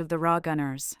charge of the raw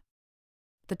gunners.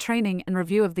 The training and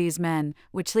review of these men,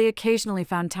 which Lee occasionally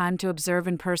found time to observe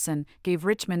in person, gave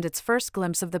Richmond its first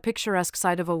glimpse of the picturesque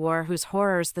side of a war whose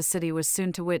horrors the city was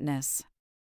soon to witness.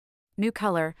 New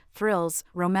color, thrills,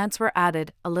 romance were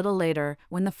added, a little later,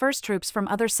 when the first troops from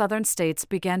other southern states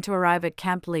began to arrive at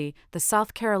Camp Lee, the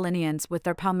South Carolinians with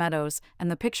their palmettos, and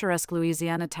the picturesque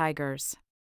Louisiana Tigers.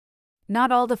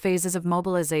 Not all the phases of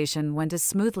mobilization went as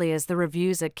smoothly as the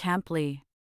reviews at Camp Lee.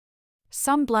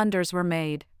 Some blunders were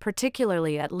made,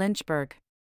 particularly at Lynchburg.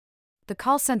 The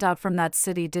call sent out from that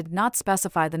city did not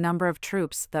specify the number of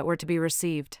troops that were to be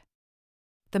received.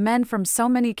 The men from so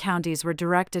many counties were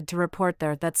directed to report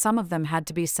there that some of them had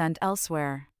to be sent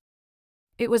elsewhere.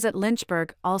 It was at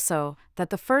Lynchburg, also,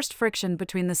 that the first friction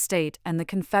between the state and the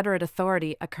Confederate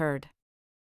authority occurred.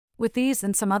 With these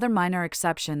and some other minor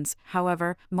exceptions,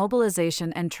 however,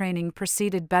 mobilization and training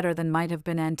proceeded better than might have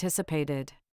been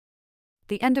anticipated.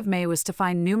 The end of May was to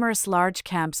find numerous large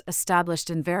camps established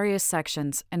in various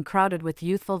sections and crowded with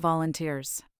youthful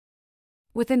volunteers.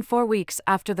 Within 4 weeks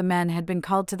after the men had been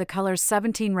called to the colors,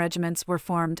 17 regiments were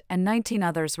formed and 19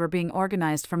 others were being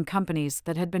organized from companies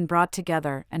that had been brought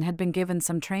together and had been given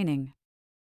some training.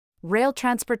 Rail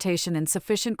transportation in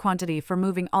sufficient quantity for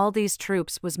moving all these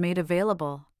troops was made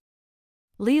available.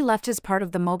 Lee left his part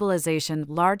of the mobilization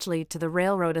largely to the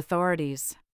railroad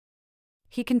authorities.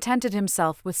 He contented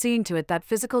himself with seeing to it that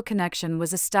physical connection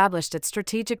was established at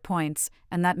strategic points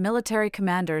and that military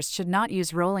commanders should not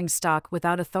use rolling stock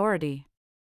without authority.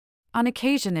 On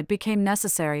occasion it became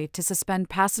necessary to suspend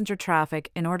passenger traffic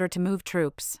in order to move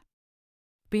troops.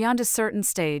 Beyond a certain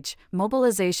stage,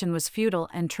 mobilization was futile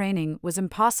and training was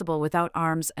impossible without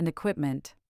arms and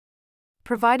equipment.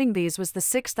 Providing these was the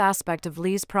sixth aspect of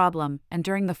Lee's problem, and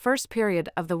during the first period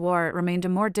of the war it remained a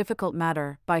more difficult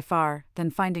matter, by far,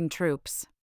 than finding troops.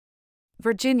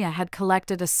 Virginia had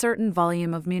collected a certain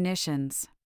volume of munitions.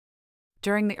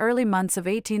 During the early months of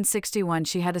 1861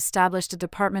 she had established a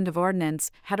Department of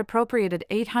Ordnance, had appropriated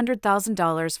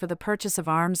 $800,000 for the purchase of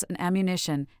arms and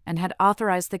ammunition, and had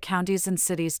authorized the counties and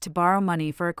cities to borrow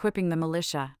money for equipping the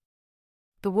militia.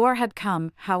 The war had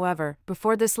come, however,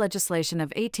 before this legislation of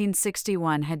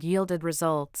 1861 had yielded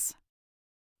results.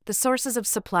 The sources of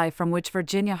supply from which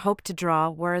Virginia hoped to draw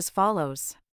were as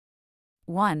follows.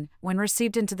 1. When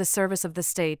received into the service of the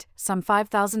state, some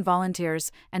 5,000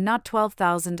 volunteers, and not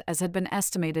 12,000 as had been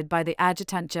estimated by the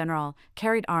Adjutant General,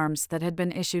 carried arms that had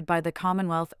been issued by the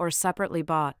Commonwealth or separately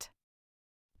bought.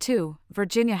 2.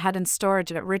 Virginia had in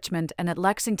storage at Richmond and at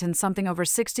Lexington something over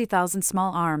 60,000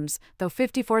 small arms, though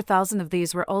 54,000 of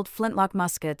these were old flintlock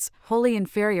muskets, wholly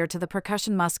inferior to the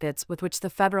percussion muskets with which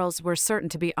the Federals were certain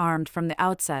to be armed from the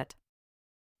outset.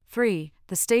 3.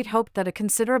 The state hoped that a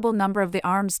considerable number of the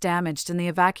arms damaged in the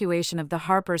evacuation of the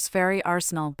Harper's Ferry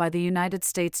arsenal by the United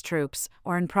States troops,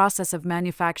 or in process of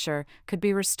manufacture, could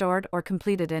be restored or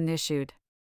completed and issued.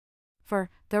 For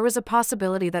there was a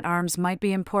possibility that arms might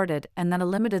be imported and that a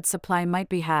limited supply might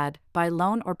be had, by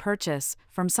loan or purchase,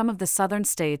 from some of the southern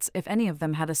states if any of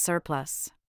them had a surplus.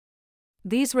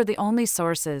 These were the only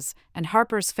sources, and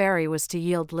Harper's Ferry was to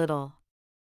yield little.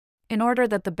 In order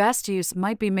that the best use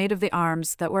might be made of the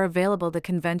arms that were available, the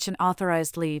convention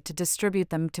authorized Lee to distribute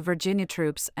them to Virginia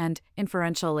troops and,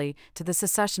 inferentially, to the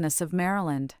secessionists of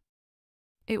Maryland.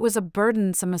 It was a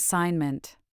burdensome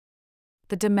assignment.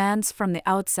 The demands from the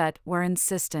outset were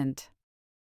insistent.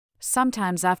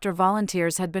 Sometimes after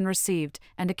volunteers had been received,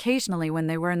 and occasionally when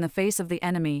they were in the face of the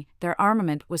enemy, their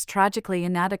armament was tragically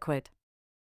inadequate.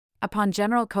 Upon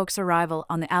General Koch's arrival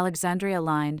on the Alexandria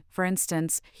line, for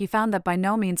instance, he found that by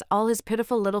no means all his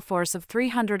pitiful little force of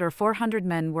 300 or 400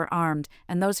 men were armed,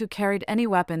 and those who carried any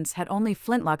weapons had only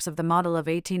flintlocks of the model of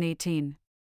 1818.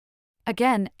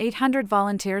 Again, 800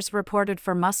 volunteers reported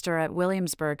for muster at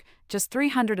Williamsburg. Just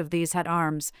 300 of these had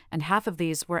arms, and half of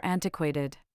these were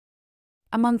antiquated.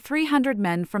 Among 300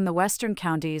 men from the western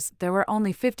counties, there were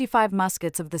only 55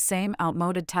 muskets of the same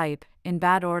outmoded type, in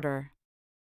bad order.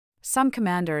 Some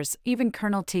commanders, even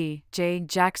Colonel T. J.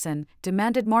 Jackson,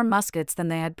 demanded more muskets than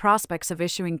they had prospects of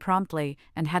issuing promptly,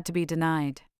 and had to be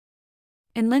denied.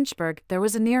 In Lynchburg, there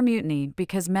was a near mutiny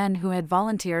because men who had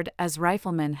volunteered as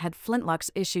riflemen had flintlocks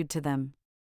issued to them.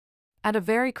 At a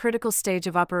very critical stage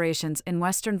of operations in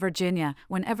Western Virginia,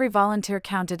 when every volunteer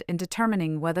counted in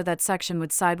determining whether that section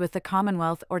would side with the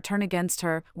Commonwealth or turn against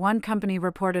her, one company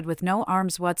reported with no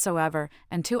arms whatsoever,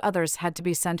 and 2 others had to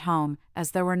be sent home,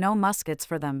 as there were no muskets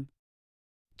for them.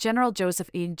 General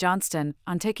Joseph E. Johnston,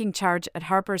 on taking charge at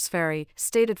Harper's Ferry,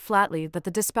 stated flatly that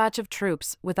the dispatch of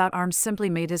troops without arms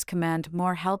simply made his command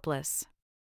more helpless.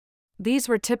 These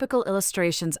were typical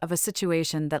illustrations of a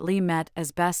situation that Lee met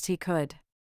as best he could.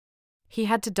 He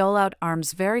had to dole out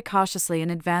arms very cautiously in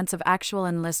advance of actual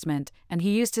enlistment, and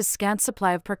he used his scant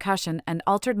supply of percussion and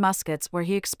altered muskets where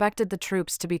he expected the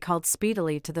troops to be called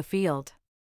speedily to the field.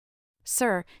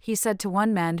 "Sir," he said to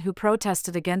one man who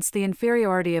protested against the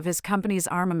inferiority of his company's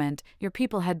armament, "your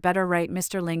people had better write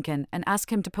Mr. Lincoln and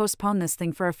ask him to postpone this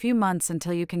thing for a few months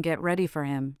until you can get ready for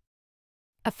him."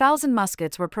 1,000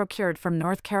 muskets were procured from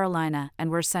North Carolina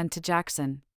and were sent to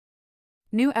Jackson.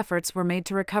 New efforts were made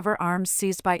to recover arms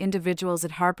seized by individuals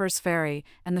at Harper's Ferry,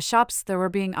 and the shops there were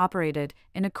being operated,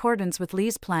 in accordance with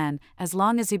Lee's plan, as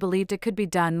long as he believed it could be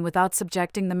done without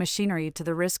subjecting the machinery to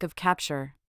the risk of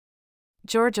capture.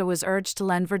 Georgia was urged to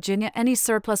lend Virginia any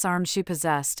surplus arms she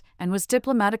possessed, and was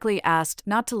diplomatically asked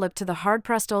not to look to the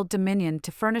hard-pressed Old Dominion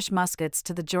to furnish muskets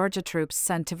to the Georgia troops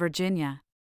sent to Virginia.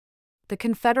 The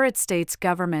Confederate States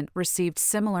government received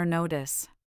similar notice.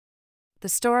 The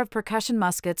store of percussion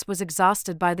muskets was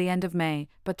exhausted by the end of May,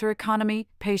 but through economy,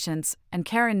 patience, and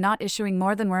care in not issuing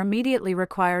more than were immediately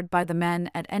required by the men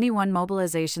at any one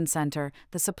mobilization center,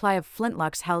 the supply of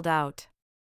flintlocks held out.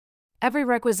 Every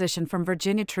requisition from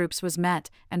Virginia troops was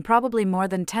met, and probably more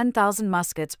than 10,000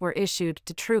 muskets were issued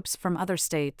to troops from other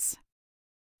states.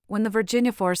 When the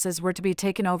Virginia forces were to be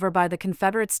taken over by the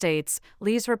Confederate States,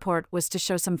 Lee's report was to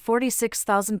show some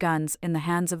 46,000 guns in the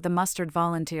hands of the mustered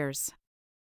volunteers.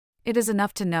 It is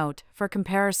enough to note, for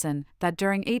comparison, that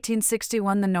during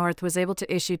 1861 the North was able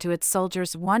to issue to its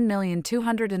soldiers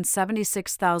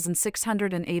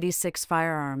 1,276,686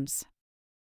 firearms.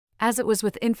 As it was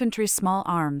with infantry small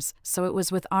arms, so it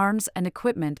was with arms and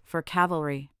equipment for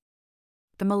cavalry.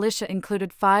 The militia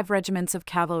included 5 regiments of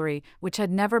cavalry, which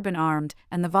had never been armed,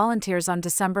 and the volunteers on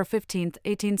December 15,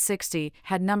 1860,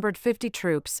 had numbered 50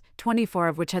 troops, 24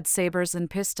 of which had sabers and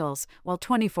pistols, while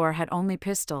 24 had only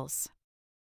pistols.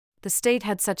 The state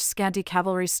had such scanty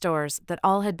cavalry stores that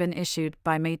all had been issued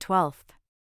by May 12.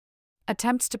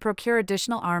 Attempts to procure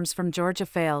additional arms from Georgia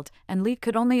failed, and Lee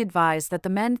could only advise that the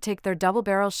men take their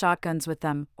double-barrel shotguns with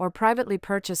them, or privately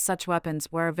purchase such weapons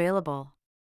where available.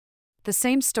 The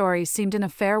same story seemed in a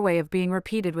fair way of being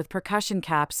repeated with percussion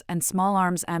caps and small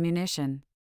arms ammunition.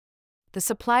 The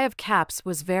supply of caps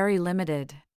was very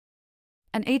limited.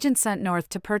 An agent sent north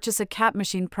to purchase a cap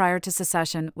machine prior to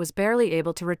secession was barely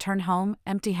able to return home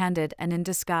empty-handed and in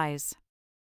disguise.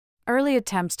 Early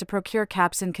attempts to procure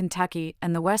caps in Kentucky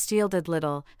and the West yielded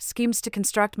little. Schemes to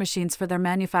construct machines for their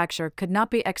manufacture could not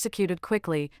be executed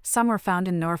quickly. Some were found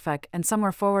in Norfolk and some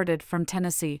were forwarded from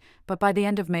Tennessee, but by the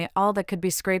end of May all that could be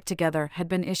scraped together had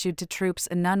been issued to troops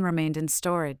and none remained in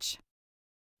storage.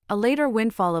 A later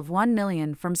windfall of $1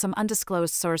 million from some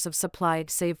undisclosed source of supply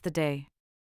saved the day.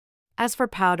 As for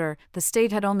powder, the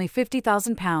state had only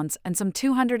 50,000 pounds and some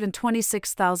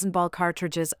 226,000 ball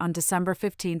cartridges on December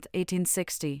 15,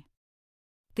 1860.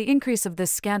 The increase of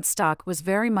this scant stock was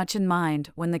very much in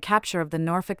mind when the capture of the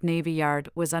Norfolk Navy Yard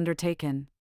was undertaken.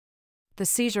 The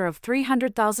seizure of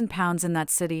 300,000 pounds in that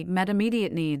city met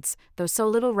immediate needs, though so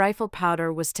little rifle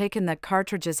powder was taken that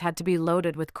cartridges had to be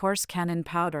loaded with coarse cannon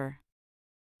powder.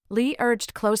 Lee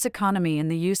urged close economy in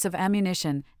the use of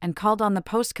ammunition and called on the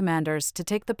post commanders to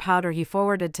take the powder he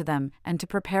forwarded to them and to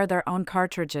prepare their own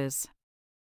cartridges.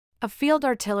 Of field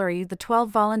artillery, the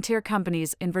 12 volunteer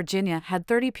companies in Virginia had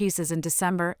 30 pieces in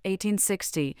December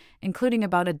 1860, including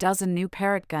about a dozen new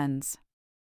Parrott guns.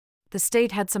 The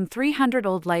state had some 300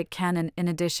 old light cannon in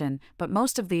addition, but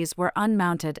most of these were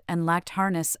unmounted and lacked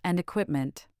harness and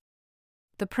equipment.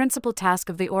 The principal task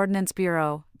of the Ordnance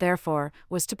Bureau, therefore,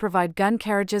 was to provide gun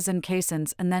carriages and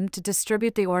caissons and then to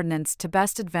distribute the ordnance to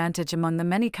best advantage among the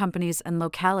many companies and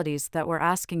localities that were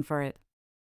asking for it.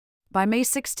 By May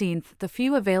 16, the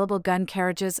few available gun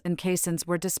carriages and caissons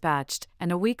were dispatched,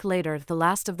 and a week later the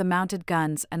last of the mounted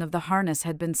guns and of the harness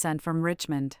had been sent from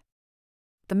Richmond.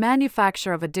 The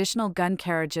manufacture of additional gun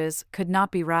carriages could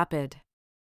not be rapid.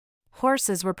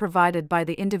 Horses were provided by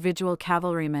the individual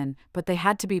cavalrymen, but they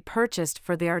had to be purchased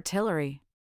for the artillery.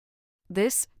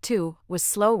 This, too, was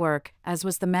slow work, as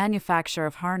was the manufacture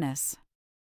of harness.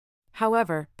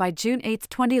 However, by June 8,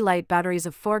 20 light batteries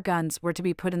of 4 guns were to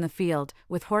be put in the field,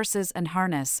 with horses and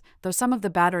harness, though some of the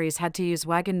batteries had to use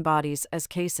wagon bodies as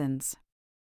caissons.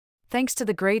 Thanks to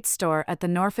the great store at the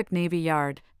Norfolk Navy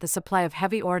Yard, the supply of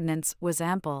heavy ordnance was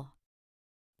ample.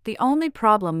 The only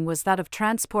problem was that of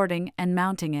transporting and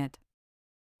mounting it.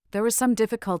 There was some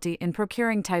difficulty in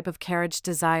procuring type of carriage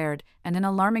desired, and an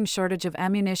alarming shortage of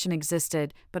ammunition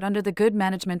existed, but under the good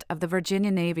management of the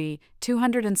Virginia Navy,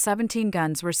 217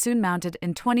 guns were soon mounted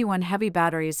in 21 heavy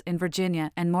batteries in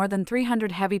Virginia, and more than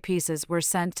 300 heavy pieces were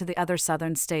sent to the other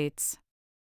southern states.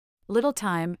 Little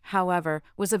time, however,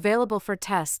 was available for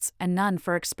tests and none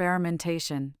for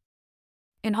experimentation.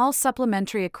 In all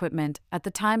supplementary equipment, at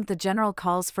the time the general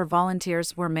calls for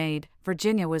volunteers were made,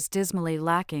 Virginia was dismally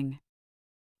lacking.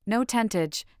 No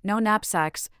tentage, no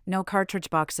knapsacks, no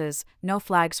cartridge boxes, no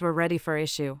flags were ready for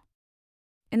issue.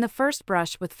 In the first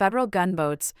brush with Federal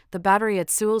gunboats, the battery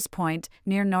at Sewell's Point,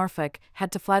 near Norfolk,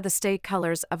 had to fly the state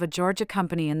colors of a Georgia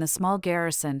company in the small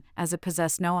garrison, as it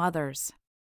possessed no others.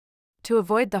 To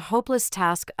avoid the hopeless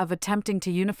task of attempting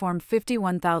to uniform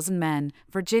 51,000 men,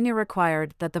 Virginia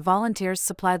required that the volunteers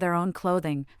supply their own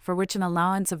clothing, for which an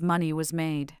allowance of money was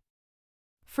made.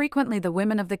 Frequently the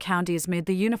women of the counties made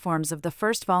the uniforms of the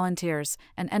first volunteers,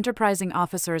 and enterprising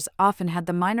officers often had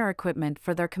the minor equipment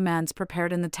for their commands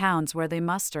prepared in the towns where they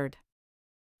mustered.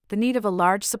 The need of a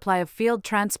large supply of field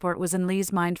transport was in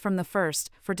Lee's mind from the first,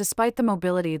 for despite the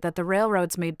mobility that the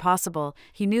railroads made possible,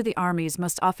 he knew the armies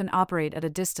must often operate at a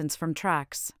distance from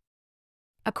tracks.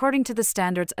 According to the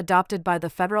standards adopted by the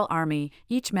Federal Army,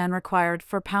 each man required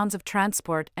 4 pounds of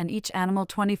transport and each animal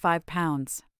 25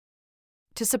 pounds.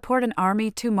 To support an army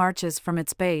 2 marches from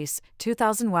its base,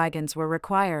 2,000 wagons were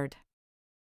required.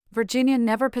 Virginia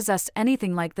never possessed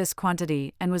anything like this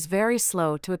quantity and was very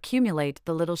slow to accumulate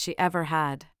the little she ever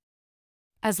had.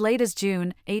 As late as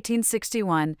June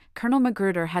 1861, Colonel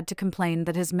Magruder had to complain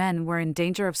that his men were in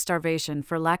danger of starvation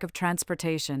for lack of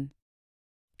transportation.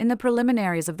 In the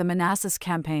preliminaries of the Manassas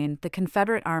campaign, the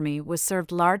Confederate Army was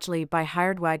served largely by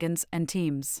hired wagons and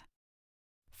teams.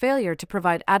 Failure to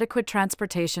provide adequate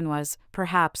transportation was,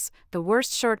 perhaps, the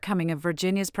worst shortcoming of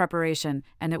Virginia's preparation,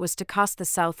 and it was to cost the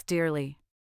South dearly.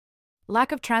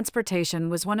 Lack of transportation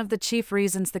was one of the chief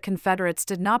reasons the Confederates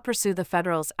did not pursue the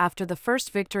Federals after the first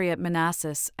victory at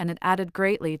Manassas, and it added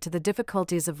greatly to the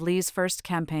difficulties of Lee's first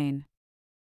campaign.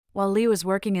 While Lee was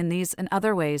working in these and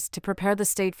other ways to prepare the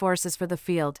state forces for the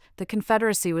field, the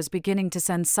Confederacy was beginning to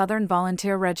send Southern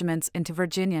volunteer regiments into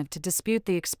Virginia to dispute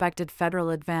the expected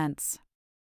Federal advance.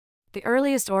 The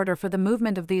earliest order for the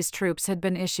movement of these troops had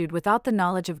been issued without the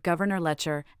knowledge of Governor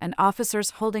Letcher, and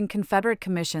officers holding Confederate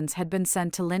commissions had been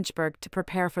sent to Lynchburg to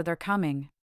prepare for their coming.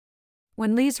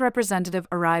 When Lee's representative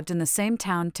arrived in the same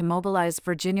town to mobilize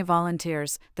Virginia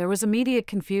volunteers, there was immediate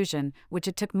confusion, which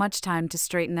it took much time to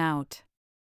straighten out.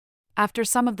 After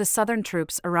some of the Southern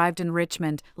troops arrived in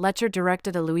Richmond, Letcher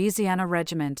directed a Louisiana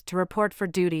regiment to report for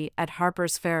duty at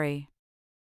Harper's Ferry.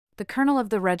 The colonel of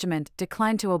the regiment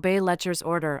declined to obey Letcher's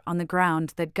order on the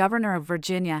ground that Governor of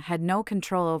Virginia had no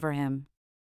control over him.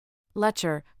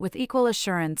 Letcher, with equal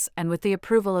assurance and with the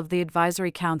approval of the Advisory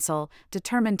Council,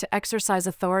 determined to exercise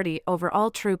authority over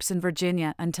all troops in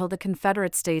Virginia until the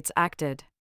Confederate States acted.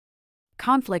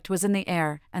 Conflict was in the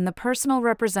air, and the personal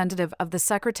representative of the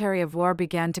Secretary of War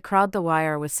began to crowd the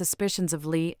wire with suspicions of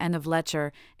Lee and of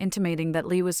Letcher, intimating that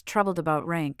Lee was troubled about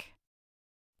rank.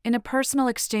 In a personal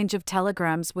exchange of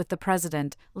telegrams with the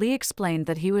President, Lee explained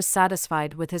that he was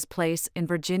satisfied with his place in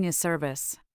Virginia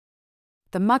service.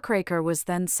 The muckraker was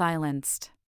then silenced.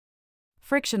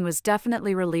 Friction was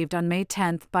definitely relieved on May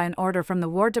 10 by an order from the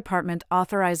War Department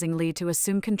authorizing Lee to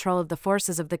assume control of the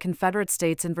forces of the Confederate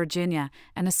States in Virginia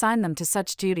and assign them to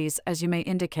such duties as you may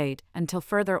indicate, until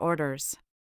further orders.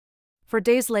 4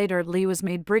 days later, Lee was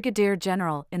made Brigadier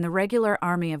General in the regular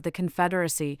Army of the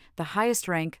Confederacy, the highest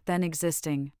rank then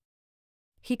existing.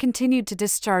 He continued to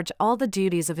discharge all the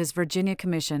duties of his Virginia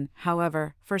Commission,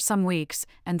 however, for some weeks,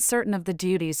 and certain of the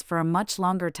duties for a much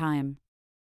longer time.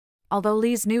 Although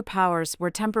Lee's new powers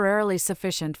were temporarily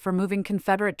sufficient for moving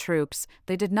Confederate troops,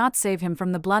 they did not save him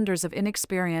from the blunders of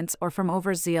inexperience or from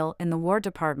overzeal in the War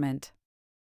Department.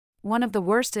 One of the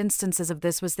worst instances of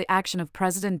this was the action of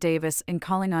President Davis in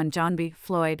calling on John B.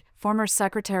 Floyd, former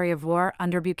Secretary of War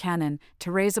under Buchanan,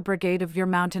 to raise a brigade of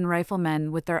mountain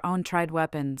riflemen with their own tried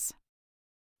weapons.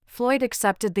 Floyd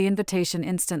accepted the invitation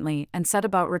instantly and set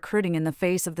about recruiting in the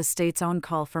face of the state's own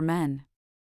call for men.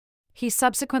 He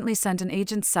subsequently sent an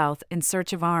agent south in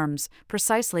search of arms,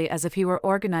 precisely as if he were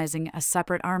organizing a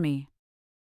separate army.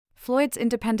 Floyd's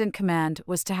independent command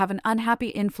was to have an unhappy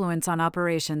influence on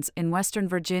operations in Western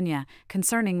Virginia,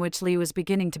 concerning which Lee was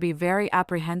beginning to be very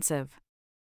apprehensive.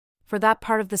 For that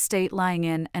part of the state lying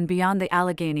in and beyond the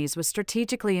Alleghenies was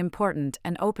strategically important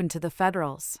and open to the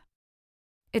Federals.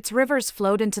 Its rivers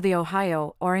flowed into the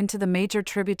Ohio or into the major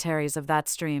tributaries of that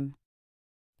stream.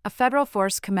 A Federal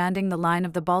force commanding the line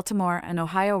of the Baltimore and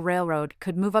Ohio Railroad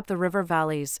could move up the river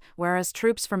valleys, whereas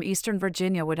troops from eastern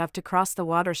Virginia would have to cross the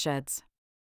watersheds.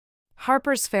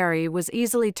 Harper's Ferry was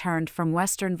easily turned from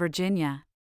western Virginia.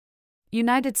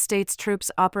 United States troops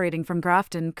operating from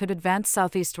Grafton could advance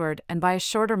southeastward and by a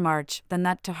shorter march than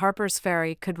that to Harper's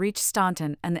Ferry could reach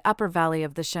Staunton and the upper valley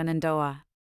of the Shenandoah.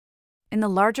 In the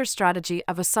larger strategy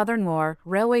of a Southern war,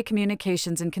 railway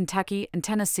communications in Kentucky and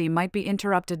Tennessee might be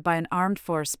interrupted by an armed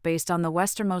force based on the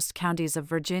westernmost counties of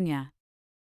Virginia.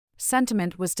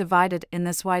 Sentiment was divided in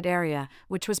this wide area,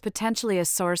 which was potentially a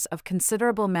source of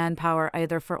considerable manpower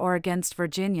either for or against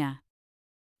Virginia.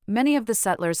 Many of the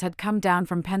settlers had come down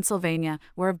from Pennsylvania,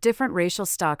 were of different racial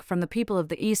stock from the people of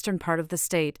the eastern part of the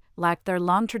state, lacked their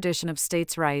long tradition of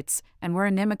states' rights, and were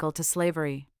inimical to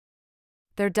slavery.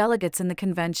 Their delegates in the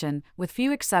convention, with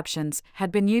few exceptions,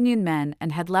 had been Union men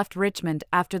and had left Richmond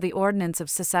after the Ordinance of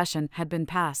Secession had been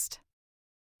passed.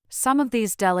 Some of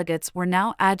these delegates were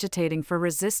now agitating for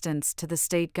resistance to the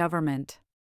state government.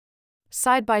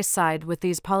 Side by side with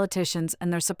these politicians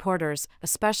and their supporters,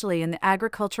 especially in the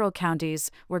agricultural counties,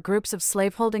 were groups of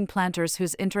slaveholding planters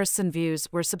whose interests and views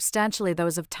were substantially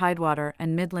those of Tidewater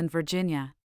and Midland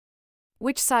Virginia.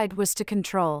 Which side was to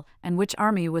control, and which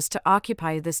army was to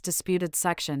occupy this disputed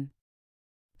section?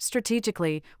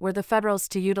 Strategically, were the Federals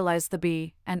to utilize the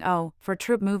B and O for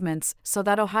troop movements so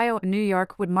that Ohio and New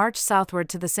York would march southward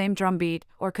to the same drumbeat,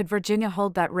 or could Virginia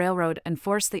hold that railroad and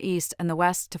force the East and the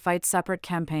West to fight separate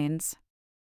campaigns?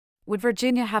 Would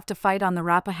Virginia have to fight on the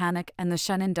Rappahannock and the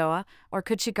Shenandoah, or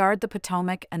could she guard the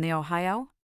Potomac and the Ohio?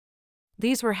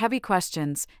 These were heavy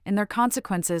questions, in their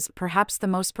consequences perhaps the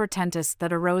most portentous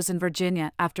that arose in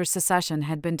Virginia after secession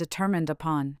had been determined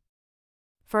upon.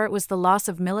 For it was the loss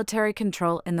of military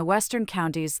control in the western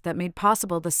counties that made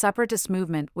possible the separatist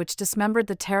movement which dismembered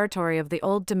the territory of the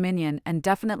Old Dominion and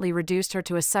definitely reduced her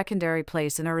to a secondary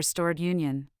place in a restored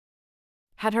Union.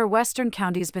 Had her western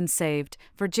counties been saved,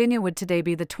 Virginia would today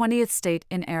be the 20th state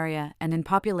in area and in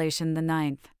population the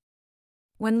 9th.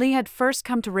 When Lee had first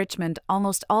come to Richmond,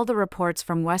 almost all the reports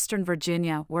from western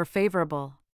Virginia were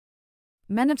favorable.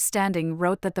 Men of standing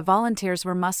wrote that the volunteers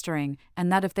were mustering, and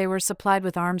that if they were supplied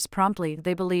with arms promptly,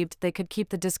 they believed they could keep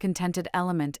the discontented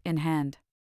element in hand.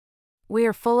 "We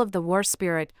are full of the war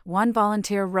spirit," one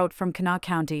volunteer wrote from Kanawha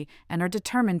County, "and are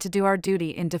determined to do our duty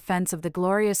in defense of the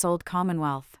glorious old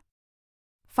Commonwealth."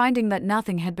 Finding that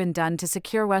nothing had been done to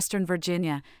secure Western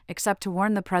Virginia, except to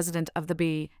warn the President of the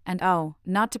B and O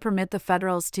not to permit the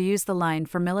Federals to use the line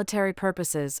for military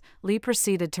purposes, Lee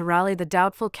proceeded to rally the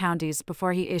doubtful counties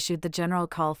before he issued the general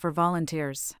call for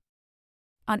volunteers.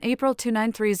 On April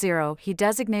 2930, he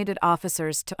designated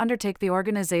officers to undertake the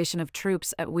organization of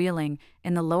troops at Wheeling,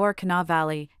 in the lower Kanawha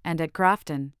Valley, and at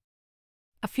Grafton.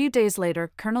 A few days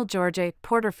later, Colonel George A.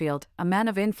 Porterfield, a man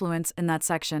of influence in that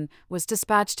section, was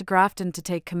dispatched to Grafton to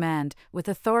take command, with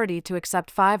authority to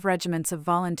accept 5 regiments of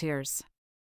volunteers.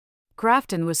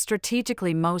 Grafton was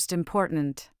strategically most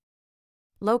important.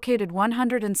 Located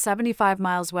 175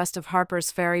 miles west of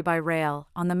Harper's Ferry by rail,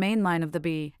 on the main line of the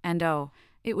B and O,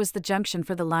 it was the junction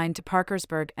for the line to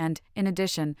Parkersburg and, in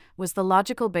addition, was the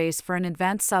logical base for an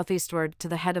advance southeastward to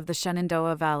the head of the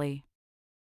Shenandoah Valley.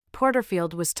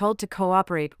 Porterfield was told to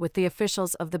cooperate with the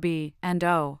officials of the B and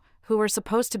O, who were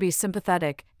supposed to be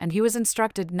sympathetic, and he was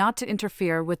instructed not to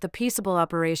interfere with the peaceable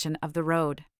operation of the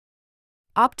road.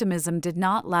 Optimism did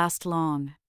not last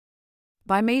long.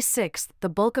 By May 6, the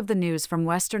bulk of the news from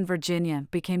Western Virginia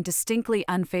became distinctly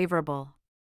unfavorable.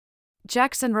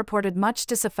 Jackson reported much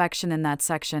disaffection in that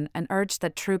section and urged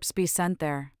that troops be sent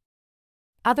there.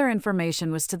 Other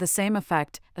information was to the same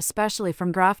effect, especially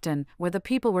from Grafton, where the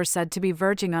people were said to be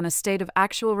verging on a state of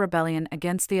actual rebellion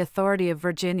against the authority of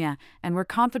Virginia, and were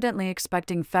confidently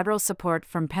expecting federal support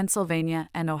from Pennsylvania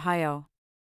and Ohio.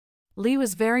 Lee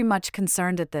was very much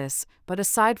concerned at this, but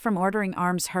aside from ordering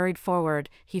arms hurried forward,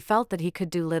 he felt that he could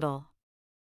do little.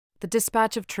 The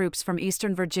dispatch of troops from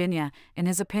eastern Virginia, in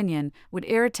his opinion, would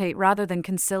irritate rather than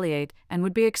conciliate, and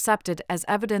would be accepted as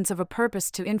evidence of a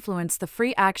purpose to influence the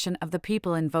free action of the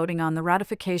people in voting on the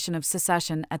ratification of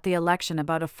secession at the election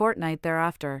about a fortnight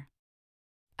thereafter.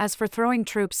 As for throwing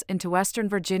troops into Western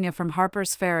Virginia from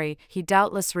Harper's Ferry, he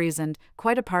doubtless reasoned,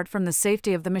 quite apart from the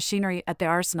safety of the machinery at the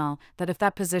arsenal, that if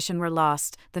that position were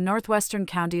lost, the northwestern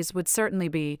counties would certainly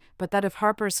be, but that if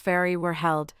Harper's Ferry were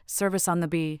held, service on the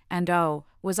B&O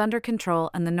was under control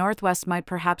and the Northwest might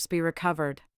perhaps be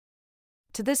recovered.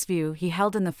 To this view he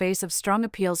held in the face of strong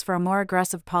appeals for a more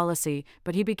aggressive policy,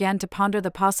 but he began to ponder the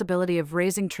possibility of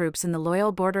raising troops in the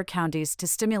loyal border counties to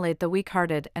stimulate the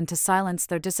weak-hearted and to silence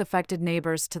their disaffected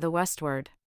neighbors to the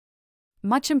westward.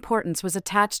 Much importance was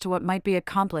attached to what might be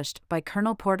accomplished by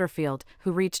Colonel Porterfield,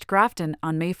 who reached Grafton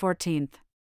on May 14.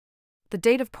 The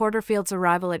date of Porterfield's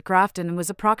arrival at Grafton was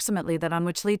approximately that on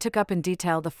which Lee took up in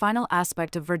detail the final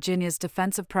aspect of Virginia's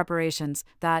defensive preparations,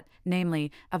 that, namely,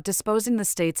 of disposing the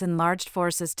state's enlarged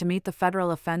forces to meet the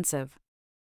federal offensive.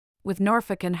 With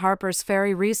Norfolk and Harper's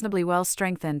Ferry reasonably well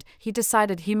strengthened, he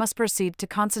decided he must proceed to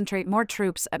concentrate more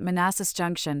troops at Manassas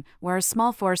Junction, where a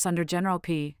small force under General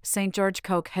P. St. George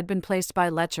Coke had been placed by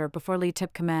Letcher before Lee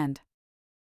took command.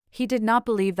 He did not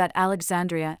believe that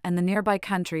Alexandria and the nearby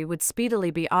country would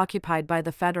speedily be occupied by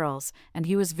the Federals, and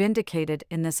he was vindicated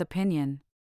in this opinion.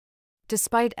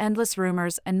 Despite endless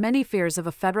rumors and many fears of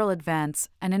a Federal advance,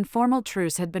 an informal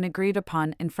truce had been agreed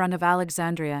upon in front of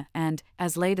Alexandria and,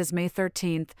 as late as May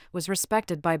 13, was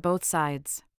respected by both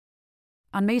sides.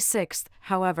 On May 6,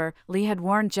 however, Lee had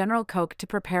warned General Coke to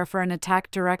prepare for an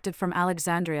attack directed from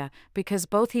Alexandria, because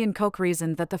both he and Coke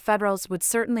reasoned that the Federals would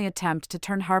certainly attempt to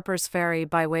turn Harper's Ferry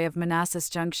by way of Manassas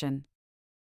Junction.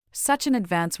 Such an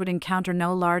advance would encounter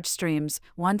no large streams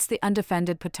once the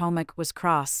undefended Potomac was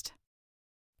crossed.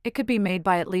 It could be made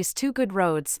by at least 2 good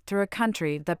roads through a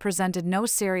country that presented no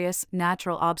serious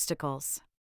natural obstacles.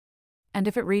 And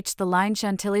if it reached the line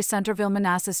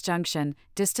Chantilly-Centerville-Manassas Junction,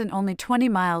 distant only 20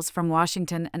 miles from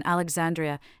Washington and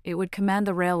Alexandria, it would command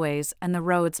the railways and the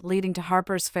roads leading to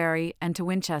Harper's Ferry and to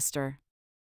Winchester.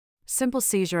 Simple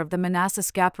seizure of the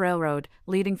Manassas Gap Railroad,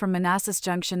 leading from Manassas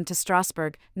Junction to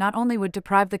Strasburg, not only would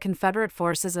deprive the Confederate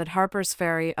forces at Harper's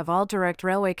Ferry of all direct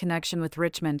railway connection with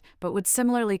Richmond, but would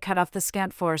similarly cut off the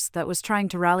scant force that was trying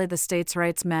to rally the states'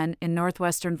 rights men in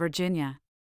northwestern Virginia.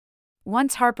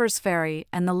 Once Harper's Ferry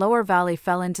and the lower valley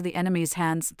fell into the enemy's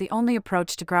hands, the only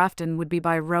approach to Grafton would be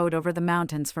by road over the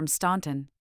mountains from Staunton.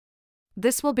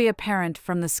 This will be apparent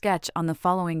from the sketch on the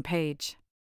following page.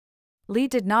 Lee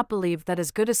did not believe that as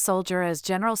good a soldier as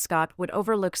General Scott would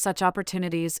overlook such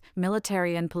opportunities,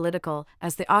 military and political,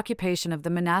 as the occupation of the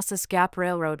Manassas Gap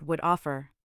Railroad would offer.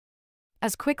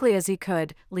 As quickly as he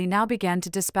could, Lee now began to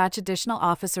dispatch additional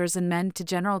officers and men to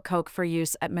General Coke for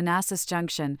use at Manassas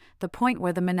Junction, the point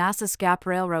where the Manassas Gap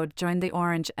Railroad joined the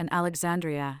Orange and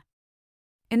Alexandria.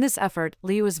 In this effort,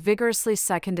 Lee was vigorously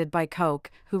seconded by Coke,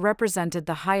 who represented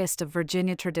the highest of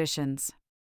Virginia traditions.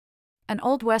 An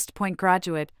old West Point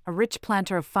graduate, a rich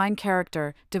planter of fine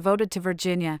character, devoted to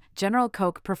Virginia, General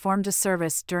Coke performed a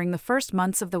service during the first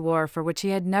months of the war for which he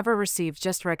had never received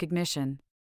just recognition.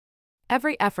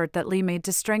 Every effort that Lee made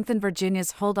to strengthen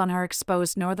Virginia's hold on her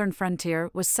exposed northern frontier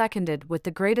was seconded with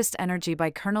the greatest energy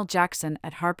by Colonel Jackson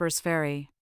at Harper's Ferry.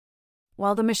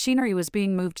 While the machinery was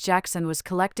being moved, Jackson was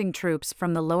collecting troops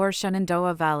from the lower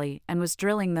Shenandoah Valley and was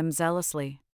drilling them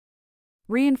zealously.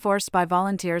 Reinforced by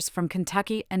volunteers from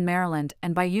Kentucky and Maryland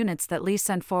and by units that Lee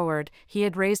sent forward, he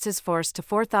had raised his force to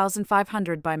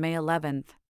 4,500 by May 11.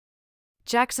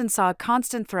 Jackson saw a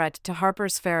constant threat to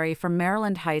Harper's Ferry from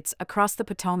Maryland Heights across the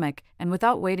Potomac, and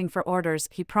without waiting for orders,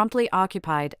 he promptly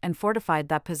occupied and fortified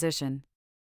that position.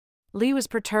 Lee was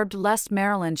perturbed lest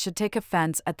Maryland should take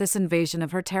offense at this invasion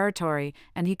of her territory,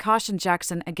 and he cautioned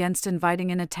Jackson against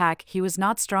inviting an attack he was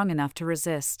not strong enough to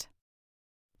resist.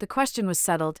 The question was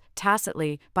settled,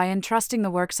 tacitly, by entrusting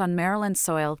the works on Maryland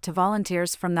soil to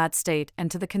volunteers from that state and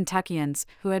to the Kentuckians,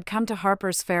 who had come to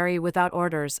Harper's Ferry without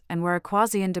orders and were a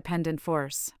quasi-independent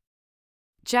force.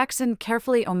 Jackson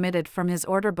carefully omitted from his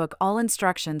order book all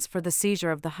instructions for the seizure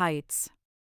of the heights.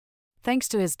 Thanks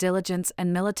to his diligence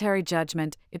and military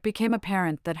judgment, it became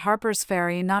apparent that Harper's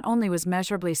Ferry not only was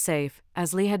measurably safe,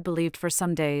 as Lee had believed for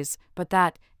some days, but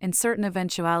that, in certain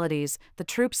eventualities, the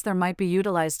troops there might be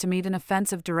utilized to meet an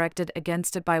offensive directed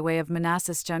against it by way of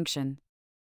Manassas Junction.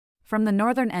 From the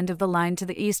northern end of the line to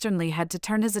the eastern, Lee had to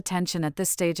turn his attention at this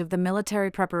stage of the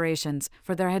military preparations,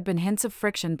 for there had been hints of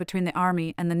friction between the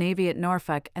Army and the Navy at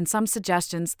Norfolk and some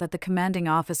suggestions that the commanding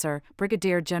officer,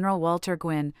 Brigadier General Walter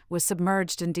Gwynn, was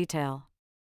submerged in detail.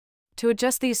 To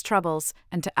adjust these troubles,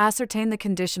 and to ascertain the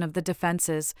condition of the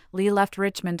defenses, Lee left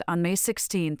Richmond on May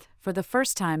 16 for the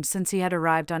first time since he had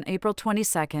arrived on April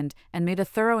 22 and made a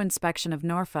thorough inspection of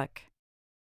Norfolk.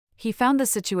 He found the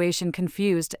situation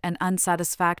confused and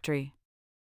unsatisfactory.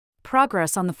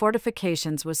 Progress on the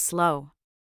fortifications was slow.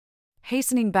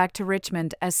 Hastening back to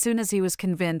Richmond as soon as he was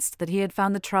convinced that he had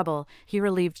found the trouble, he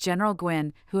relieved General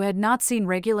Gwynne, who had not seen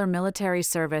regular military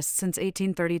service since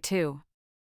 1832.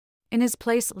 In his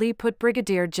place, Lee put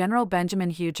Brigadier General Benjamin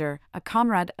Huger, a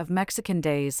comrade of Mexican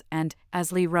days and,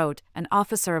 as Lee wrote, an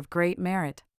officer of great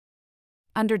merit.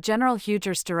 Under General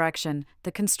Huger's direction,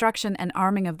 the construction and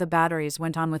arming of the batteries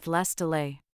went on with less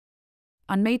delay.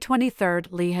 On May 23,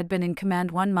 Lee had been in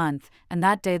command 1 month, and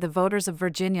that day the voters of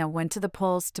Virginia went to the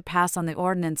polls to pass on the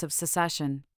Ordinance of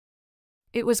Secession.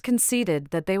 It was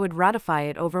conceded that they would ratify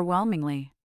it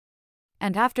overwhelmingly.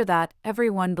 And after that,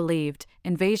 everyone believed,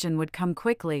 invasion would come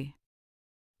quickly.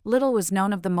 Little was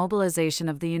known of the mobilization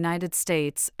of the United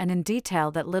States, and in detail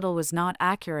that little was not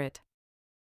accurate.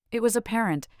 It was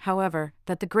apparent, however,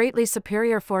 that the greatly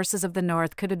superior forces of the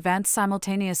North could advance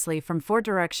simultaneously from 4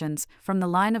 directions: from the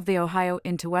line of the Ohio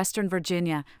into western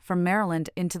Virginia, from Maryland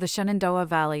into the Shenandoah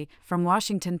Valley, from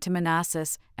Washington to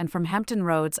Manassas, and from Hampton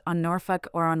Roads on Norfolk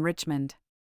or on Richmond.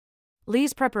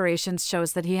 Lee's preparations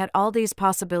shows that he had all these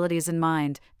possibilities in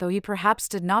mind, though he perhaps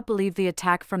did not believe the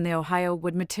attack from the Ohio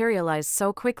would materialize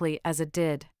so quickly as it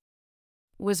did.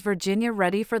 Was Virginia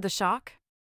ready for the shock?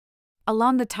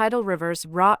 Along the tidal rivers,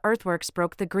 raw earthworks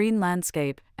broke the green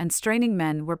landscape, and straining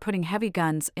men were putting heavy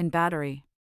guns in battery.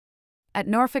 At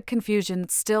Norfolk, confusion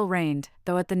still reigned,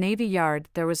 though at the Navy Yard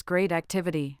there was great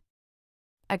activity.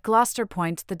 At Gloucester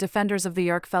Point, the defenders of the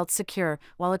York felt secure,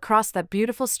 while across that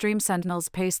beautiful stream sentinels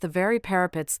paced the very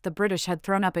parapets the British had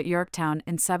thrown up at Yorktown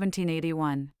in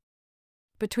 1781.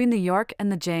 Between the York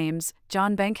and the James,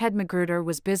 John Bankhead Magruder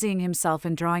was busying himself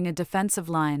in drawing a defensive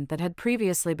line that had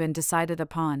previously been decided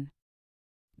upon.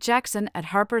 Jackson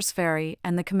at Harper's Ferry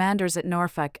and the commanders at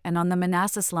Norfolk and on the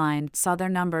Manassas line saw their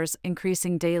numbers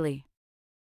increasing daily.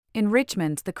 In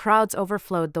Richmond, the crowds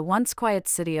overflowed the once quiet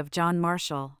city of John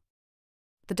Marshall.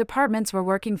 The departments were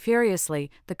working furiously,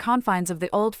 the confines of the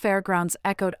old fairgrounds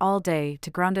echoed all day to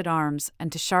grounded arms and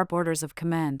to sharp orders of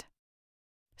command.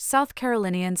 South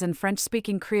Carolinians and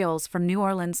French-speaking Creoles from New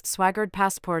Orleans swaggered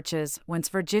past porches, whence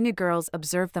Virginia girls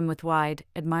observed them with wide,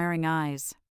 admiring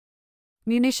eyes.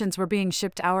 Munitions were being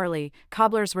shipped hourly,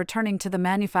 cobblers were turning to the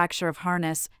manufacture of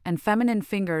harness, and feminine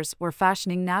fingers were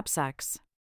fashioning knapsacks.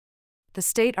 The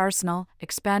state arsenal,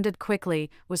 expanded quickly,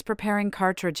 was preparing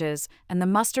cartridges, and the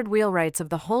mustered wheelwrights of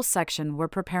the whole section were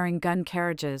preparing gun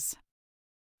carriages.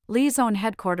 Lee's own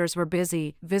headquarters were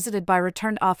busy, visited by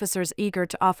returned officers eager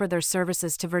to offer their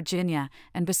services to Virginia,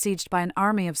 and besieged by an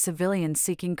army of civilians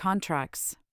seeking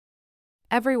contracts.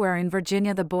 Everywhere in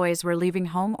Virginia the boys were leaving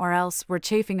home or else were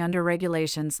chafing under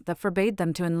regulations that forbade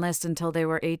them to enlist until they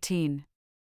were 18.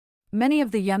 Many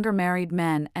of the younger married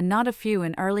men and not a few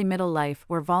in early middle life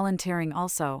were volunteering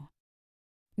also.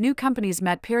 New companies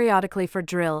met periodically for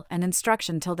drill and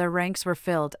instruction till their ranks were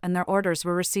filled and their orders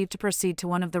were received to proceed to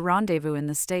one of the rendezvous in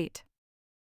the state.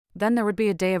 Then there would be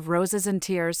a day of roses and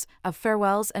tears, of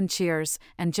farewells and cheers,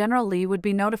 and General Lee would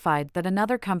be notified that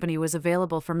another company was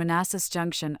available for Manassas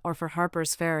Junction or for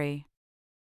Harper's Ferry.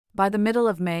 By the middle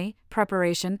of May,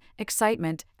 preparation,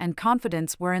 excitement, and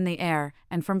confidence were in the air,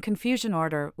 and from confusion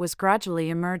order was gradually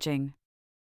emerging.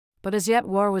 But as yet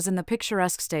war was in the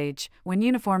picturesque stage, when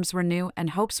uniforms were new and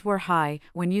hopes were high,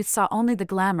 when youth saw only the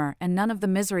glamour and none of the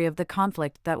misery of the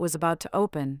conflict that was about to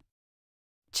open.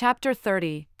 Chapter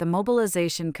 30, The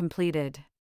Mobilization Completed.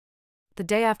 The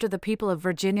day after the people of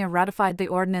Virginia ratified the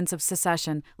Ordinance of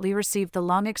Secession, Lee received the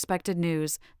long-expected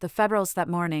news. The Federals that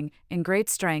morning, in great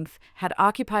strength, had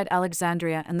occupied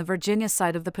Alexandria and the Virginia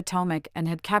side of the Potomac and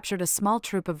had captured a small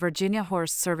troop of Virginia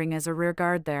horse serving as a rear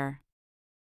guard there.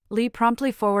 Lee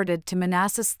promptly forwarded to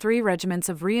Manassas 3 regiments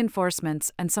of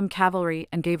reinforcements and some cavalry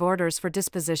and gave orders for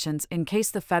dispositions in case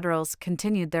the Federals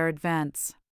continued their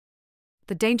advance.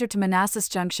 The danger to Manassas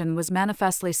Junction was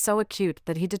manifestly so acute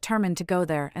that he determined to go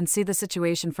there and see the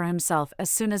situation for himself as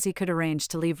soon as he could arrange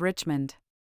to leave Richmond.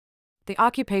 The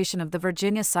occupation of the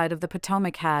Virginia side of the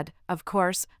Potomac had, of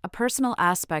course, a personal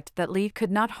aspect that Lee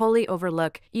could not wholly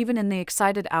overlook, even in the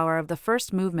excited hour of the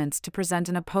first movements to present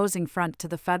an opposing front to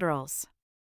the Federals.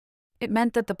 It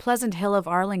meant that the pleasant hill of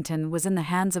Arlington was in the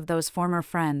hands of those former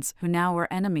friends who now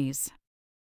were enemies.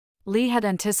 Lee had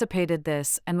anticipated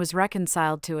this and was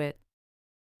reconciled to it.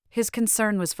 His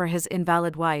concern was for his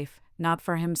invalid wife, not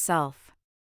for himself.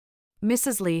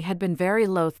 Mrs. Lee had been very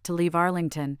loath to leave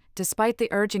Arlington, despite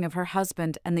the urging of her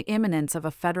husband and the imminence of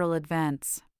a Federal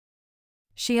advance.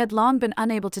 She had long been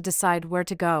unable to decide where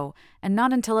to go, and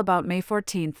not until about May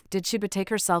 14 did she betake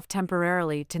herself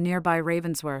temporarily to nearby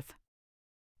Ravensworth.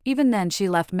 Even then she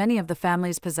left many of the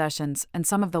family's possessions and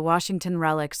some of the Washington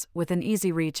relics within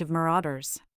easy reach of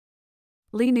marauders.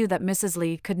 Lee knew that Mrs.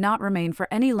 Lee could not remain for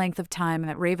any length of time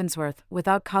at Ravensworth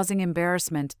without causing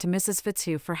embarrassment to Mrs.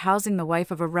 Fitzhugh for housing the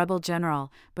wife of a rebel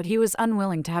general, but he was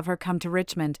unwilling to have her come to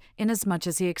Richmond, inasmuch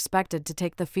as he expected to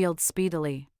take the field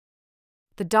speedily.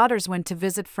 The daughters went to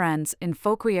visit friends in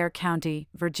Fauquier County,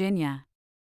 Virginia.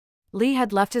 Lee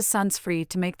had left his sons free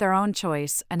to make their own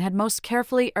choice and had most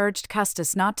carefully urged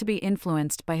Custis not to be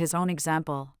influenced by his own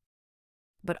example.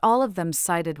 But all of them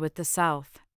sided with the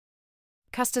South.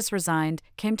 Custis resigned,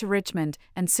 came to Richmond,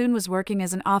 and soon was working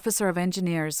as an officer of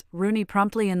engineers. Rooney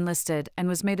promptly enlisted and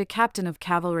was made a captain of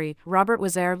cavalry. Robert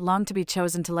was ere long to be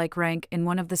chosen to like rank in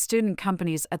one of the student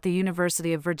companies at the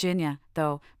University of Virginia,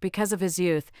 though, because of his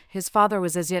youth, his father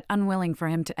was as yet unwilling for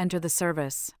him to enter the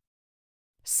service.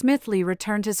 Smith Lee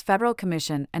returned his federal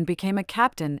commission and became a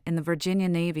captain in the Virginia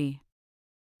Navy.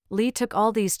 Lee took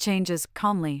all these changes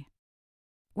calmly.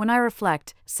 "When I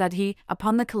reflect," said he,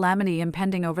 "upon the calamity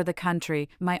impending over the country,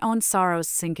 my own sorrows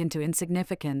sink into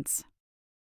insignificance."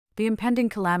 The impending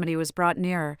calamity was brought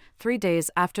nearer, 3 days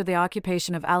after the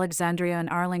occupation of Alexandria and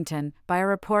Arlington, by a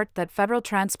report that Federal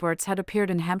transports had appeared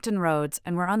in Hampton Roads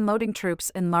and were unloading troops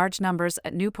in large numbers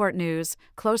at Newport News,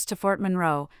 close to Fort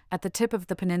Monroe, at the tip of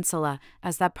the peninsula,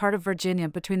 as that part of Virginia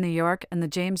between the York and the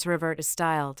James River is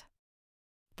styled.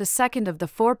 The second of the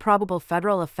 4 probable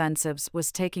Federal offensives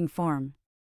was taking form.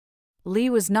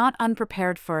 Lee was not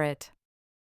unprepared for it.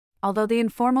 Although the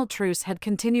informal truce had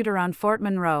continued around Fort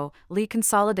Monroe, Lee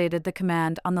consolidated the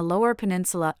command on the lower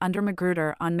peninsula under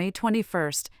Magruder on May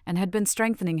 21 and had been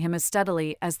strengthening him as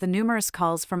steadily as the numerous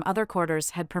calls from other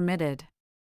quarters had permitted.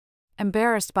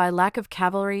 Embarrassed by lack of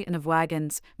cavalry and of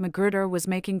wagons, Magruder was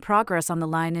making progress on the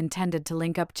line intended to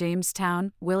link up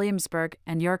Jamestown, Williamsburg,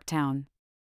 and Yorktown.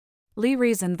 Lee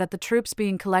reasoned that the troops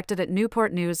being collected at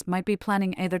Newport News might be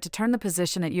planning either to turn the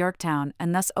position at Yorktown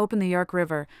and thus open the York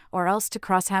River, or else to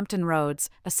cross Hampton Roads,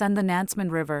 ascend the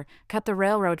Nansemond River, cut the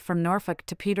railroad from Norfolk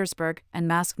to Petersburg, and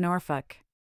mask Norfolk.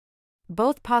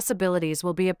 Both possibilities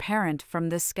will be apparent from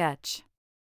this sketch.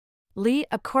 Lee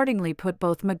accordingly put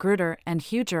both Magruder and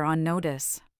Huger on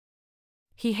notice.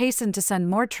 He hastened to send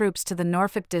more troops to the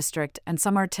Norfolk district and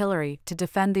some artillery to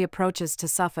defend the approaches to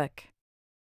Suffolk.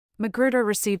 Magruder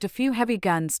received a few heavy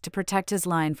guns to protect his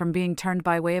line from being turned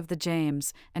by way of the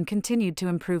James, and continued to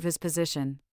improve his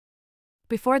position.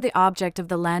 Before the object of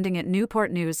the landing at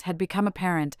Newport News had become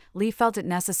apparent, Lee felt it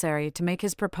necessary to make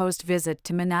his proposed visit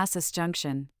to Manassas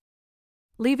Junction.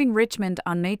 Leaving Richmond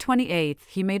on May 28,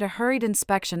 he made a hurried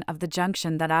inspection of the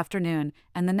junction that afternoon,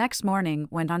 and the next morning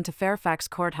went on to Fairfax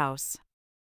Courthouse.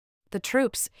 The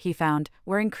troops, he found,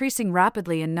 were increasing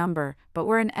rapidly in number, but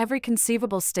were in every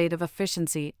conceivable state of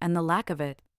efficiency and the lack of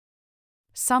it.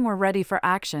 Some were ready for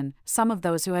action, some of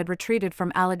those who had retreated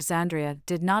from Alexandria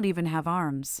did not even have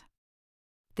arms.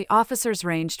 The officers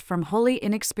ranged from wholly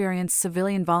inexperienced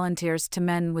civilian volunteers to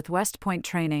men with West Point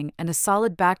training and a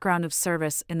solid background of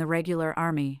service in the regular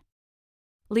army.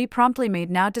 Lee promptly made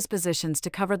now dispositions to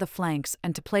cover the flanks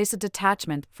and to place a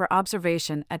detachment for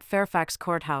observation at Fairfax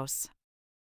Courthouse.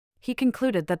 He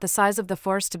concluded that the size of the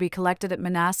force to be collected at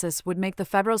Manassas would make the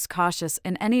Federals cautious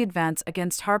in any advance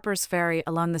against Harper's Ferry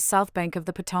along the south bank of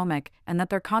the Potomac, and that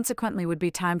there consequently would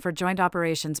be time for joint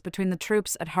operations between the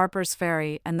troops at Harper's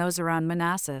Ferry and those around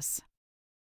Manassas.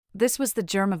 This was the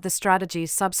germ of the strategy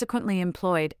subsequently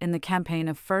employed in the campaign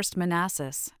of First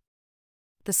Manassas.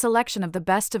 The selection of the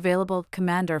best available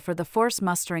commander for the force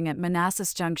mustering at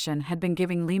Manassas Junction had been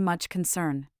giving Lee much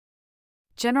concern.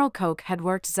 General Koch had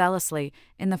worked zealously,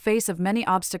 in the face of many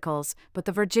obstacles, but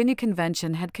the Virginia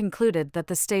Convention had concluded that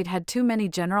the state had too many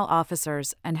general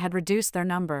officers and had reduced their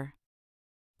number.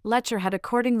 Letcher had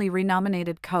accordingly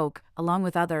renominated Koch, along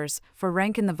with others, for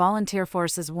rank in the volunteer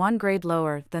forces 1 grade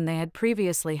lower than they had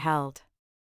previously held.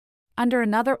 Under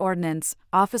another ordinance,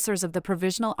 officers of the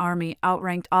Provisional Army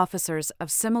outranked officers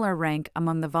of similar rank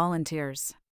among the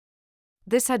volunteers.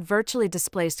 This had virtually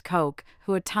displaced Koch,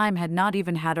 who at time had not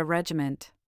even had a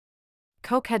regiment.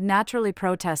 Koch had naturally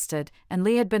protested, and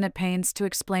Lee had been at pains to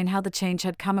explain how the change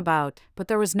had come about, but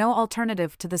there was no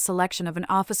alternative to the selection of an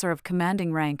officer of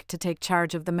commanding rank to take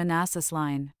charge of the Manassas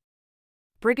line.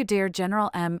 Brigadier General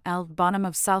M. L. Bonham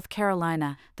of South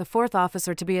Carolina, the 4th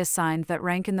officer to be assigned that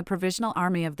rank in the Provisional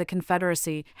Army of the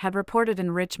Confederacy, had reported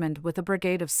in Richmond with a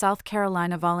brigade of South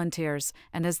Carolina volunteers,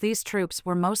 and as these troops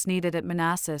were most needed at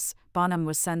Manassas, Bonham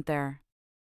was sent there.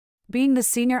 Being the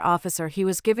senior officer, he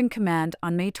was given command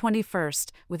on May 21,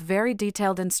 with very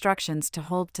detailed instructions to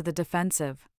hold to the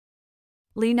defensive.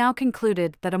 Lee now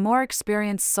concluded that a more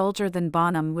experienced soldier than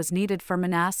Bonham was needed for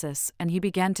Manassas, and he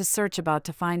began to search about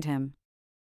to find him.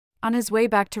 On his way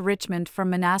back to Richmond from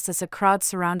Manassas, a crowd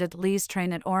surrounded Lee's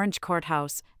train at Orange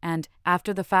Courthouse and,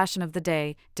 after the fashion of the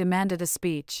day, demanded a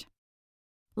speech.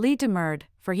 Lee demurred,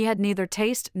 for he had neither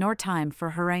taste nor time for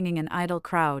haranguing an idle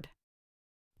crowd.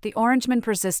 The Orangeman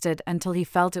persisted until he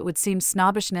felt it would seem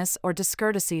snobbishness or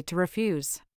discourtesy to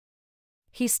refuse.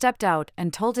 He stepped out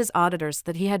and told his auditors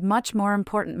that he had much more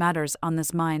important matters on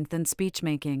his mind than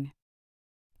speech-making.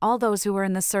 All those who were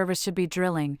in the service should be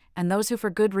drilling, and those who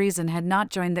for good reason had not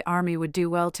joined the army would do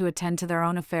well to attend to their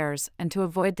own affairs and to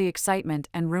avoid the excitement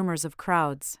and rumors of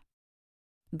crowds.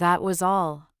 That was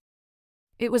all.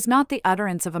 It was not the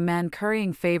utterance of a man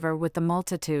currying favor with the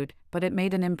multitude, but it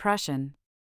made an impression.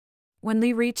 When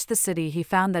Lee reached the city, he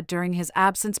found that during his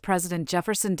absence President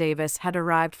Jefferson Davis had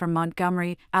arrived from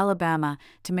Montgomery, Alabama,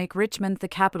 to make Richmond the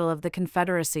capital of the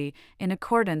Confederacy, in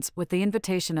accordance with the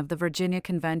invitation of the Virginia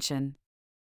Convention.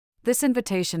 This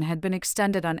invitation had been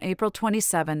extended on April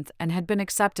 27 and had been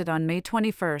accepted on May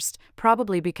 21,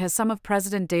 probably because some of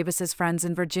President Davis's friends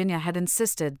in Virginia had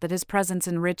insisted that his presence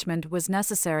in Richmond was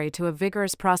necessary to a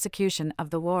vigorous prosecution of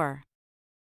the war.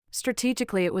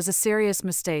 Strategically, it was a serious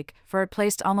mistake, for it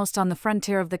placed almost on the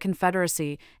frontier of the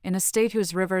Confederacy, in a state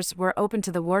whose rivers were open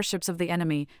to the warships of the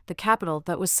enemy, the capital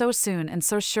that was so soon and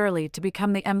so surely to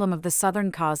become the emblem of the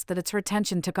Southern cause that its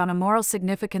retention took on a moral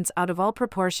significance out of all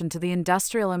proportion to the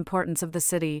industrial importance of the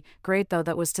city, great though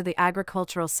that was to the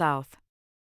agricultural South.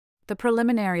 The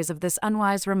preliminaries of this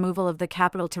unwise removal of the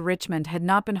capital to Richmond had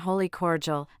not been wholly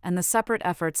cordial, and the separate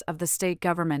efforts of the state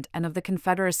government and of the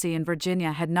Confederacy in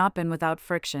Virginia had not been without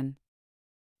friction.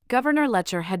 Governor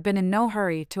Letcher had been in no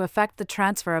hurry to effect the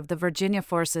transfer of the Virginia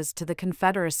forces to the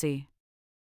Confederacy.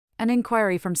 An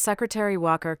inquiry from Secretary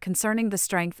Walker concerning the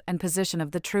strength and position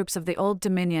of the troops of the Old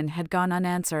Dominion had gone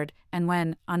unanswered, and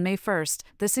when, on May 1,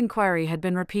 this inquiry had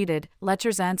been repeated,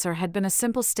 Letcher's answer had been a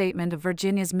simple statement of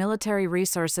Virginia's military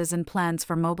resources and plans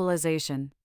for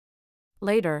mobilization.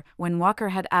 Later, when Walker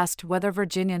had asked whether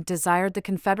Virginia desired the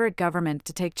Confederate government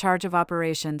to take charge of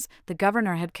operations, the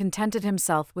governor had contented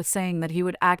himself with saying that he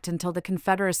would act until the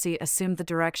Confederacy assumed the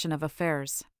direction of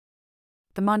affairs.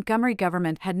 The Montgomery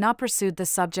government had not pursued the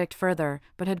subject further,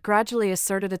 but had gradually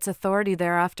asserted its authority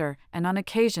thereafter, and on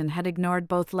occasion had ignored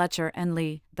both Letcher and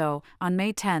Lee, though, on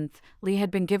May 10, Lee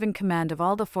had been given command of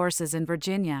all the forces in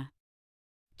Virginia.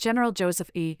 General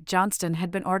Joseph E. Johnston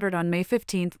had been ordered on May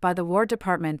 15 by the War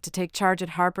Department to take charge at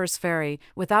Harper's Ferry,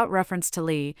 without reference to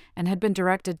Lee, and had been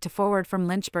directed to forward from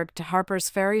Lynchburg to Harper's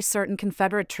Ferry certain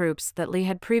Confederate troops that Lee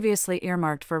had previously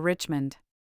earmarked for Richmond.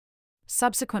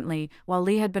 Subsequently, while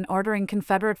Lee had been ordering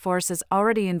Confederate forces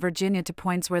already in Virginia to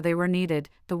points where they were needed,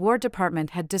 the War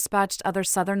Department had dispatched other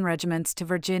Southern regiments to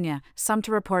Virginia, some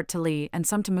to report to Lee and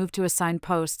some to move to assigned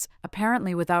posts,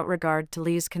 apparently without regard to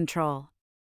Lee's control.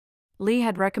 Lee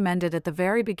had recommended at the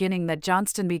very beginning that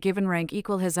Johnston be given rank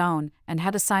equal his own, and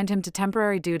had assigned him to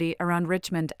temporary duty around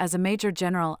Richmond as a major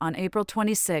general on April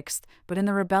 26, but in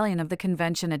the rebellion of the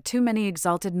convention had too many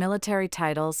exalted military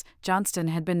titles. Johnston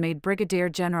had been made brigadier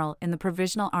general in the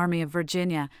Provisional Army of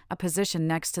Virginia, a position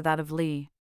next to that of Lee.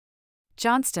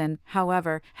 Johnston,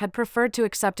 however, had preferred to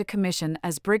accept a commission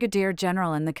as brigadier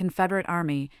general in the Confederate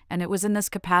Army, and it was in this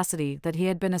capacity that he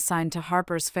had been assigned to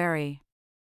Harper's Ferry.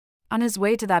 On his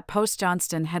way to that post,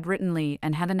 Johnston had written Lee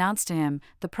and had announced to him,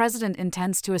 "The President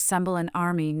intends to assemble an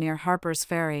army near Harper's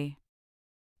Ferry."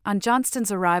 On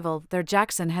Johnston's arrival there,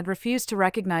 Jackson had refused to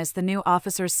recognize the new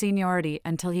officer's seniority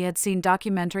until he had seen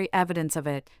documentary evidence of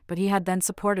it, but he had then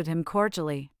supported him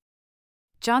cordially.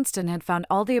 Johnston had found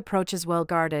all the approaches well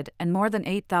guarded and more than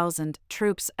 8,000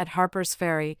 troops at Harper's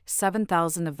Ferry,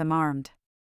 7,000 of them armed.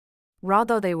 Raw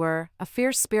though they were, a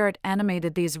fierce spirit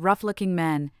animated these rough-looking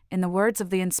men, in the words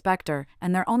of the inspector,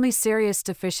 and their only serious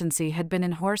deficiency had been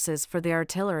in horses for the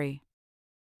artillery.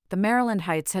 The Maryland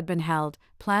Heights had been held,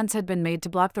 plans had been made to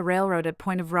block the railroad at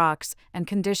Point of Rocks, and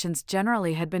conditions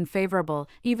generally had been favorable,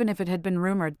 even if it had been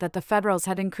rumored that the Federals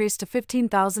had increased to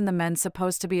 15,000 the men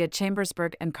supposed to be at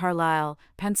Chambersburg and Carlisle,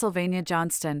 Pennsylvania.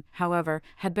 Johnston, however,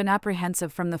 had been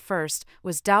apprehensive from the first,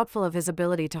 was doubtful of his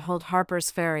ability to hold Harper's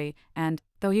Ferry, and,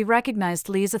 though he recognized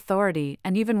Lee's authority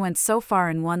and even went so far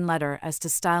in one letter as to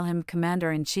style him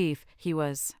commander-in-chief, he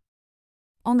was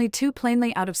only too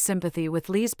plainly out of sympathy with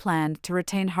Lee's plan to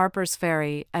retain Harper's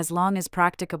Ferry as long as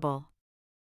practicable.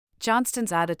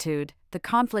 Johnston's attitude, the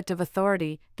conflict of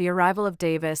authority, the arrival of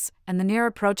Davis, and the near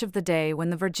approach of the day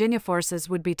when the Virginia forces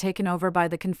would be taken over by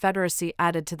the Confederacy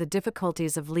added to the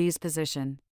difficulties of Lee's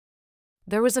position.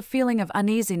 There was a feeling of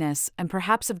uneasiness and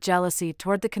perhaps of jealousy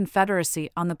toward the Confederacy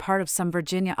on the part of some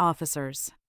Virginia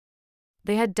officers.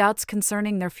 They had doubts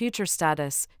concerning their future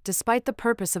status, despite the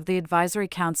purpose of the Advisory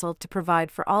Council to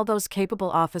provide for all those capable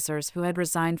officers who had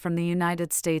resigned from the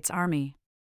United States Army.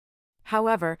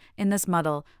 However, in this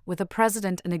muddle, with a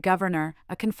president and a governor,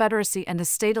 a confederacy and a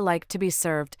state alike to be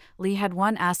served, Lee had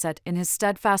one asset in his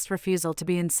steadfast refusal to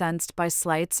be incensed by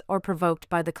slights or provoked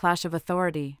by the clash of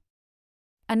authority.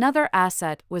 Another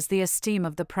asset was the esteem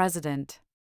of the president.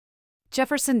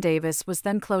 Jefferson Davis was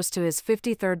then close to his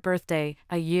 53rd birthday,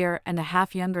 a year and a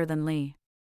half younger than Lee.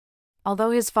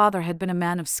 Although his father had been a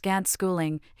man of scant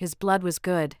schooling, his blood was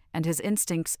good, and his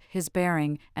instincts, his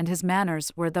bearing, and his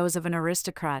manners were those of an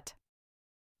aristocrat.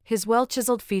 His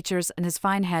well-chiseled features and his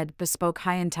fine head bespoke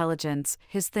high intelligence,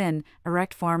 his thin,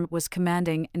 erect form was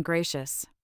commanding and gracious.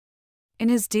 In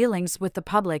his dealings with the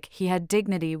public he had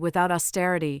dignity without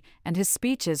austerity, and his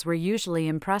speeches were usually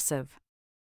impressive.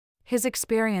 His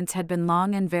experience had been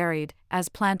long and varied, as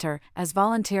planter, as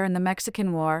volunteer in the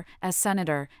Mexican War, as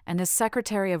senator, and as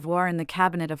Secretary of War in the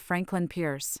cabinet of Franklin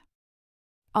Pierce.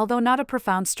 Although not a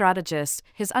profound strategist,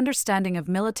 his understanding of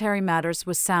military matters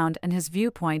was sound and his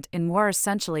viewpoint in war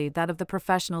essentially that of the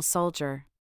professional soldier.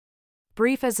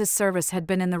 Brief as his service had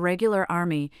been in the regular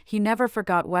army, he never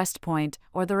forgot West Point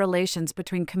or the relations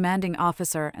between commanding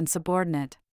officer and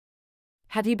subordinate.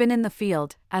 Had he been in the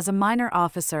field, as a minor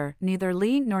officer, neither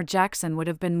Lee nor Jackson would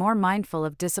have been more mindful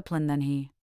of discipline than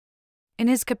he. In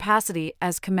his capacity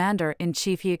as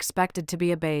commander-in-chief he expected to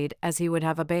be obeyed as he would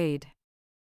have obeyed.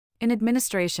 In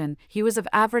administration, he was of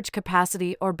average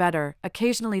capacity or better,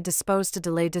 occasionally disposed to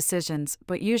delay decisions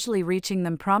but usually reaching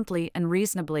them promptly and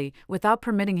reasonably, without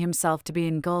permitting himself to be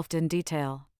engulfed in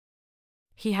detail.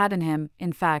 He had in him,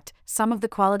 in fact, some of the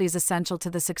qualities essential to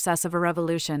the success of a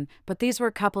revolution, but these were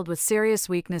coupled with serious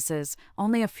weaknesses,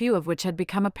 only a few of which had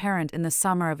become apparent in the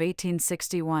summer of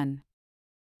 1861.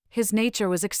 His nature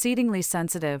was exceedingly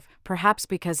sensitive, perhaps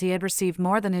because he had received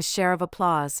more than his share of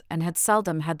applause and had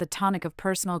seldom had the tonic of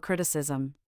personal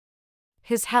criticism.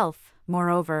 His health,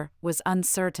 moreover, was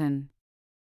uncertain.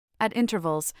 At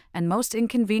intervals, and most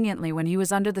inconveniently when he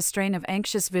was under the strain of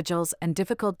anxious vigils and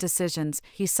difficult decisions,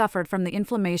 he suffered from the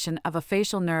inflammation of a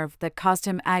facial nerve that caused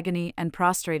him agony and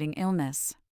prostrating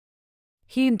illness.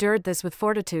 He endured this with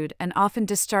fortitude and often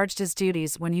discharged his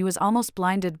duties when he was almost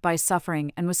blinded by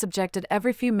suffering and was subjected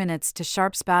every few minutes to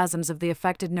sharp spasms of the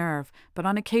affected nerve, but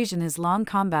on occasion his long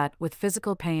combat with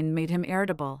physical pain made him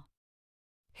irritable.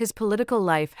 His political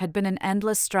life had been an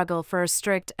endless struggle for a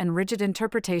strict and rigid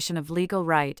interpretation of legal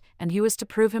right, and he was to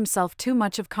prove himself too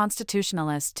much of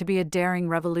constitutionalist to be a daring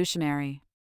revolutionary.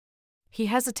 He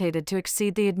hesitated to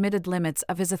exceed the admitted limits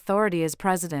of his authority as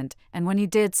president, and when he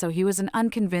did so he was as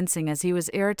unconvincing as he was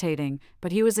irritating,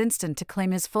 but he was instant to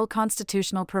claim his full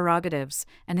constitutional prerogatives,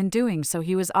 and in doing so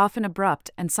he was often abrupt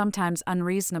and sometimes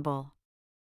unreasonable.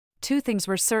 Two things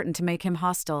were certain to make him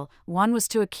hostile: one was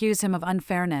to accuse him of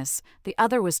unfairness, the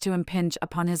other was to impinge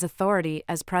upon his authority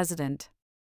as president.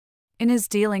 In his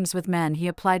dealings with men he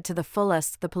applied to the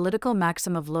fullest the political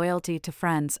maxim of loyalty to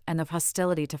friends and of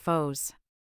hostility to foes.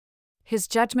 His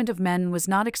judgment of men was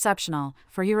not exceptional,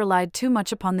 for he relied too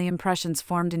much upon the impressions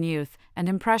formed in youth, and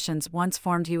impressions once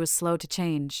formed he was slow to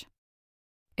change.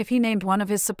 If he named one of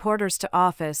his supporters to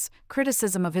office,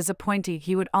 criticism of his appointee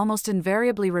he would almost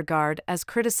invariably regard as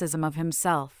criticism of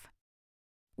himself.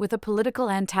 With a political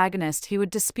antagonist he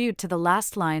would dispute to the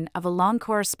last line of a long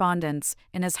correspondence,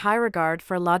 in as high regard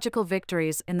for logical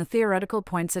victories in the theoretical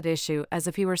points at issue as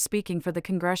if he were speaking for the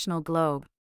Congressional Globe.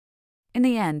 In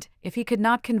the end, if he could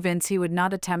not convince he would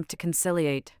not attempt to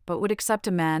conciliate, but would accept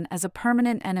a man as a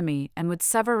permanent enemy and would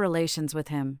sever relations with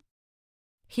him.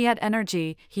 He had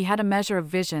energy, he had a measure of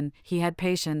vision, he had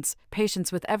patience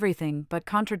with everything but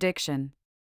contradiction.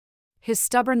 His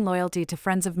stubborn loyalty to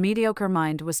friends of mediocre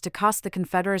mind was to cost the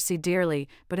Confederacy dearly,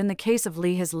 but in the case of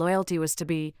Lee his loyalty was to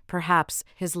be, perhaps,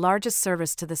 his largest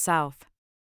service to the South.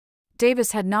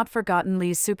 Davis had not forgotten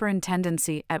Lee's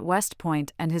superintendency at West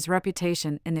Point and his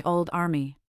reputation in the old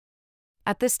army.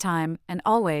 At this time, and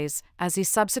always, as he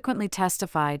subsequently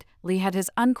testified, Lee had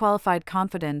his unqualified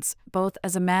confidence, both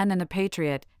as a man and a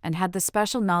patriot, and had the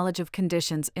special knowledge of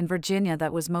conditions in Virginia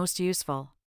that was most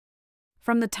useful.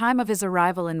 From the time of his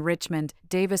arrival in Richmond,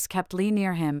 Davis kept Lee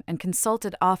near him and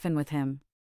consulted often with him.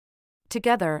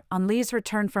 Together, on Lee's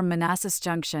return from Manassas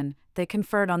Junction, they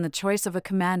conferred on the choice of a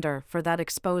commander for that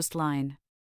exposed line.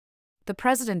 The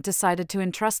president decided to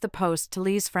entrust the post to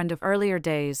Lee's friend of earlier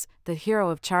days, the hero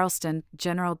of Charleston,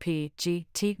 General P. G.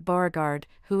 T. Beauregard,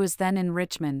 who was then in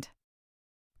Richmond.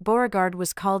 Beauregard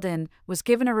was called in, was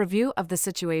given a review of the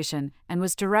situation, and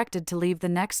was directed to leave the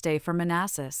next day for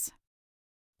Manassas.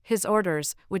 His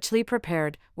orders, which Lee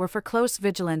prepared, were for close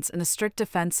vigilance and a strict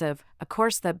defensive, a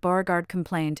course that Beauregard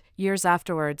complained, years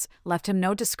afterwards, left him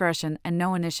no discretion and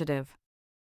no initiative.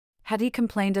 Had he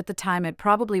complained at the time, it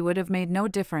probably would have made no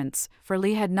difference, for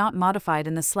Lee had not modified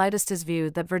in the slightest his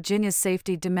view that Virginia's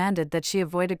safety demanded that she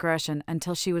avoid aggression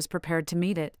until she was prepared to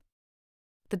meet it.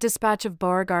 The dispatch of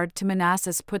Beauregard to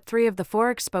Manassas put 3 of the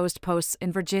 4 exposed posts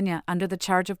in Virginia under the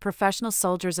charge of professional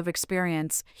soldiers of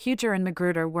experience. Huger and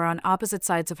Magruder were on opposite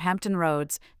sides of Hampton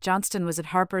Roads, Johnston was at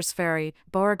Harper's Ferry,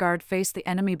 Beauregard faced the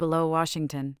enemy below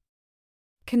Washington.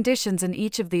 Conditions in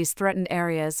each of these threatened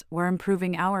areas were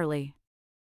improving hourly.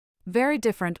 Very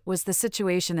different was the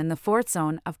situation in the 4th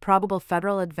zone of probable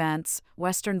Federal advance,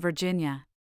 Western Virginia.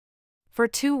 For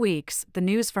 2 weeks, the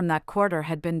news from that quarter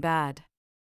had been bad.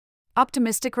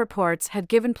 Optimistic reports had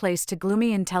given place to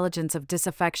gloomy intelligence of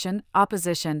disaffection,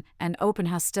 opposition, and open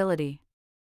hostility.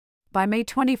 By May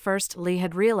 21, Lee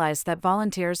had realized that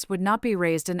volunteers would not be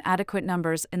raised in adequate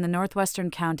numbers in the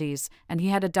northwestern counties, and he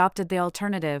had adopted the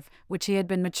alternative, which he had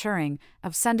been maturing,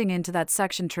 of sending into that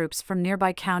section troops from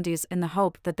nearby counties in the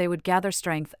hope that they would gather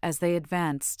strength as they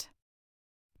advanced.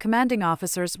 Commanding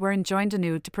officers were enjoined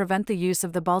anew to prevent the use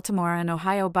of the Baltimore and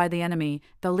Ohio by the enemy,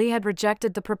 though Lee had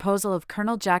rejected the proposal of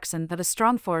Colonel Jackson that a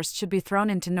strong force should be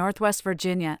thrown into northwest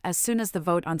Virginia as soon as the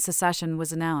vote on secession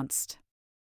was announced.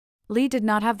 Lee did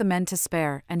not have the men to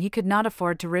spare, and he could not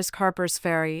afford to risk Harper's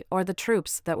Ferry or the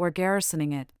troops that were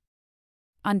garrisoning it.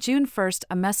 On June 1,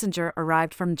 a messenger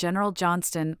arrived from General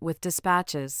Johnston with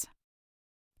dispatches.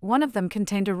 One of them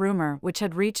contained a rumor which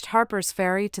had reached Harper's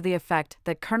Ferry to the effect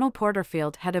that Colonel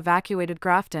Porterfield had evacuated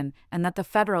Grafton and that the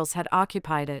Federals had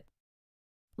occupied it.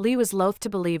 Lee was loath to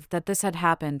believe that this had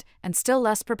happened, and still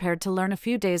less prepared to learn a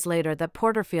few days later that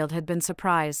Porterfield had been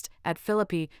surprised at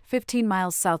Philippi, 15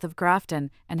 miles south of Grafton,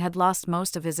 and had lost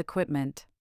most of his equipment.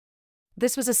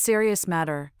 This was a serious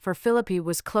matter, for Philippi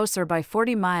was closer by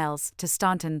 40 miles to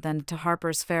Staunton than to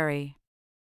Harper's Ferry.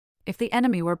 If the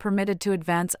enemy were permitted to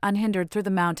advance unhindered through the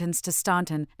mountains to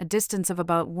Staunton, a distance of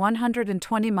about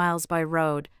 120 miles by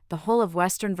road, the whole of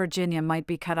western Virginia might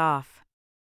be cut off.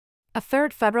 A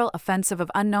third Federal offensive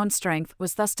of unknown strength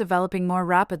was thus developing more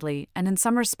rapidly and in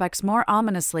some respects more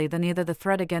ominously than either the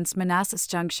threat against Manassas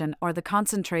Junction or the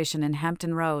concentration in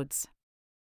Hampton Roads.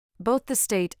 Both the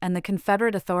state and the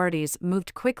Confederate authorities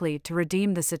moved quickly to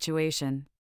redeem the situation.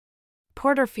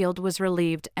 Porterfield was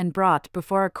relieved and brought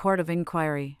before a court of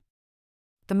inquiry.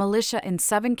 The militia in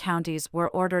 7 counties were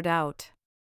ordered out.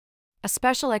 A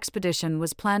special expedition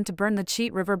was planned to burn the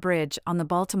Cheat River Bridge on the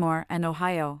Baltimore and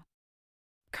Ohio.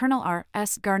 Colonel R.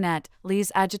 S. Garnett,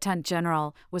 Lee's adjutant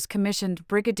general, was commissioned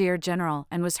brigadier general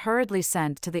and was hurriedly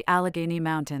sent to the Allegheny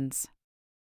Mountains.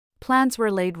 Plans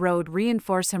were laid to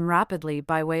reinforce him rapidly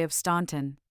by way of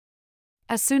Staunton.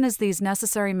 As soon as these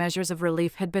necessary measures of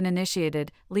relief had been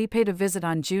initiated, Lee paid a visit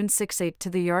on June 6-8 to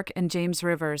the York and James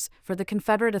Rivers, for the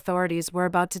Confederate authorities were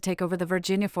about to take over the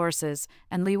Virginia forces,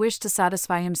 and Lee wished to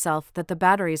satisfy himself that the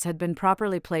batteries had been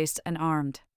properly placed and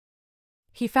armed.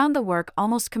 He found the work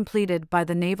almost completed by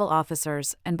the naval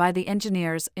officers and by the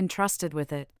engineers entrusted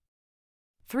with it.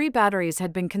 3 batteries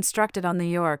had been constructed on the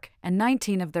York, and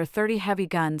 19 of their 30 heavy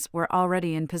guns were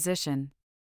already in position.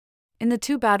 In the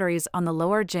 2 batteries on the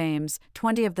lower James,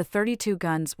 20 of the 32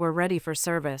 guns were ready for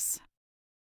service.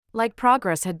 Like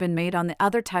progress had been made on the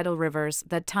other tidal rivers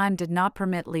that time did not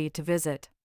permit Lee to visit.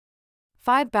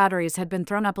 5 batteries had been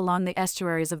thrown up along the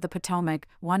estuaries of the Potomac,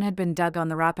 1 had been dug on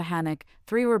the Rappahannock,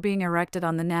 3 were being erected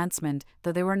on the Nansemond,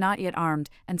 though they were not yet armed,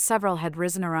 and several had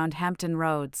risen around Hampton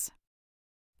Roads.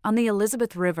 On the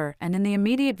Elizabeth River and in the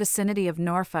immediate vicinity of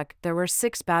Norfolk there were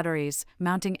 6 batteries,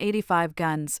 mounting 85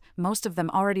 guns, most of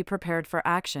them already prepared for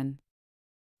action.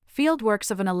 Field works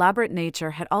of an elaborate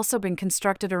nature had also been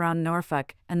constructed around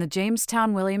Norfolk, and the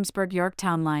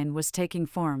Jamestown-Williamsburg-Yorktown line was taking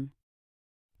form.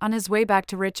 On his way back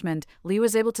to Richmond, Lee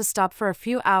was able to stop for a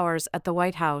few hours at the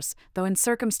White House, though in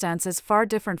circumstances far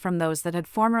different from those that had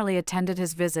formerly attended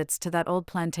his visits to that old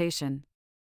plantation.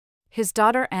 His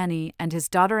daughter Annie and his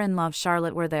daughter-in-law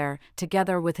Charlotte were there,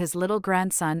 together with his little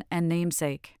grandson and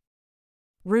namesake.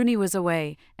 Rooney was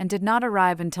away, and did not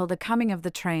arrive until the coming of the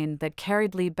train that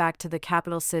carried Lee back to the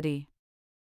capital city.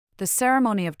 The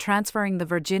ceremony of transferring the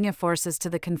Virginia forces to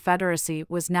the Confederacy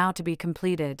was now to be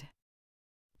completed.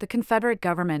 The Confederate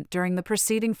government during the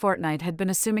preceding fortnight had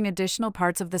been assuming additional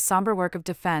parts of the somber work of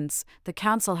defense. The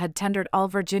Council had tendered all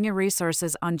Virginia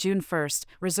resources on June 1,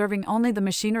 reserving only the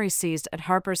machinery seized at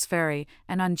Harper's Ferry,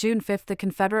 and on June 5 the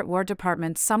Confederate War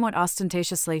Department somewhat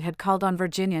ostentatiously had called on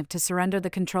Virginia to surrender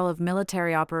the control of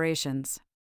military operations.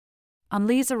 On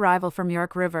Lee's arrival from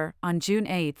York River on June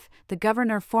 8, the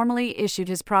governor formally issued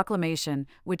his proclamation,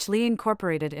 which Lee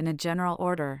incorporated in a general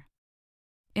order.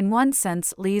 In one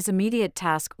sense, Lee's immediate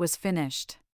task was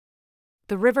finished.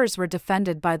 The rivers were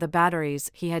defended by the batteries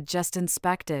he had just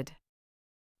inspected.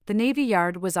 The Navy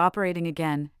Yard was operating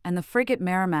again, and the frigate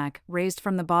Merrimac, raised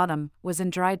from the bottom, was in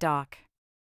dry dock.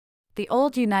 The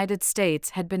old United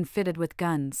States had been fitted with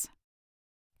guns.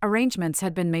 Arrangements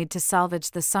had been made to salvage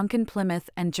the sunken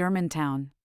Plymouth and Germantown.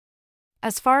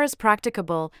 As far as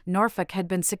practicable, Norfolk had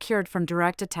been secured from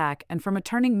direct attack and from a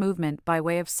turning movement by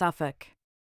way of Suffolk.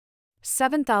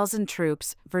 7,000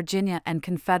 troops, Virginia and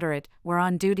Confederate, were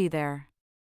on duty there.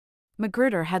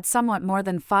 Magruder had somewhat more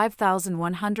than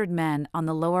 5,100 men on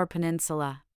the lower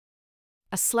peninsula.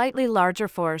 A slightly larger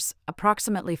force,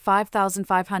 approximately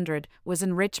 5,500, was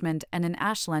in Richmond and in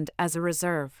Ashland as a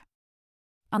reserve.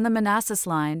 On the Manassas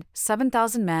line,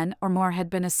 7,000 men or more had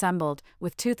been assembled,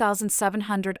 with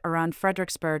 2,700 around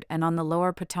Fredericksburg and on the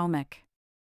lower Potomac.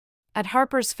 At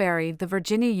Harper's Ferry, the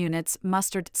Virginia units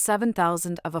mustered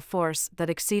 7,000 of a force that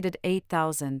exceeded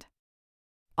 8,000.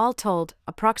 All told,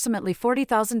 approximately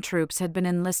 40,000 troops had been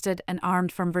enlisted and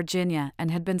armed from Virginia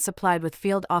and had been supplied with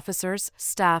field officers,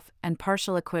 staff, and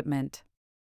partial equipment.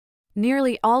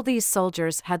 Nearly all these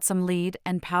soldiers had some lead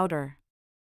and powder.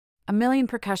 1,000,000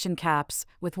 percussion caps,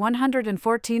 with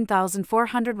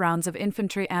 114,400 rounds of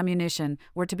infantry ammunition,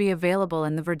 were to be available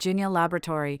in the Virginia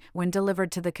laboratory when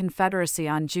delivered to the Confederacy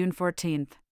on June 14.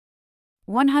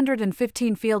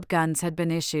 115 field guns had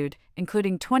been issued,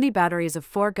 including 20 batteries of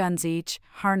 4 guns each,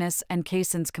 harness and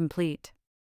caissons complete.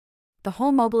 The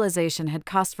whole mobilization had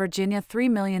cost Virginia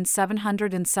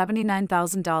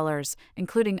 $3,779,000,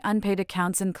 including unpaid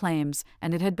accounts and claims,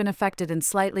 and it had been effected in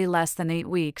slightly less than 8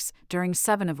 weeks, during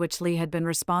 7 of which Lee had been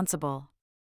responsible.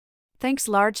 Thanks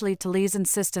largely to Lee's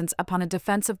insistence upon a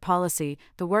defensive policy,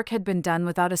 the work had been done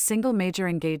without a single major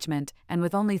engagement, and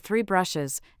with only 3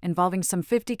 brushes, involving some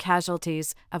 50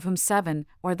 casualties, of whom 7,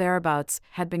 or thereabouts,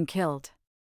 had been killed.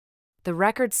 The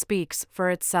record speaks for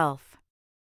itself.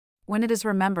 When it is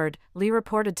remembered, Lee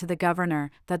reported to the governor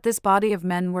that this body of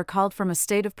men were called from a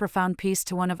state of profound peace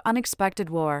to one of unexpected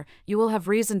war, you will have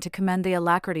reason to commend the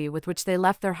alacrity with which they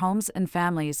left their homes and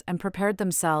families and prepared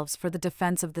themselves for the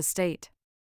defense of the state.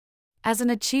 As an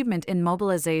achievement in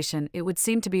mobilization, it would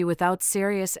seem to be without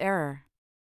serious error.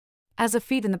 As a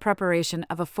feat in the preparation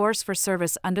of a force for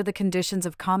service under the conditions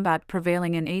of combat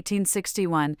prevailing in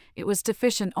 1861, it was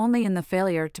deficient only in the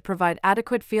failure to provide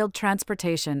adequate field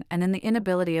transportation and in the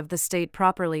inability of the state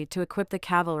properly to equip the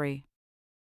cavalry.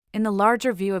 In the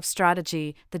larger view of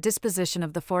strategy, the disposition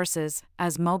of the forces,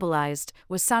 as mobilized,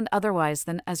 was sound otherwise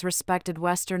than as respected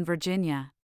Western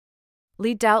Virginia.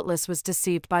 Lee doubtless was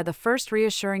deceived by the first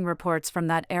reassuring reports from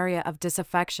that area of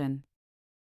disaffection.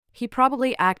 He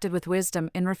probably acted with wisdom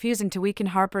in refusing to weaken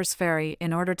Harper's Ferry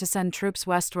in order to send troops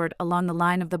westward along the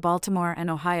line of the Baltimore and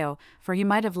Ohio, for he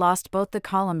might have lost both the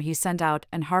column he sent out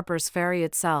and Harper's Ferry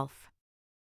itself.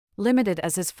 Limited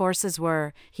as his forces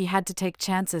were, he had to take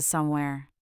chances somewhere.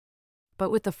 But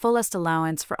with the fullest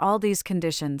allowance for all these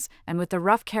conditions, and with the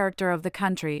rough character of the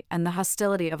country and the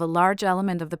hostility of a large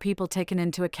element of the people taken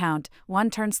into account, one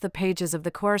turns the pages of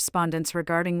the correspondence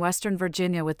regarding Western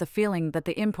Virginia with the feeling that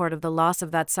the import of the loss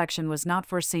of that section was not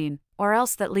foreseen, or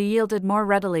else that Lee yielded more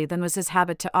readily than was his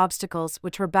habit to obstacles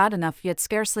which were bad enough yet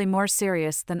scarcely more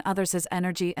serious than others his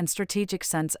energy and strategic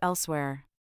sense elsewhere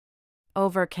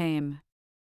overcame.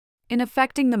 In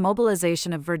effecting the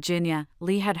mobilization of Virginia,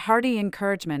 Lee had hearty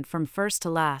encouragement from first to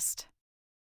last.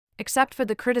 Except for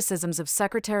the criticisms of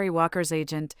Secretary Walker's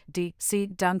agent, D.C.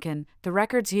 Duncan, the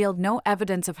records yield no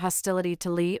evidence of hostility to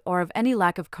Lee or of any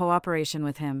lack of cooperation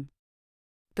with him.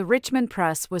 The Richmond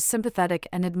press was sympathetic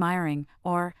and admiring,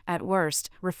 or, at worst,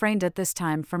 refrained at this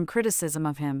time from criticism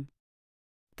of him.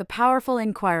 The powerful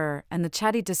Inquirer and the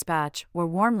chatty Dispatch were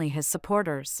warmly his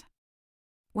supporters.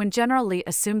 When General Lee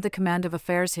assumed the command of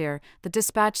affairs here, the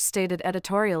Dispatch stated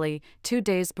editorially, 2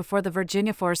 days before the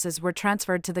Virginia forces were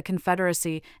transferred to the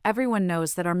Confederacy, everyone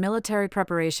knows that our military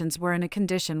preparations were in a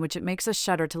condition which it makes us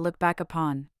shudder to look back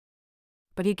upon.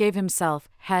 But he gave himself,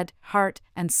 head, heart,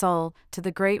 and soul, to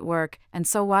the great work, and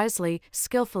so wisely,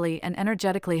 skillfully, and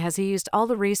energetically has he used all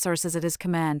the resources at his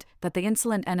command, that the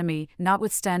insolent enemy,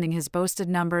 notwithstanding his boasted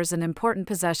numbers and important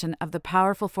possession of the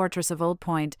powerful fortress of Old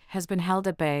Point, has been held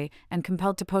at bay, and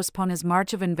compelled to postpone his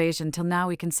march of invasion till now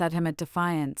we can set him at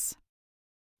defiance.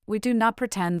 We do not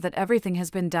pretend that everything has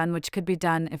been done which could be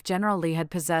done if General Lee had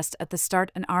possessed at the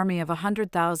start an army of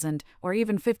 100,000 or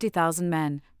even 50,000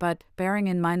 men, but, bearing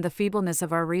in mind the feebleness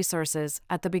of our resources,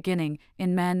 at the beginning,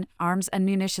 in men, arms and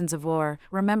munitions of war,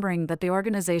 remembering that the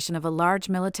organization of a large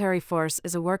military force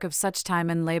is a work of such time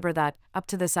and labor that, up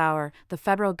to this hour, the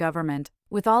federal government,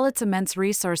 with all its immense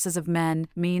resources of men,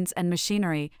 means and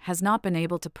machinery, has not been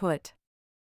able to put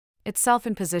itself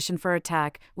in position for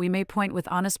attack, we may point with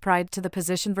honest pride to the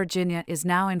position Virginia is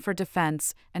now in for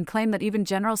defense, and claim that even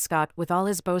General Scott, with all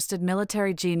his boasted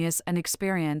military genius and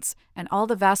experience, and all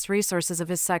the vast resources of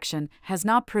his section, has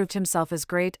not proved himself as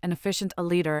great and efficient a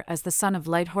leader as the son of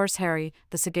Light Horse Harry,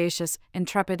 the sagacious,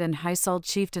 intrepid and high-souled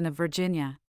chieftain of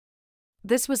Virginia.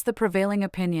 This was the prevailing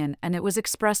opinion, and it was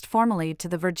expressed formally to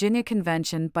the Virginia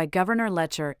Convention by Governor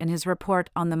Letcher in his report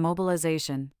on the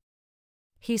Mobilization.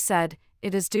 He said,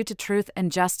 "It is due to truth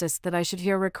and justice that I should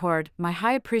here record my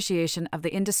high appreciation of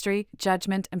the industry,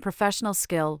 judgment, and professional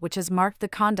skill which has marked the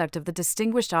conduct of the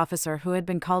distinguished officer who had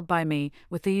been called by me,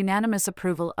 with the unanimous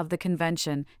approval of the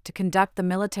Convention, to conduct the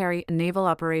military and naval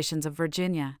operations of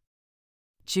Virginia."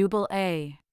 Jubal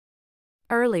A.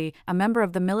 Early, a member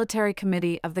of the Military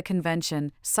Committee of the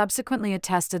Convention, subsequently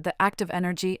attested the active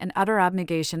energy and utter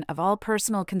abnegation of all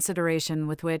personal consideration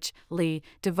with which Lee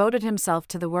devoted himself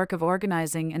to the work of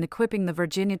organizing and equipping the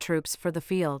Virginia troops for the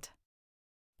field.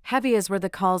 Heavy as were the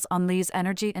calls on Lee's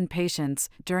energy and patience,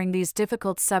 during these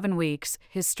difficult 7 weeks,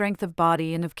 his strength of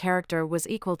body and of character was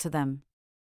equal to them.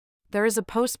 There is a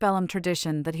postbellum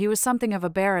tradition that he was something of a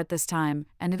bear at this time,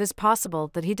 and it is possible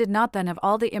that he did not then have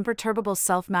all the imperturbable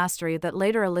self-mastery that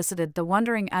later elicited the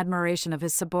wondering admiration of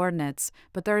his subordinates,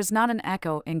 but there is not an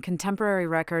echo in contemporary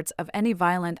records of any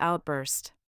violent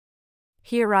outburst.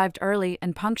 He arrived early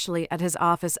and punctually at his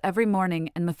office every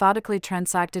morning and methodically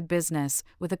transacted business,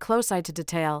 with a close eye to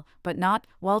detail, but not,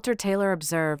 Walter Taylor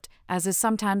observed, as is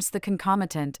sometimes the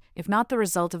concomitant, if not the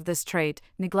result of this trait,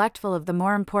 neglectful of the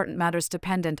more important matters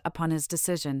dependent upon his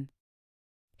decision.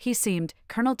 He seemed,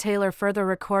 Colonel Taylor further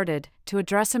recorded, to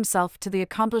address himself to the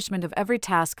accomplishment of every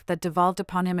task that devolved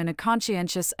upon him in a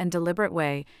conscientious and deliberate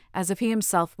way, as if he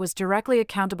himself was directly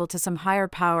accountable to some higher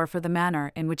power for the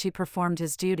manner in which he performed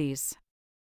his duties.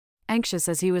 Anxious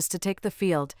as he was to take the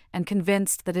field, and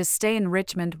convinced that his stay in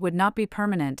Richmond would not be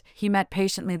permanent, he met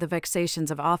patiently the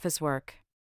vexations of office work.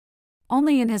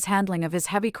 Only in his handling of his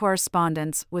heavy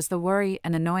correspondence was the worry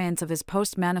and annoyance of his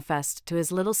post manifest to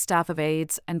his little staff of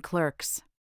aides and clerks.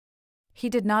 He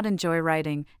did not enjoy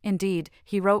writing, indeed,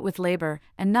 he wrote with labor,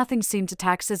 and nothing seemed to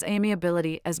tax his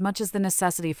amiability as much as the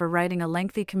necessity for writing a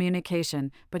lengthy communication,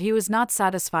 but he was not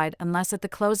satisfied unless at the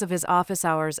close of his office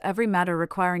hours every matter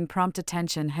requiring prompt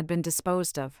attention had been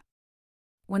disposed of.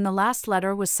 When the last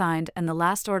letter was signed and the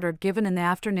last order given in the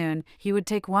afternoon, he would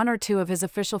take 1 or 2 of his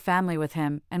official family with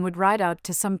him, and would ride out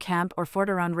to some camp or fort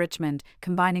around Richmond,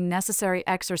 combining necessary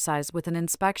exercise with an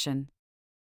inspection.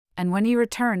 And when he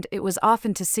returned, it was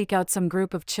often to seek out some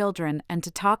group of children and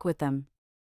to talk with them.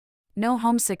 No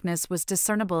homesickness was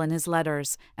discernible in his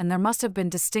letters, and there must have been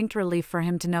distinct relief for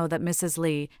him to know that Mrs.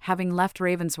 Lee, having left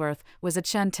Ravensworth, was at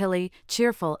Chantilly,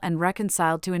 cheerful and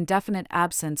reconciled to indefinite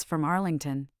absence from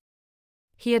Arlington.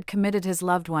 He had committed his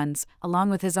loved ones,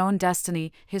 along with his own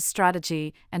destiny, his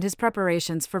strategy, and his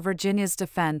preparations for Virginia's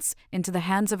defense, into the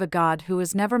hands of a God who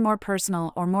was never more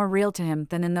personal or more real to him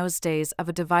than in those days of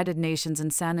a divided nation's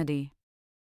insanity.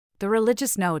 The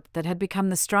religious note that had become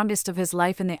the strongest of his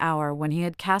life in the hour when he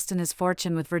had cast in his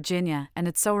fortune with Virginia, and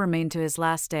it so remained to his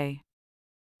last day.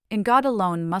 "In God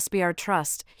alone must be our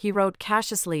trust," he wrote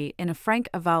Cautiously in a frank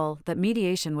avowal that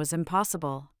mediation was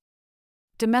impossible.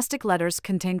 Domestic letters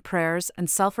contained prayers and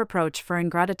self-reproach for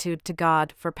ingratitude to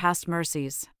God for past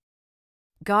mercies.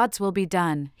 "God's will be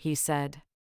done," he said.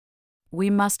 "We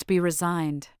must be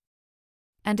resigned."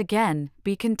 And again,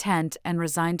 "Be content and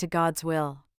resigned to God's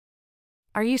will."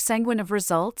 "Are you sanguine of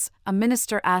results?" a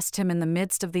minister asked him in the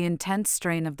midst of the intense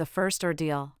strain of the first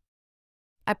ordeal.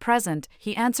 "At present,"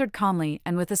 he answered calmly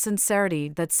and with a sincerity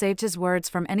that saved his words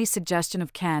from any suggestion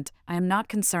of cant, "I am not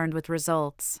concerned with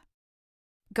results.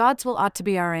 God's will ought to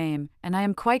be our aim, and I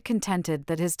am quite contented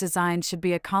that His design should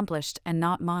be accomplished and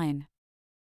not mine."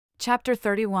 Chapter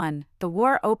 31. The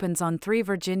war opens on 3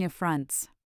 Virginia fronts.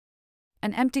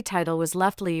 An empty title was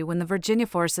left Lee when the Virginia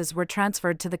forces were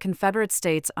transferred to the Confederate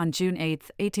States on June 8,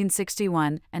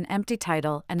 1861, an empty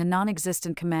title and a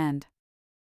non-existent command.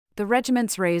 The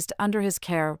regiments raised under his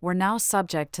care were now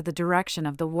subject to the direction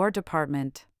of the War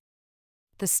Department.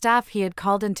 The staff he had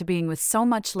called into being with so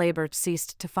much labor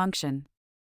ceased to function.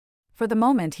 For the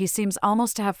moment he seems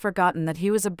almost to have forgotten that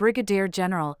he was a brigadier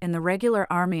general in the regular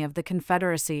army of the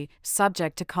Confederacy,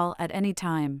 subject to call at any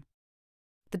time.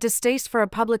 The distaste for a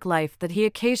public life that he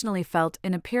occasionally felt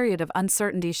in a period of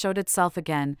uncertainty showed itself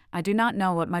again. "I do not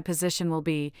know what my position will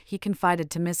be," he confided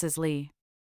to Mrs. Lee.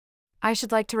 "I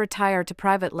should like to retire to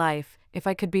private life, if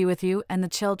I could be with you and the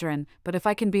children, but if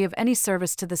I can be of any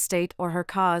service to the state or her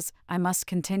cause, I must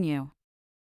continue."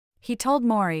 He told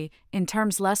Maury, in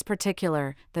terms less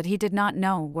particular, that he did not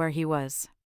know where he was.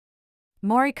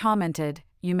 Maury commented,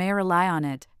 "You may rely on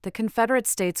it, the Confederate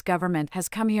States government has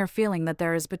come here feeling that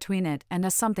there is between it and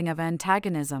us something of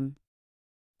antagonism."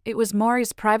 It was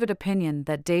Maury's private opinion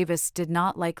that Davis did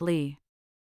not like Lee.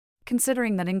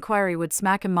 Considering that inquiry would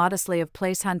smack him modestly of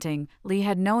place hunting, Lee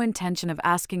had no intention of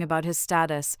asking about his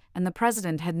status, and the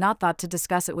president had not thought to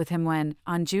discuss it with him when,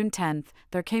 on June 10,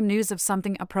 there came news of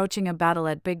something approaching a battle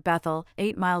at Big Bethel,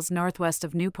 8 miles northwest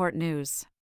of Newport News.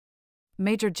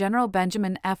 Major General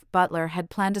Benjamin F. Butler had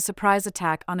planned a surprise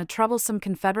attack on a troublesome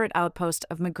Confederate outpost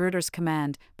of Magruder's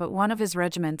command, but one of his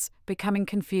regiments, becoming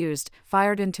confused,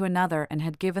 fired into another and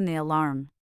had given the alarm.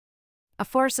 A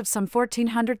force of some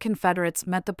 1,400 Confederates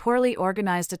met the poorly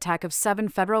organized attack of 7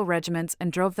 Federal regiments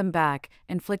and drove them back,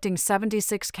 inflicting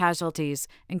 76 casualties,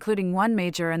 including one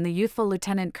major and the youthful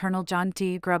Lieutenant Colonel John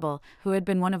T. Grebel, who had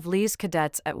been one of Lee's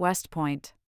cadets at West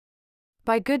Point.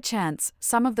 By good chance,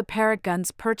 some of the Parrott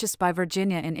guns purchased by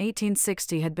Virginia in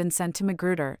 1860 had been sent to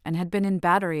Magruder and had been in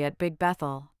battery at Big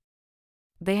Bethel.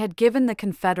 They had given the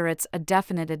Confederates a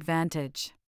definite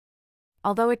advantage.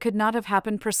 Although it could not have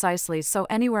happened precisely so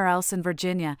anywhere else in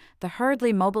Virginia, the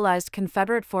hurriedly mobilized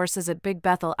Confederate forces at Big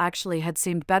Bethel actually had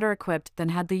seemed better equipped than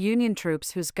had the Union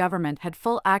troops whose government had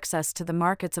full access to the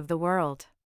markets of the world.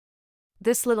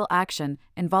 This little action,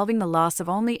 involving the loss of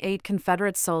only 8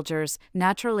 Confederate soldiers,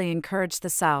 naturally encouraged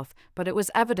the South, but it was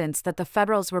evidence that the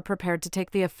Federals were prepared to take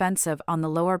the offensive on the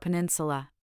Lower Peninsula.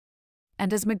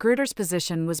 And as Magruder's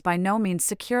position was by no means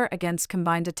secure against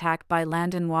combined attack by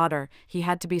land and water, he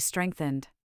had to be strengthened.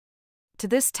 To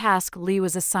this task Lee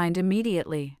was assigned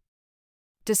immediately.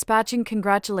 Dispatching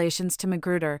congratulations to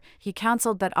Magruder, he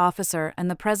counseled that officer and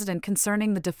the president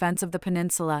concerning the defense of the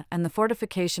peninsula and the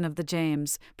fortification of the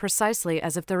James, precisely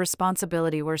as if the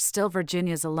responsibility were still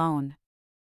Virginia's alone.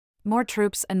 More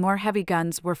troops and more heavy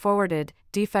guns were forwarded,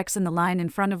 defects in the line in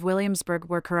front of Williamsburg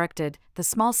were corrected, the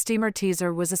small steamer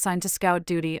Teaser was assigned to scout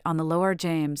duty on the lower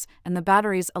James, and the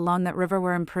batteries along that river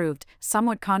were improved,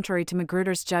 somewhat contrary to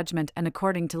Magruder's judgment and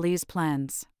according to Lee's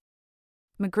plans.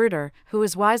 Magruder, who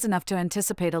was wise enough to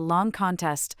anticipate a long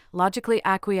contest, logically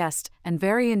acquiesced and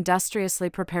very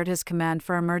industriously prepared his command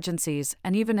for emergencies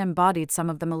and even embodied some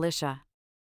of the militia.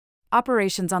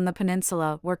 Operations on the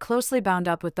peninsula were closely bound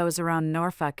up with those around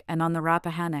Norfolk and on the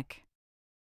Rappahannock.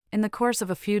 In the course of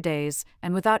a few days,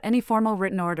 and without any formal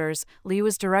written orders, Lee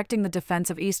was directing the defense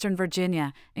of eastern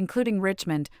Virginia, including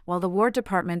Richmond, while the War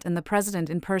Department and the President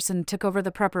in person took over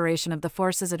the preparation of the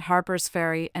forces at Harper's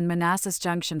Ferry and Manassas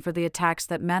Junction for the attacks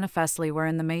that manifestly were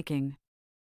in the making.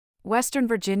 Western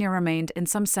Virginia remained in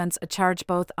some sense a charge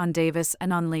both on Davis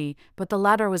and on Lee, but the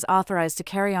latter was authorized to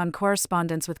carry on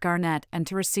correspondence with Garnett and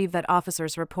to receive that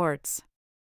officer's reports.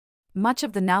 Much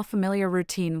of the now familiar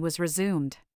routine was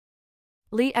resumed.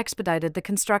 Lee expedited the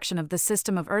construction of the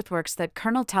system of earthworks that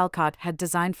Colonel Talcott had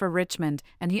designed for Richmond,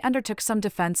 and he undertook some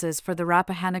defenses for the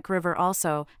Rappahannock River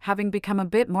also, having become a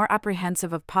bit more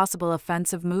apprehensive of possible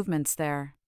offensive movements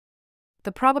there.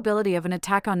 The probability of an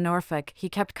attack on Norfolk he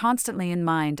kept constantly in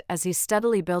mind as he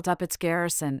steadily built up its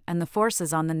garrison and the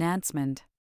forces on the Nansemond.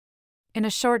 In a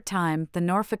short time, the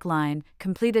Norfolk line,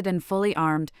 completed and fully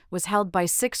armed, was held by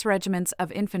 6 regiments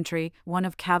of infantry, 1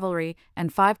 of cavalry,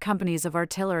 and 5 companies of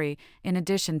artillery, in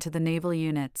addition to the naval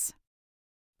units.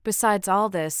 Besides all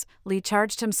this, Lee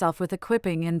charged himself with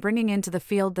equipping and bringing into the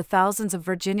field the thousands of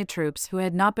Virginia troops who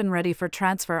had not been ready for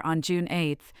transfer on June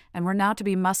 8 and were now to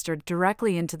be mustered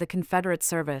directly into the Confederate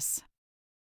service.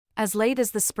 As late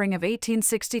as the spring of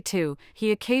 1862,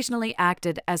 he occasionally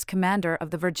acted as commander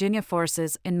of the Virginia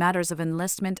forces in matters of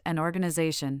enlistment and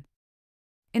organization.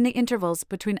 In the intervals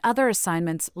between other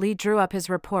assignments, Lee drew up his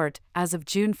report, as of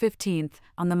June 15,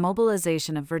 on the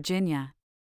mobilization of Virginia.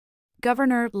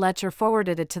 Governor Letcher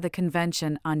forwarded it to the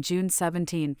convention on June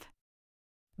 17.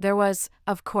 There was,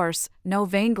 of course, no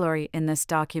vainglory in this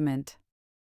document.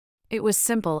 It was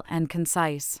simple and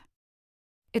concise.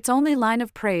 Its only line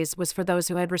of praise was for those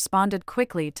who had responded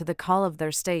quickly to the call of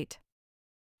their state.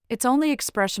 Its only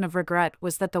expression of regret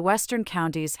was that the western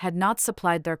counties had not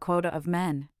supplied their quota of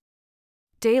men.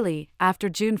 Daily, after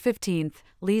June 15,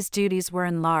 Lee's duties were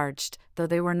enlarged, though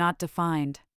they were not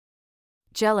defined.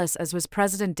 Jealous as was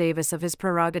President Davis of his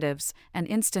prerogatives, and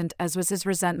instant as was his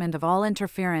resentment of all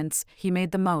interference, he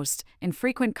made the most, in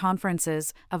frequent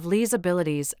conferences, of Lee's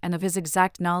abilities and of his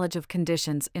exact knowledge of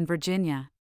conditions in Virginia.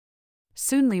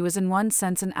 Soon Lee was in one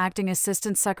sense an acting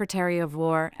Assistant Secretary of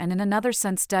War and in another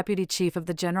sense Deputy Chief of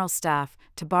the General Staff,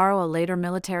 to borrow a later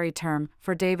military term,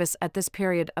 for Davis at this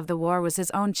period of the war was his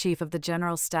own Chief of the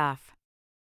General Staff.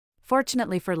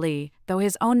 Fortunately for Lee, though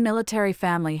his own military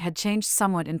family had changed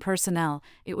somewhat in personnel,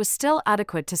 it was still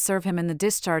adequate to serve him in the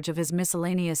discharge of his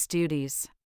miscellaneous duties.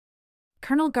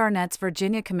 Colonel Garnett's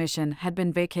Virginia commission had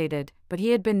been vacated, but he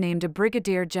had been named a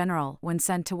brigadier general when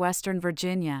sent to Western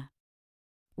Virginia.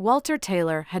 Walter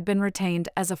Taylor had been retained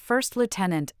as a first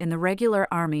lieutenant in the regular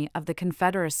army of the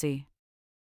Confederacy.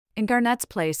 In Garnett's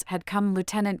place had come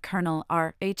Lieutenant Colonel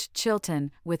R. H.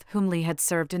 Chilton, with whom Lee had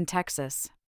served in Texas.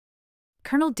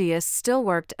 Colonel Diaz still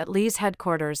worked at Lee's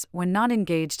headquarters when not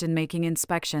engaged in making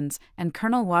inspections, and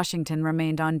Colonel Washington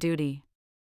remained on duty.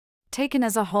 Taken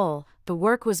as a whole, the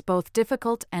work was both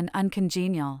difficult and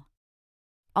uncongenial.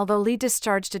 Although Lee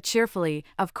discharged it cheerfully,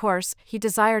 of course, he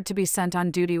desired to be sent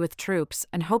on duty with troops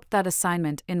and hoped that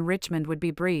assignment in Richmond would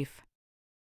be brief.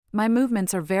 "My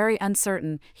movements are very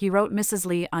uncertain," he wrote Mrs.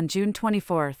 Lee on June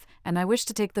 24, "and I wish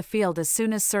to take the field as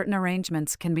soon as certain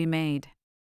arrangements can be made.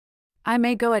 I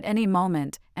may go at any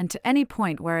moment, and to any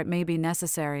point where it may be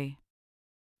necessary."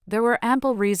 There were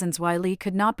ample reasons why Lee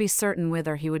could not be certain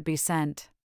whither he would be sent.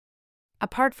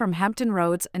 Apart from Hampton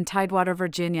Roads and Tidewater,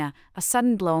 Virginia, a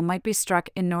sudden blow might be struck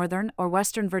in northern or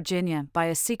western Virginia by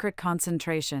a secret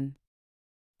concentration.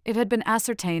 It had been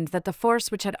ascertained that the force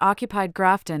which had occupied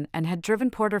Grafton and had driven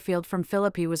Porterfield from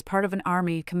Philippi was part of an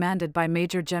army commanded by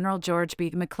Major General George B.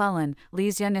 McClellan,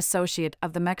 Lee's young associate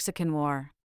of the Mexican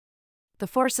War. The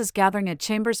forces gathering at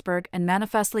Chambersburg and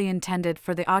manifestly intended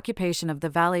for the occupation of the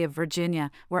Valley of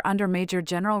Virginia were under Major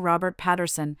General Robert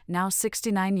Patterson, now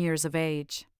 69 years of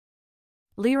age.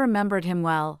 Lee remembered him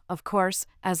well, of course,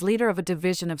 as leader of a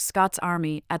division of Scott's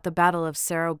army at the Battle of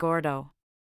Cerro Gordo.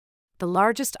 The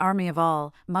largest army of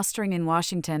all, mustering in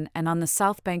Washington and on the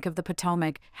south bank of the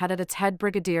Potomac, had at its head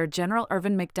Brigadier General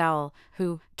Irvin McDowell,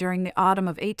 who, during the autumn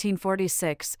of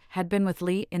 1846, had been with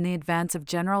Lee in the advance of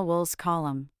General Wool's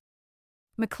column.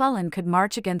 McClellan could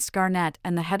march against Garnett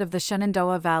and the head of the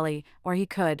Shenandoah Valley, or he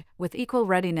could, with equal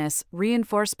readiness,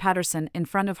 reinforce Patterson in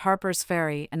front of Harper's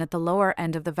Ferry and at the lower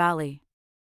end of the valley.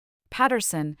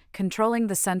 Patterson, controlling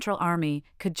the Central Army,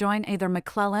 could join either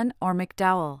McClellan or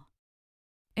McDowell.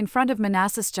 In front of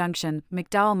Manassas Junction,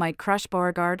 McDowell might crush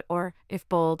Beauregard or, if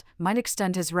bold, might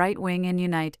extend his right wing and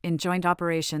unite in joint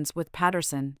operations with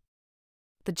Patterson.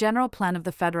 The general plan of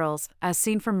the Federals, as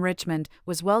seen from Richmond,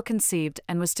 was well conceived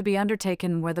and was to be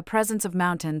undertaken where the presence of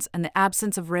mountains and the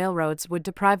absence of railroads would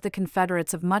deprive the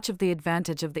Confederates of much of the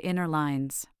advantage of the inner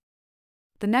lines.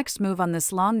 The next move on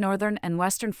this long northern and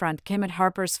western front came at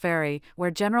Harper's Ferry,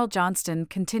 where General Johnston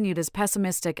continued as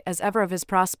pessimistic as ever of his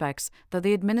prospects, though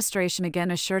the administration again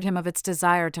assured him of its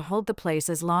desire to hold the place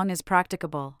as long as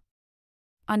practicable.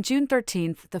 On June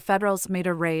 13, the Federals made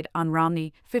a raid on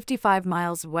Romney, 55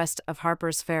 miles west of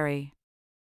Harper's Ferry.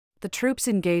 The troops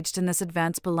engaged in this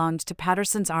advance belonged to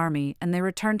Patterson's army and they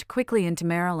returned quickly into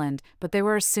Maryland, but they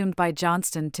were assumed by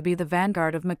Johnston to be the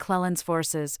vanguard of McClellan's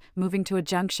forces, moving to a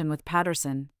junction with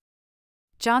Patterson.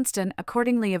 Johnston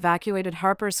accordingly evacuated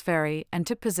Harper's Ferry and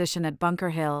took position at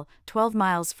Bunker Hill, 12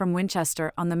 miles from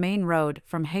Winchester on the main road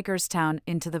from Hagerstown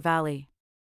into the valley.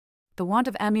 "The want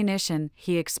of ammunition,"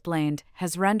 he explained,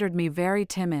 "has rendered me very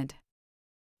timid."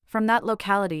 From that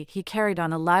locality he carried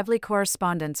on a lively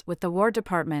correspondence with the War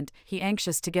Department, he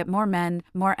anxious to get more men,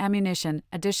 more ammunition,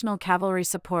 additional cavalry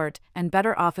support, and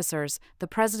better officers, the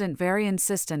President very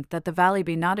insistent that the valley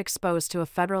be not exposed to a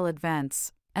Federal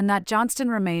advance, and that Johnston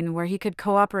remain where he could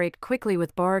cooperate quickly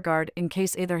with Beauregard in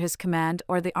case either his command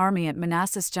or the army at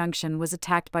Manassas Junction was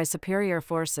attacked by superior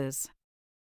forces.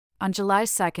 On July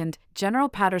 2, General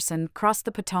Patterson crossed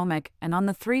the Potomac and on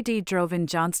the 3D drove in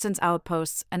Johnston's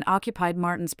outposts and occupied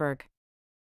Martinsburg.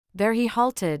 There he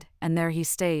halted, and there he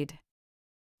stayed.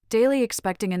 Daily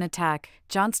expecting an attack,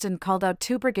 Johnston called out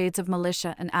 2 brigades of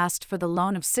militia and asked for the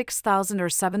loan of 6,000 or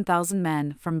 7,000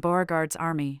 men from Beauregard's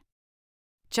army.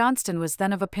 Johnston was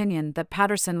then of opinion that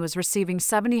Patterson was receiving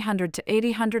 700 to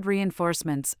 800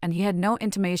 reinforcements, and he had no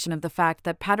intimation of the fact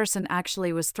that Patterson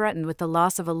actually was threatened with the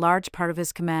loss of a large part of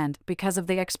his command because of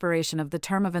the expiration of the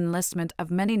term of enlistment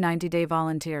of many 90-day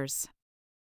volunteers.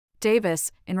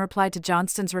 Davis, in reply to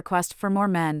Johnston's request for more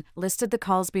men, listed the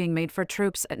calls being made for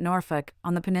troops at Norfolk,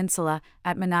 on the peninsula,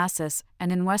 at Manassas,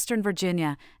 and in western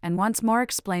Virginia, and once more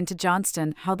explained to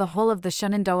Johnston how the whole of the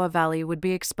Shenandoah Valley would be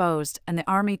exposed and the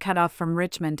army cut off from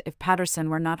Richmond if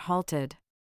Patterson were not halted.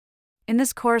 In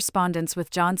this correspondence with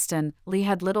Johnston, Lee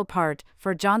had little part,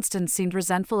 for Johnston seemed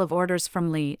resentful of orders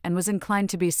from Lee and was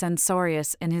inclined to be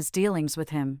censorious in his dealings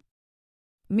with him.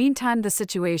 Meantime, the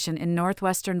situation in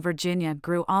northwestern Virginia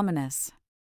grew ominous.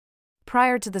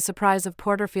 Prior to the surprise of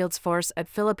Porterfield's force at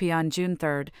Philippi on June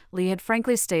 3, Lee had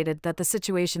frankly stated that the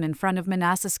situation in front of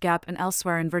Manassas Gap and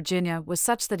elsewhere in Virginia was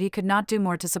such that he could not do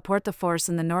more to support the force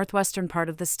in the northwestern part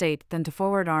of the state than to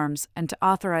forward arms and to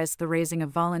authorize the raising of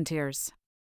volunteers.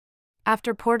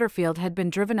 After Porterfield had been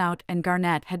driven out and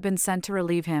Garnett had been sent to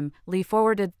relieve him, Lee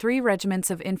forwarded 3 regiments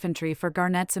of infantry for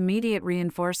Garnett's immediate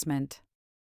reinforcement.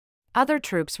 Other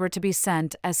troops were to be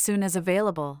sent as soon as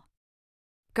available.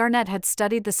 Garnett had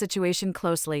studied the situation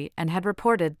closely and had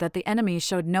reported that the enemy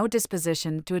showed no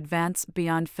disposition to advance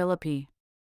beyond Philippi.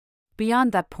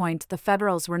 Beyond that point, the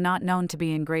Federals were not known to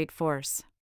be in great force.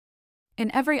 In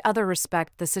every other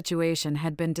respect, the situation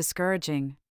had been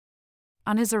discouraging.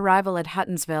 On his arrival at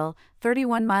Huttonsville,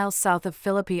 31 miles south of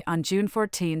Philippi on June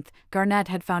 14, Garnett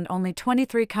had found only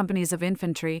 23 companies of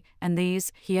infantry, and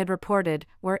these, he had reported,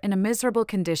 were in a miserable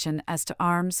condition as to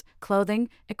arms, clothing,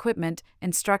 equipment,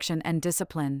 instruction, and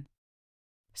discipline.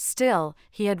 Still,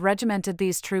 he had regimented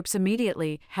these troops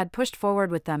immediately, had pushed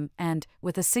forward with them, and,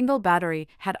 with a single battery,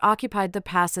 had occupied the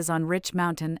passes on Rich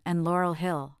Mountain and Laurel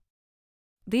Hill.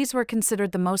 These were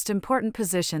considered the most important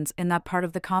positions in that part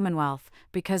of the Commonwealth,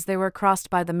 because they were crossed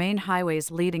by the main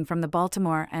highways leading from the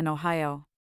Baltimore and Ohio.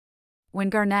 When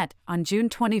Garnett, on June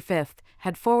 25,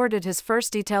 had forwarded his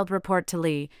first detailed report to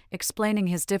Lee, explaining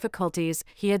his difficulties,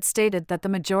 he had stated that the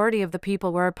majority of the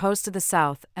people were opposed to the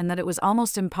South and that it was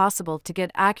almost impossible to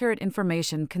get accurate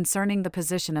information concerning the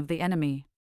position of the enemy.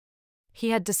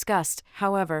 He had discussed,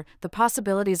 however, the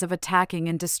possibilities of attacking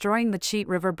and destroying the Cheat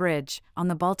River Bridge, on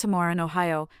the Baltimore and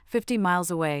Ohio, 50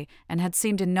 miles away, and had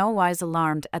seemed in no wise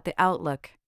alarmed at the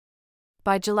outlook.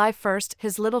 By July 1,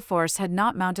 his little force had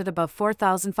not mounted above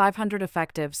 4,500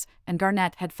 effectives, and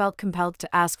Garnett had felt compelled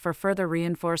to ask for further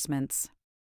reinforcements.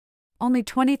 Only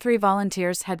 23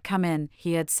 volunteers had come in,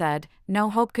 he had said. No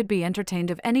hope could be entertained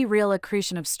of any real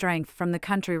accretion of strength from the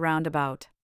country round about.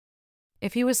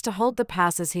 If he was to hold the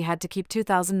passes, he had to keep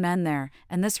 2,000 men there,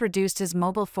 and this reduced his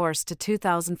mobile force to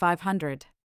 2,500.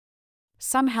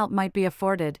 Some help might be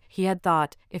afforded, he had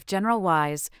thought, if General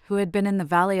Wise, who had been in the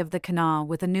Valley of the Kanawha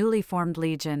with a newly formed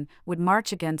legion, would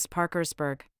march against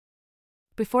Parkersburg.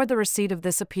 Before the receipt of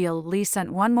this appeal, Lee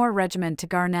sent 1 more regiment to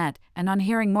Garnett, and on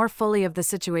hearing more fully of the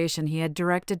situation, he had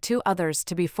directed 2 others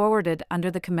to be forwarded under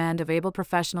the command of able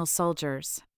professional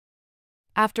soldiers.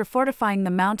 After fortifying the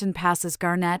mountain passes,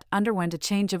 Garnett underwent a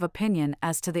change of opinion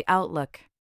as to the outlook.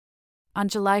 On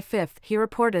July 5, he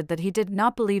reported that he did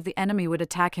not believe the enemy would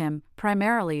attack him,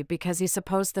 primarily because he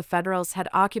supposed the Federals had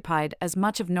occupied as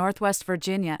much of northwest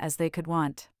Virginia as they could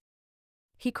want.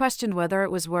 He questioned whether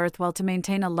it was worthwhile to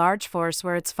maintain a large force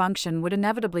where its function would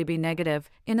inevitably be negative,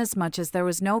 inasmuch as there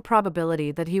was no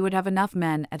probability that he would have enough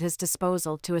men at his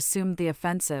disposal to assume the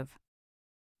offensive.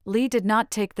 Lee did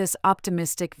not take this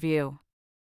optimistic view.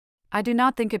 I do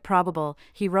not think it probable,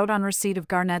 he wrote on receipt of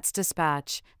Garnett's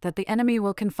dispatch, that the enemy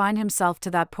will confine himself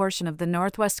to that portion of the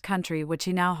northwest country which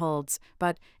he now holds,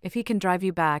 but, if he can drive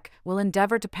you back, will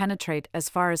endeavor to penetrate as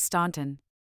far as Staunton.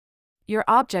 Your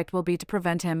object will be to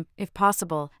prevent him, if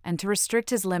possible, and to restrict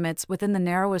his limits within the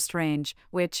narrowest range,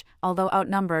 which, although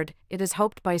outnumbered, it is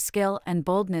hoped by skill and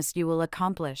boldness you will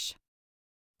accomplish.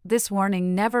 This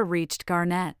warning never reached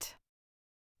Garnett.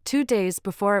 2 days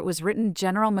before it was written,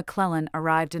 General McClellan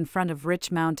arrived in front of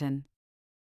Rich Mountain.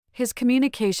 His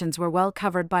communications were well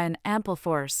covered by an ample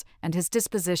force, and his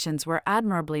dispositions were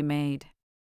admirably made.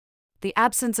 The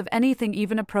absence of anything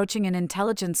even approaching an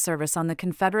intelligence service on the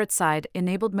Confederate side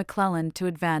enabled McClellan to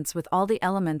advance with all the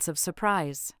elements of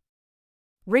surprise.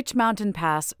 Rich Mountain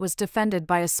Pass was defended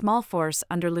by a small force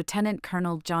under Lieutenant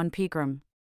Colonel John Pegram.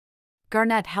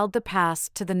 Garnett held the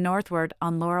pass to the northward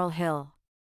on Laurel Hill.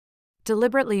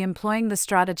 Deliberately employing the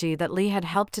strategy that Lee had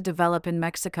helped to develop in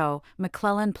Mexico,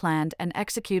 McClellan planned and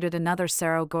executed another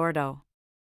Cerro Gordo.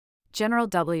 General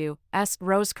W. S.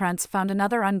 Rosecrans found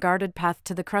another unguarded path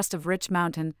to the crest of Rich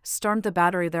Mountain, stormed the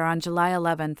battery there on July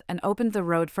 11, and opened the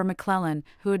road for McClellan,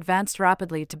 who advanced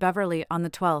rapidly to Beverly on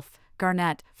the 12th.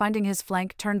 Garnett, finding his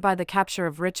flank turned by the capture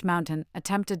of Rich Mountain,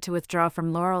 attempted to withdraw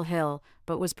from Laurel Hill,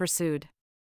 but was pursued.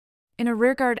 In a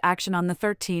rearguard action on the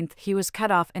 13th, he was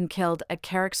cut off and killed at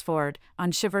Carrick's Ford,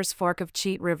 on Shivers Fork of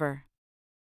Cheat River.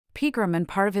 Pegram and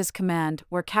part of his command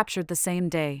were captured the same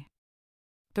day.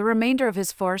 The remainder of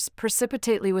his force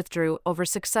precipitately withdrew over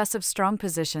successive strong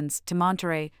positions to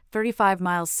Monterey, 35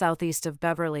 miles southeast of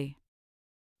Beverly.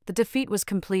 The defeat was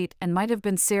complete and might have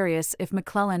been serious if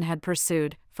McClellan had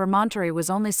pursued, for Monterey was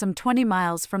only some 20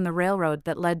 miles from the railroad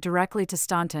that led directly to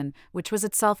Staunton, which was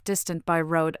itself distant by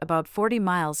road about 40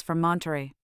 miles from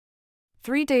Monterey.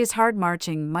 3 days' hard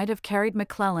marching might have carried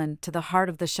McClellan to the heart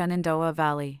of the Shenandoah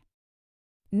Valley.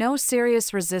 No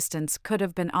serious resistance could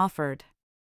have been offered.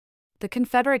 The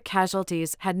Confederate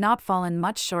casualties had not fallen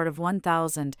much short of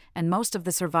 1,000, and most of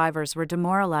the survivors were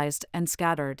demoralized and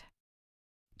scattered.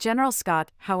 General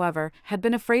Scott, however, had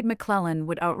been afraid McClellan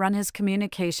would outrun his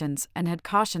communications and had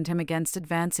cautioned him against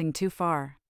advancing too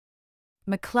far.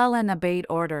 McClellan obeyed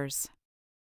orders.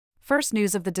 First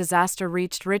news of the disaster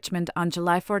reached Richmond on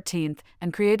July 14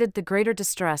 and created the greater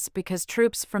distress because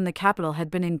troops from the capital had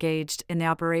been engaged in the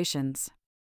operations.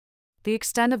 The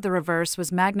extent of the reverse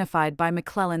was magnified by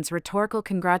McClellan's rhetorical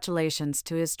congratulations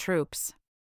to his troops.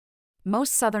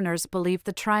 Most Southerners believed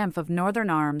the triumph of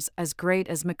Northern arms as great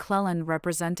as McClellan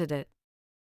represented it.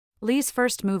 Lee's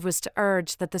first move was to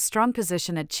urge that the strong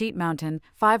position at Chapt Mountain,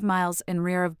 5 miles in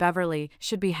rear of Beverly,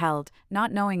 should be held,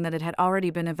 not knowing that it had already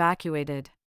been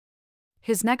evacuated.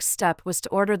 His next step was to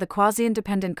order the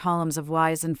quasi-independent columns of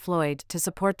Wise and Floyd to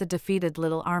support the defeated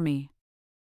Little Army.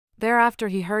 Thereafter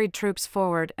he hurried troops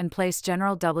forward and placed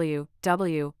General W.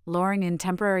 Loring in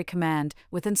temporary command,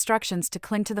 with instructions to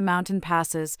cling to the mountain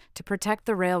passes, to protect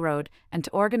the railroad, and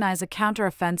to organize a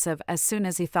counter-offensive as soon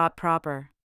as he thought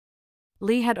proper.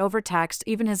 Lee had overtaxed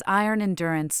even his iron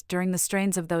endurance during the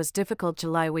strains of those difficult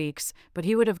July weeks, but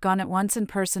he would have gone at once in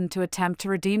person to attempt to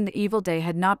redeem the evil day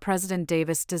had not President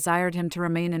Davis desired him to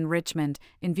remain in Richmond,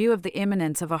 in view of the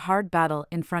imminence of a hard battle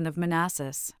in front of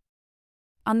Manassas.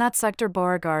 On that sector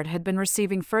Beauregard had been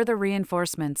receiving further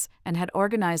reinforcements and had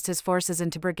organized his forces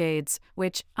into brigades,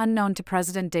 which, unknown to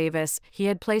President Davis, he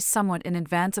had placed somewhat in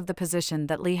advance of the position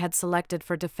that Lee had selected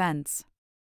for defense.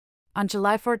 On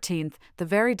July 14, the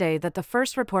very day that the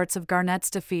first reports of Garnett's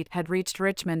defeat had reached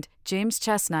Richmond, James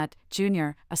Chestnut, Jr.,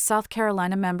 a South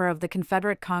Carolina member of the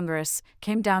Confederate Congress,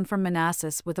 came down from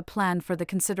Manassas with a plan for the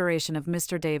consideration of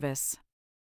Mr. Davis.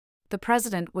 The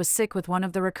president was sick with one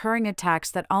of the recurring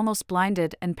attacks that almost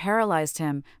blinded and paralyzed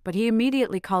him, but he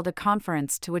immediately called a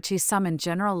conference to which he summoned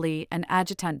General Lee and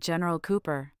Adjutant General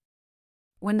Cooper.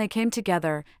 When they came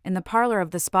together, in the parlor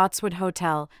of the Spotswood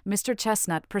Hotel, Mr.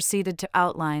 Chestnut proceeded to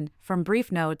outline, from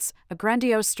brief notes, a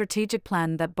grandiose strategic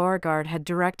plan that Beauregard had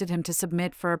directed him to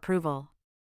submit for approval.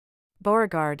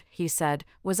 Beauregard, he said,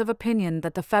 was of opinion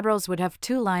that the Federals would have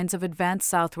 2 lines of advance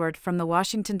southward from the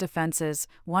Washington defenses,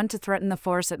 one to threaten the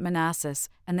force at Manassas,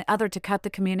 and the other to cut the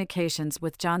communications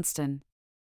with Johnston.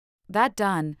 That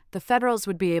done, the Federals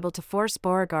would be able to force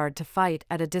Beauregard to fight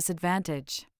at a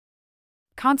disadvantage.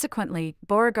 Consequently,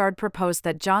 Beauregard proposed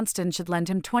that Johnston should lend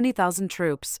him 20,000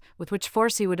 troops, with which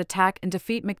force he would attack and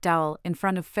defeat McDowell in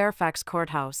front of Fairfax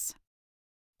Courthouse.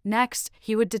 Next,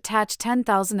 he would detach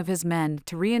 10,000 of his men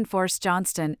to reinforce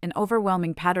Johnston in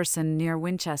overwhelming Patterson near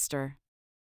Winchester.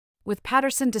 With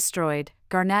Patterson destroyed,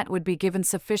 Garnett would be given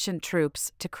sufficient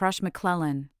troops to crush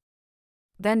McClellan.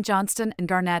 Then Johnston and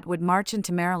Garnett would march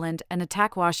into Maryland and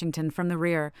attack Washington from the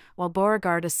rear, while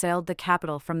Beauregard assailed the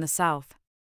capital from the south.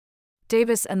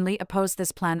 Davis and Lee opposed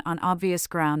this plan on obvious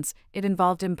grounds. It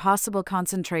involved impossible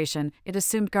concentration, it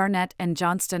assumed Garnett and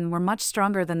Johnston were much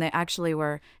stronger than they actually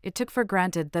were, it took for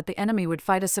granted that the enemy would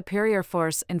fight a superior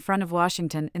force in front of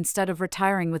Washington instead of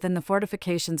retiring within the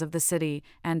fortifications of the city,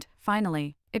 and,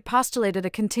 finally, it postulated a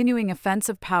continuing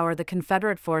offensive power the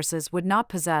Confederate forces would not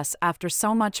possess after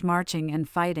so much marching and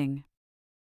fighting.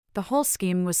 The whole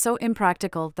scheme was so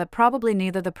impractical that probably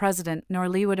neither the President nor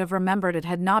Lee would have remembered it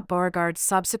had not Beauregard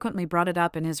subsequently brought it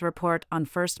up in his report on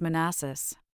First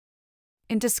Manassas.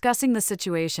 In discussing the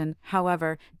situation,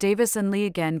 however, Davis and Lee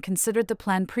again considered the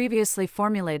plan previously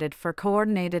formulated for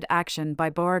coordinated action by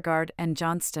Beauregard and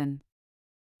Johnston.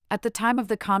 At the time of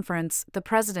the conference, the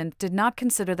President did not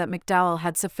consider that McDowell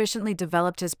had sufficiently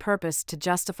developed his purpose to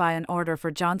justify an order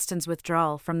for Johnston's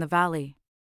withdrawal from the Valley.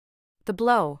 The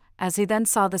blow, as he then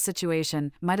saw the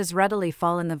situation, might as readily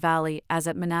fall in the Valley as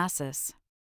at Manassas.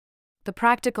 The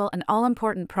practical and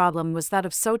all-important problem was that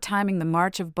of so timing the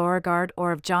march of Beauregard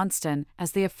or of Johnston,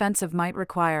 as the offensive might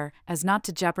require, as not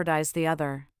to jeopardize the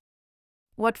other.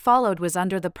 What followed was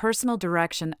under the personal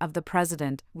direction of the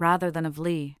President, rather than of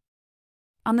Lee.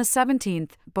 On the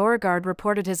 17th, Beauregard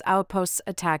reported his outposts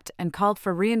attacked and called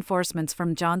for reinforcements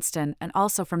from Johnston and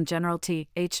also from General T.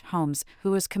 H. Holmes,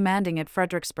 who was commanding at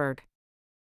Fredericksburg.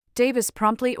 Davis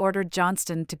promptly ordered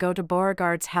Johnston to go to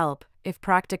Beauregard's help, if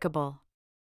practicable.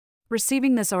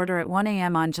 Receiving this order at 1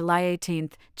 a.m. on July 18,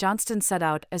 Johnston set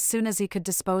out as soon as he could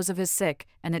dispose of his sick,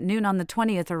 and at noon on the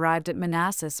 20th arrived at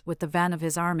Manassas with the van of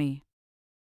his army.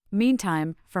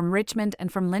 Meantime, from Richmond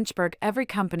and from Lynchburg every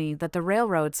company that the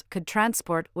railroads could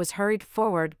transport was hurried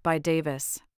forward by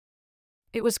Davis.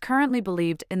 It was currently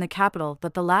believed in the capital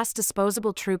that the last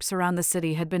disposable troops around the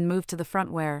city had been moved to the front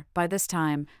where, by this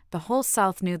time, the whole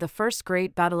South knew the first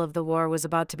great battle of the war was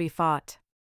about to be fought.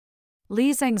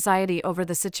 Lee's anxiety over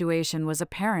the situation was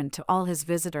apparent to all his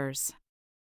visitors.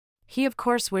 He of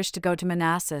course wished to go to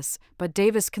Manassas, but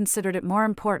Davis considered it more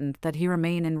important that he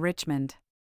remain in Richmond.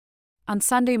 On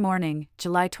Sunday morning,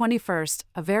 July 21st,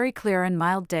 a very clear and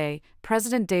mild day,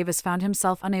 President Davis found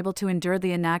himself unable to endure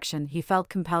the inaction he felt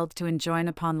compelled to enjoin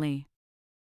upon Lee.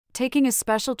 Taking a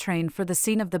special train for the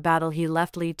scene of the battle, he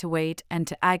left Lee to wait and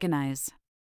to agonize.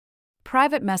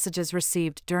 Private messages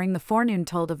received during the forenoon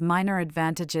told of minor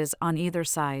advantages on either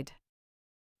side.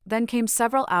 Then came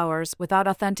several hours without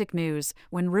authentic news,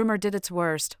 when rumor did its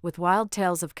worst, with wild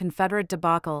tales of Confederate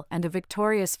debacle and a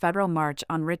victorious Federal march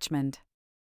on Richmond.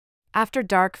 After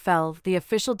dark fell, the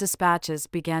official dispatches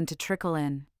began to trickle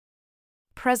in.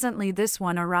 Presently this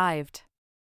one arrived.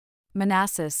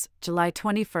 Manassas, July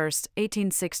 21,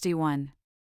 1861.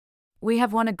 We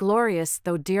have won a glorious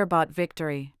though dear-bought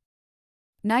victory.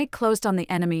 Night closed on the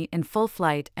enemy in full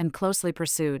flight and closely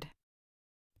pursued.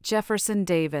 Jefferson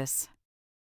Davis.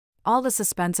 All the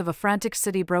suspense of a frantic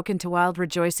city broke into wild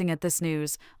rejoicing at this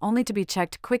news, only to be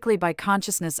checked quickly by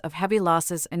consciousness of heavy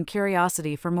losses and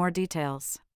curiosity for more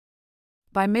details.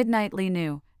 By midnight Lee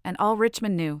knew, and all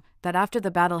Richmond knew, that after the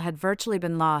battle had virtually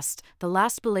been lost, the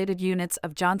last belated units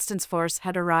of Johnston's force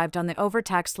had arrived on the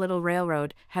overtaxed little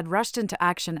railroad, had rushed into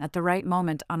action at the right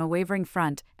moment on a wavering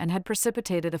front, and had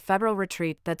precipitated a Federal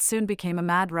retreat that soon became a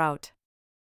mad rout.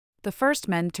 The first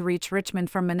men to reach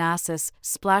Richmond from Manassas,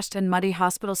 splashed and muddy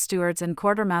hospital stewards and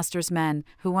quartermaster's men,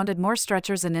 who wanted more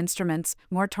stretchers and instruments,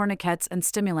 more tourniquets and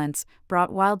stimulants,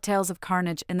 brought wild tales of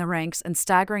carnage in the ranks and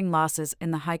staggering losses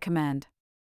in the high command.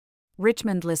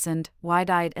 Richmond listened,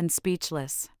 wide-eyed and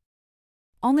speechless.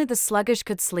 Only the sluggish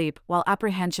could sleep, while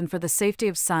apprehension for the safety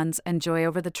of sons and joy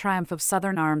over the triumph of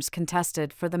Southern arms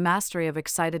contested for the mastery of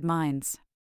excited minds.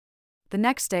 The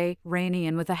next day, rainy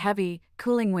and with a heavy,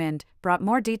 cooling wind, brought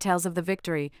more details of the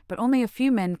victory, but only a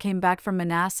few men came back from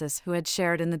Manassas who had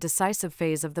shared in the decisive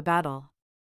phase of the battle.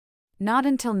 Not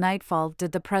until nightfall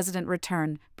did the president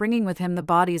return, bringing with him the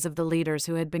bodies of the leaders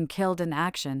who had been killed in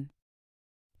action.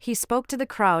 He spoke to the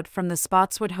crowd from the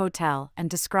Spotswood Hotel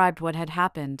and described what had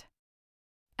happened.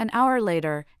 An hour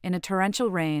later, in a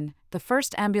torrential rain, the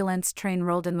first ambulance train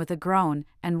rolled in with a groan,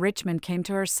 and Richmond came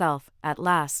to herself, at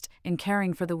last, in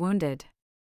caring for the wounded.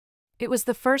 It was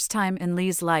the first time in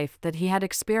Lee's life that he had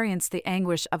experienced the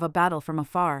anguish of a battle from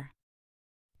afar.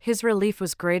 His relief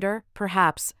was greater,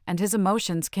 perhaps, and his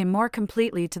emotions came more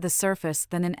completely to the surface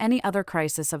than in any other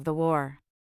crisis of the war.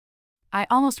 I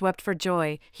almost wept for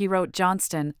joy, he wrote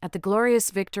Johnston, at the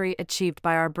glorious victory achieved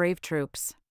by our brave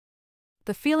troops.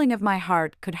 The feeling of my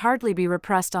heart could hardly be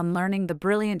repressed on learning the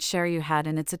brilliant share you had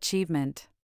in its achievement.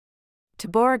 To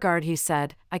Beauregard he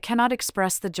said, I cannot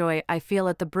express the joy I feel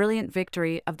at the brilliant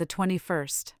victory of the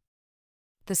 21st.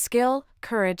 The skill,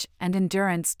 courage, and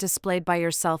endurance displayed by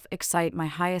yourself excite my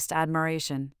highest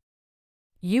admiration.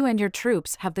 You and your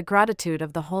troops have the gratitude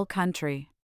of the whole country.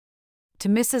 To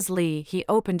Mrs. Lee he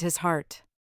opened his heart.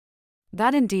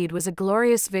 That indeed was a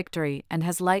glorious victory and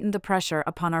has lightened the pressure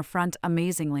upon our front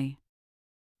amazingly.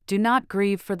 Do not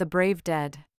grieve for the brave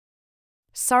dead.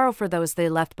 Sorrow for those they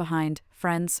left behind,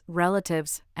 friends,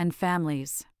 relatives, and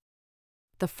families.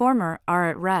 The former are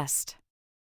at rest.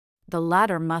 The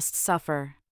latter must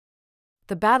suffer.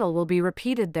 The battle will be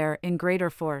repeated there in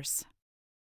greater force.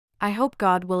 I hope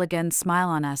God will again smile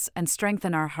on us and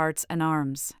strengthen our hearts and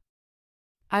arms.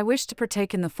 I wish to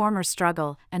partake in the former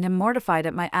struggle and am mortified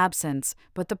at my absence,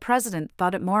 but the President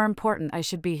thought it more important I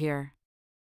should be here.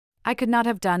 I could not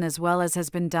have done as well as has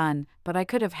been done, but I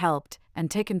could have helped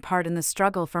and taken part in the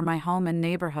struggle for my home and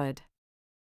neighborhood.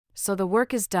 So the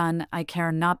work is done, I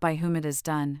care not by whom it is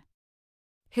done.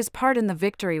 His part in the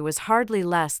victory was hardly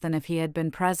less than if he had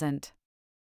been present.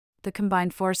 The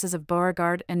combined forces of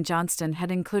Beauregard and Johnston had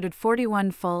included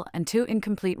 41 full and 2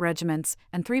 incomplete regiments,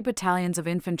 and 3 battalions of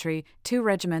infantry, 2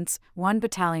 regiments, 1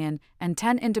 battalion, and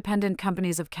 10 independent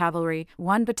companies of cavalry,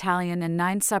 1 battalion and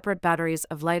 9 separate batteries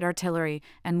of light artillery,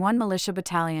 and 1 militia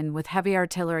battalion with heavy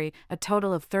artillery, a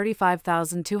total of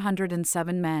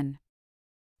 35,207 men.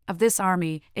 Of this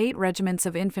army, 8 regiments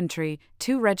of infantry,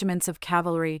 2 regiments of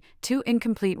cavalry, 2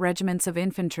 incomplete regiments of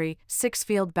infantry, 6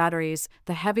 field batteries,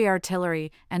 the heavy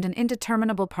artillery, and an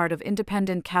indeterminable part of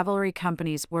independent cavalry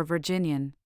companies were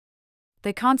Virginian.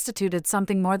 They constituted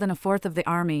something more than a fourth of the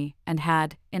army, and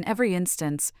had, in every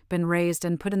instance, been raised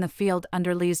and put in the field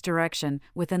under Lee's direction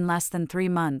within less than 3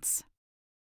 months.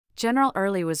 General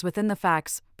Early was within the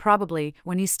facts, probably,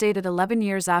 when he stated 11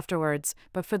 years afterwards,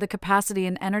 but for the capacity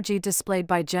and energy displayed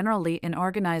by General Lee in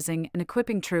organizing and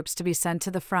equipping troops to be sent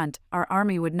to the front, our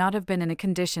army would not have been in a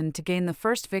condition to gain the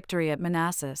first victory at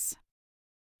Manassas.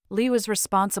 Lee was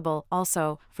responsible,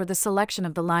 also, for the selection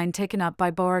of the line taken up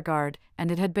by Beauregard, and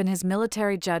it had been his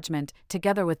military judgment,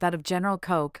 together with that of General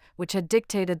Koch, which had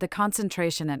dictated the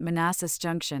concentration at Manassas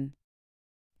Junction.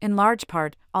 In large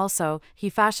part, also, he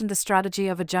fashioned the strategy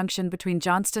of a junction between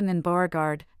Johnston and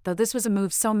Beauregard, though this was a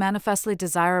move so manifestly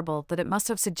desirable that it must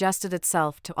have suggested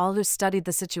itself to all who studied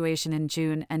the situation in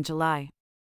June and July.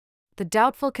 The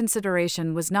doubtful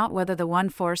consideration was not whether the one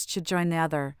force should join the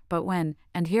other, but when,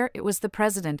 and here it was the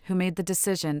President who made the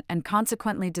decision and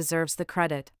consequently deserves the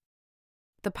credit.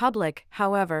 The public,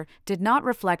 however, did not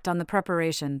reflect on the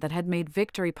preparation that had made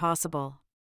victory possible.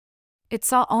 It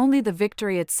saw only the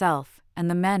victory itself, and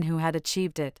the men who had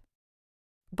achieved it.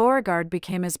 Beauregard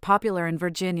became as popular in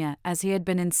Virginia as he had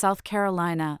been in South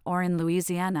Carolina or in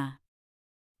Louisiana.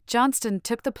 Johnston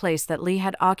took the place that Lee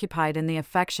had occupied in the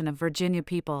affection of Virginia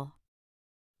people.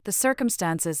 The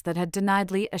circumstances that had denied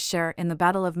Lee a share in the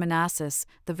Battle of Manassas,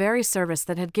 the very service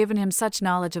that had given him such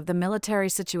knowledge of the military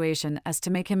situation as to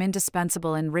make him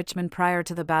indispensable in Richmond prior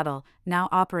to the battle, now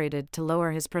operated to lower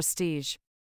his prestige.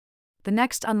 The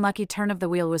next unlucky turn of the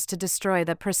wheel was to destroy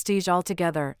that prestige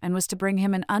altogether and was to bring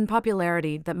him an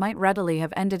unpopularity that might readily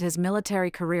have ended his military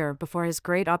career before his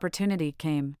great opportunity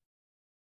came.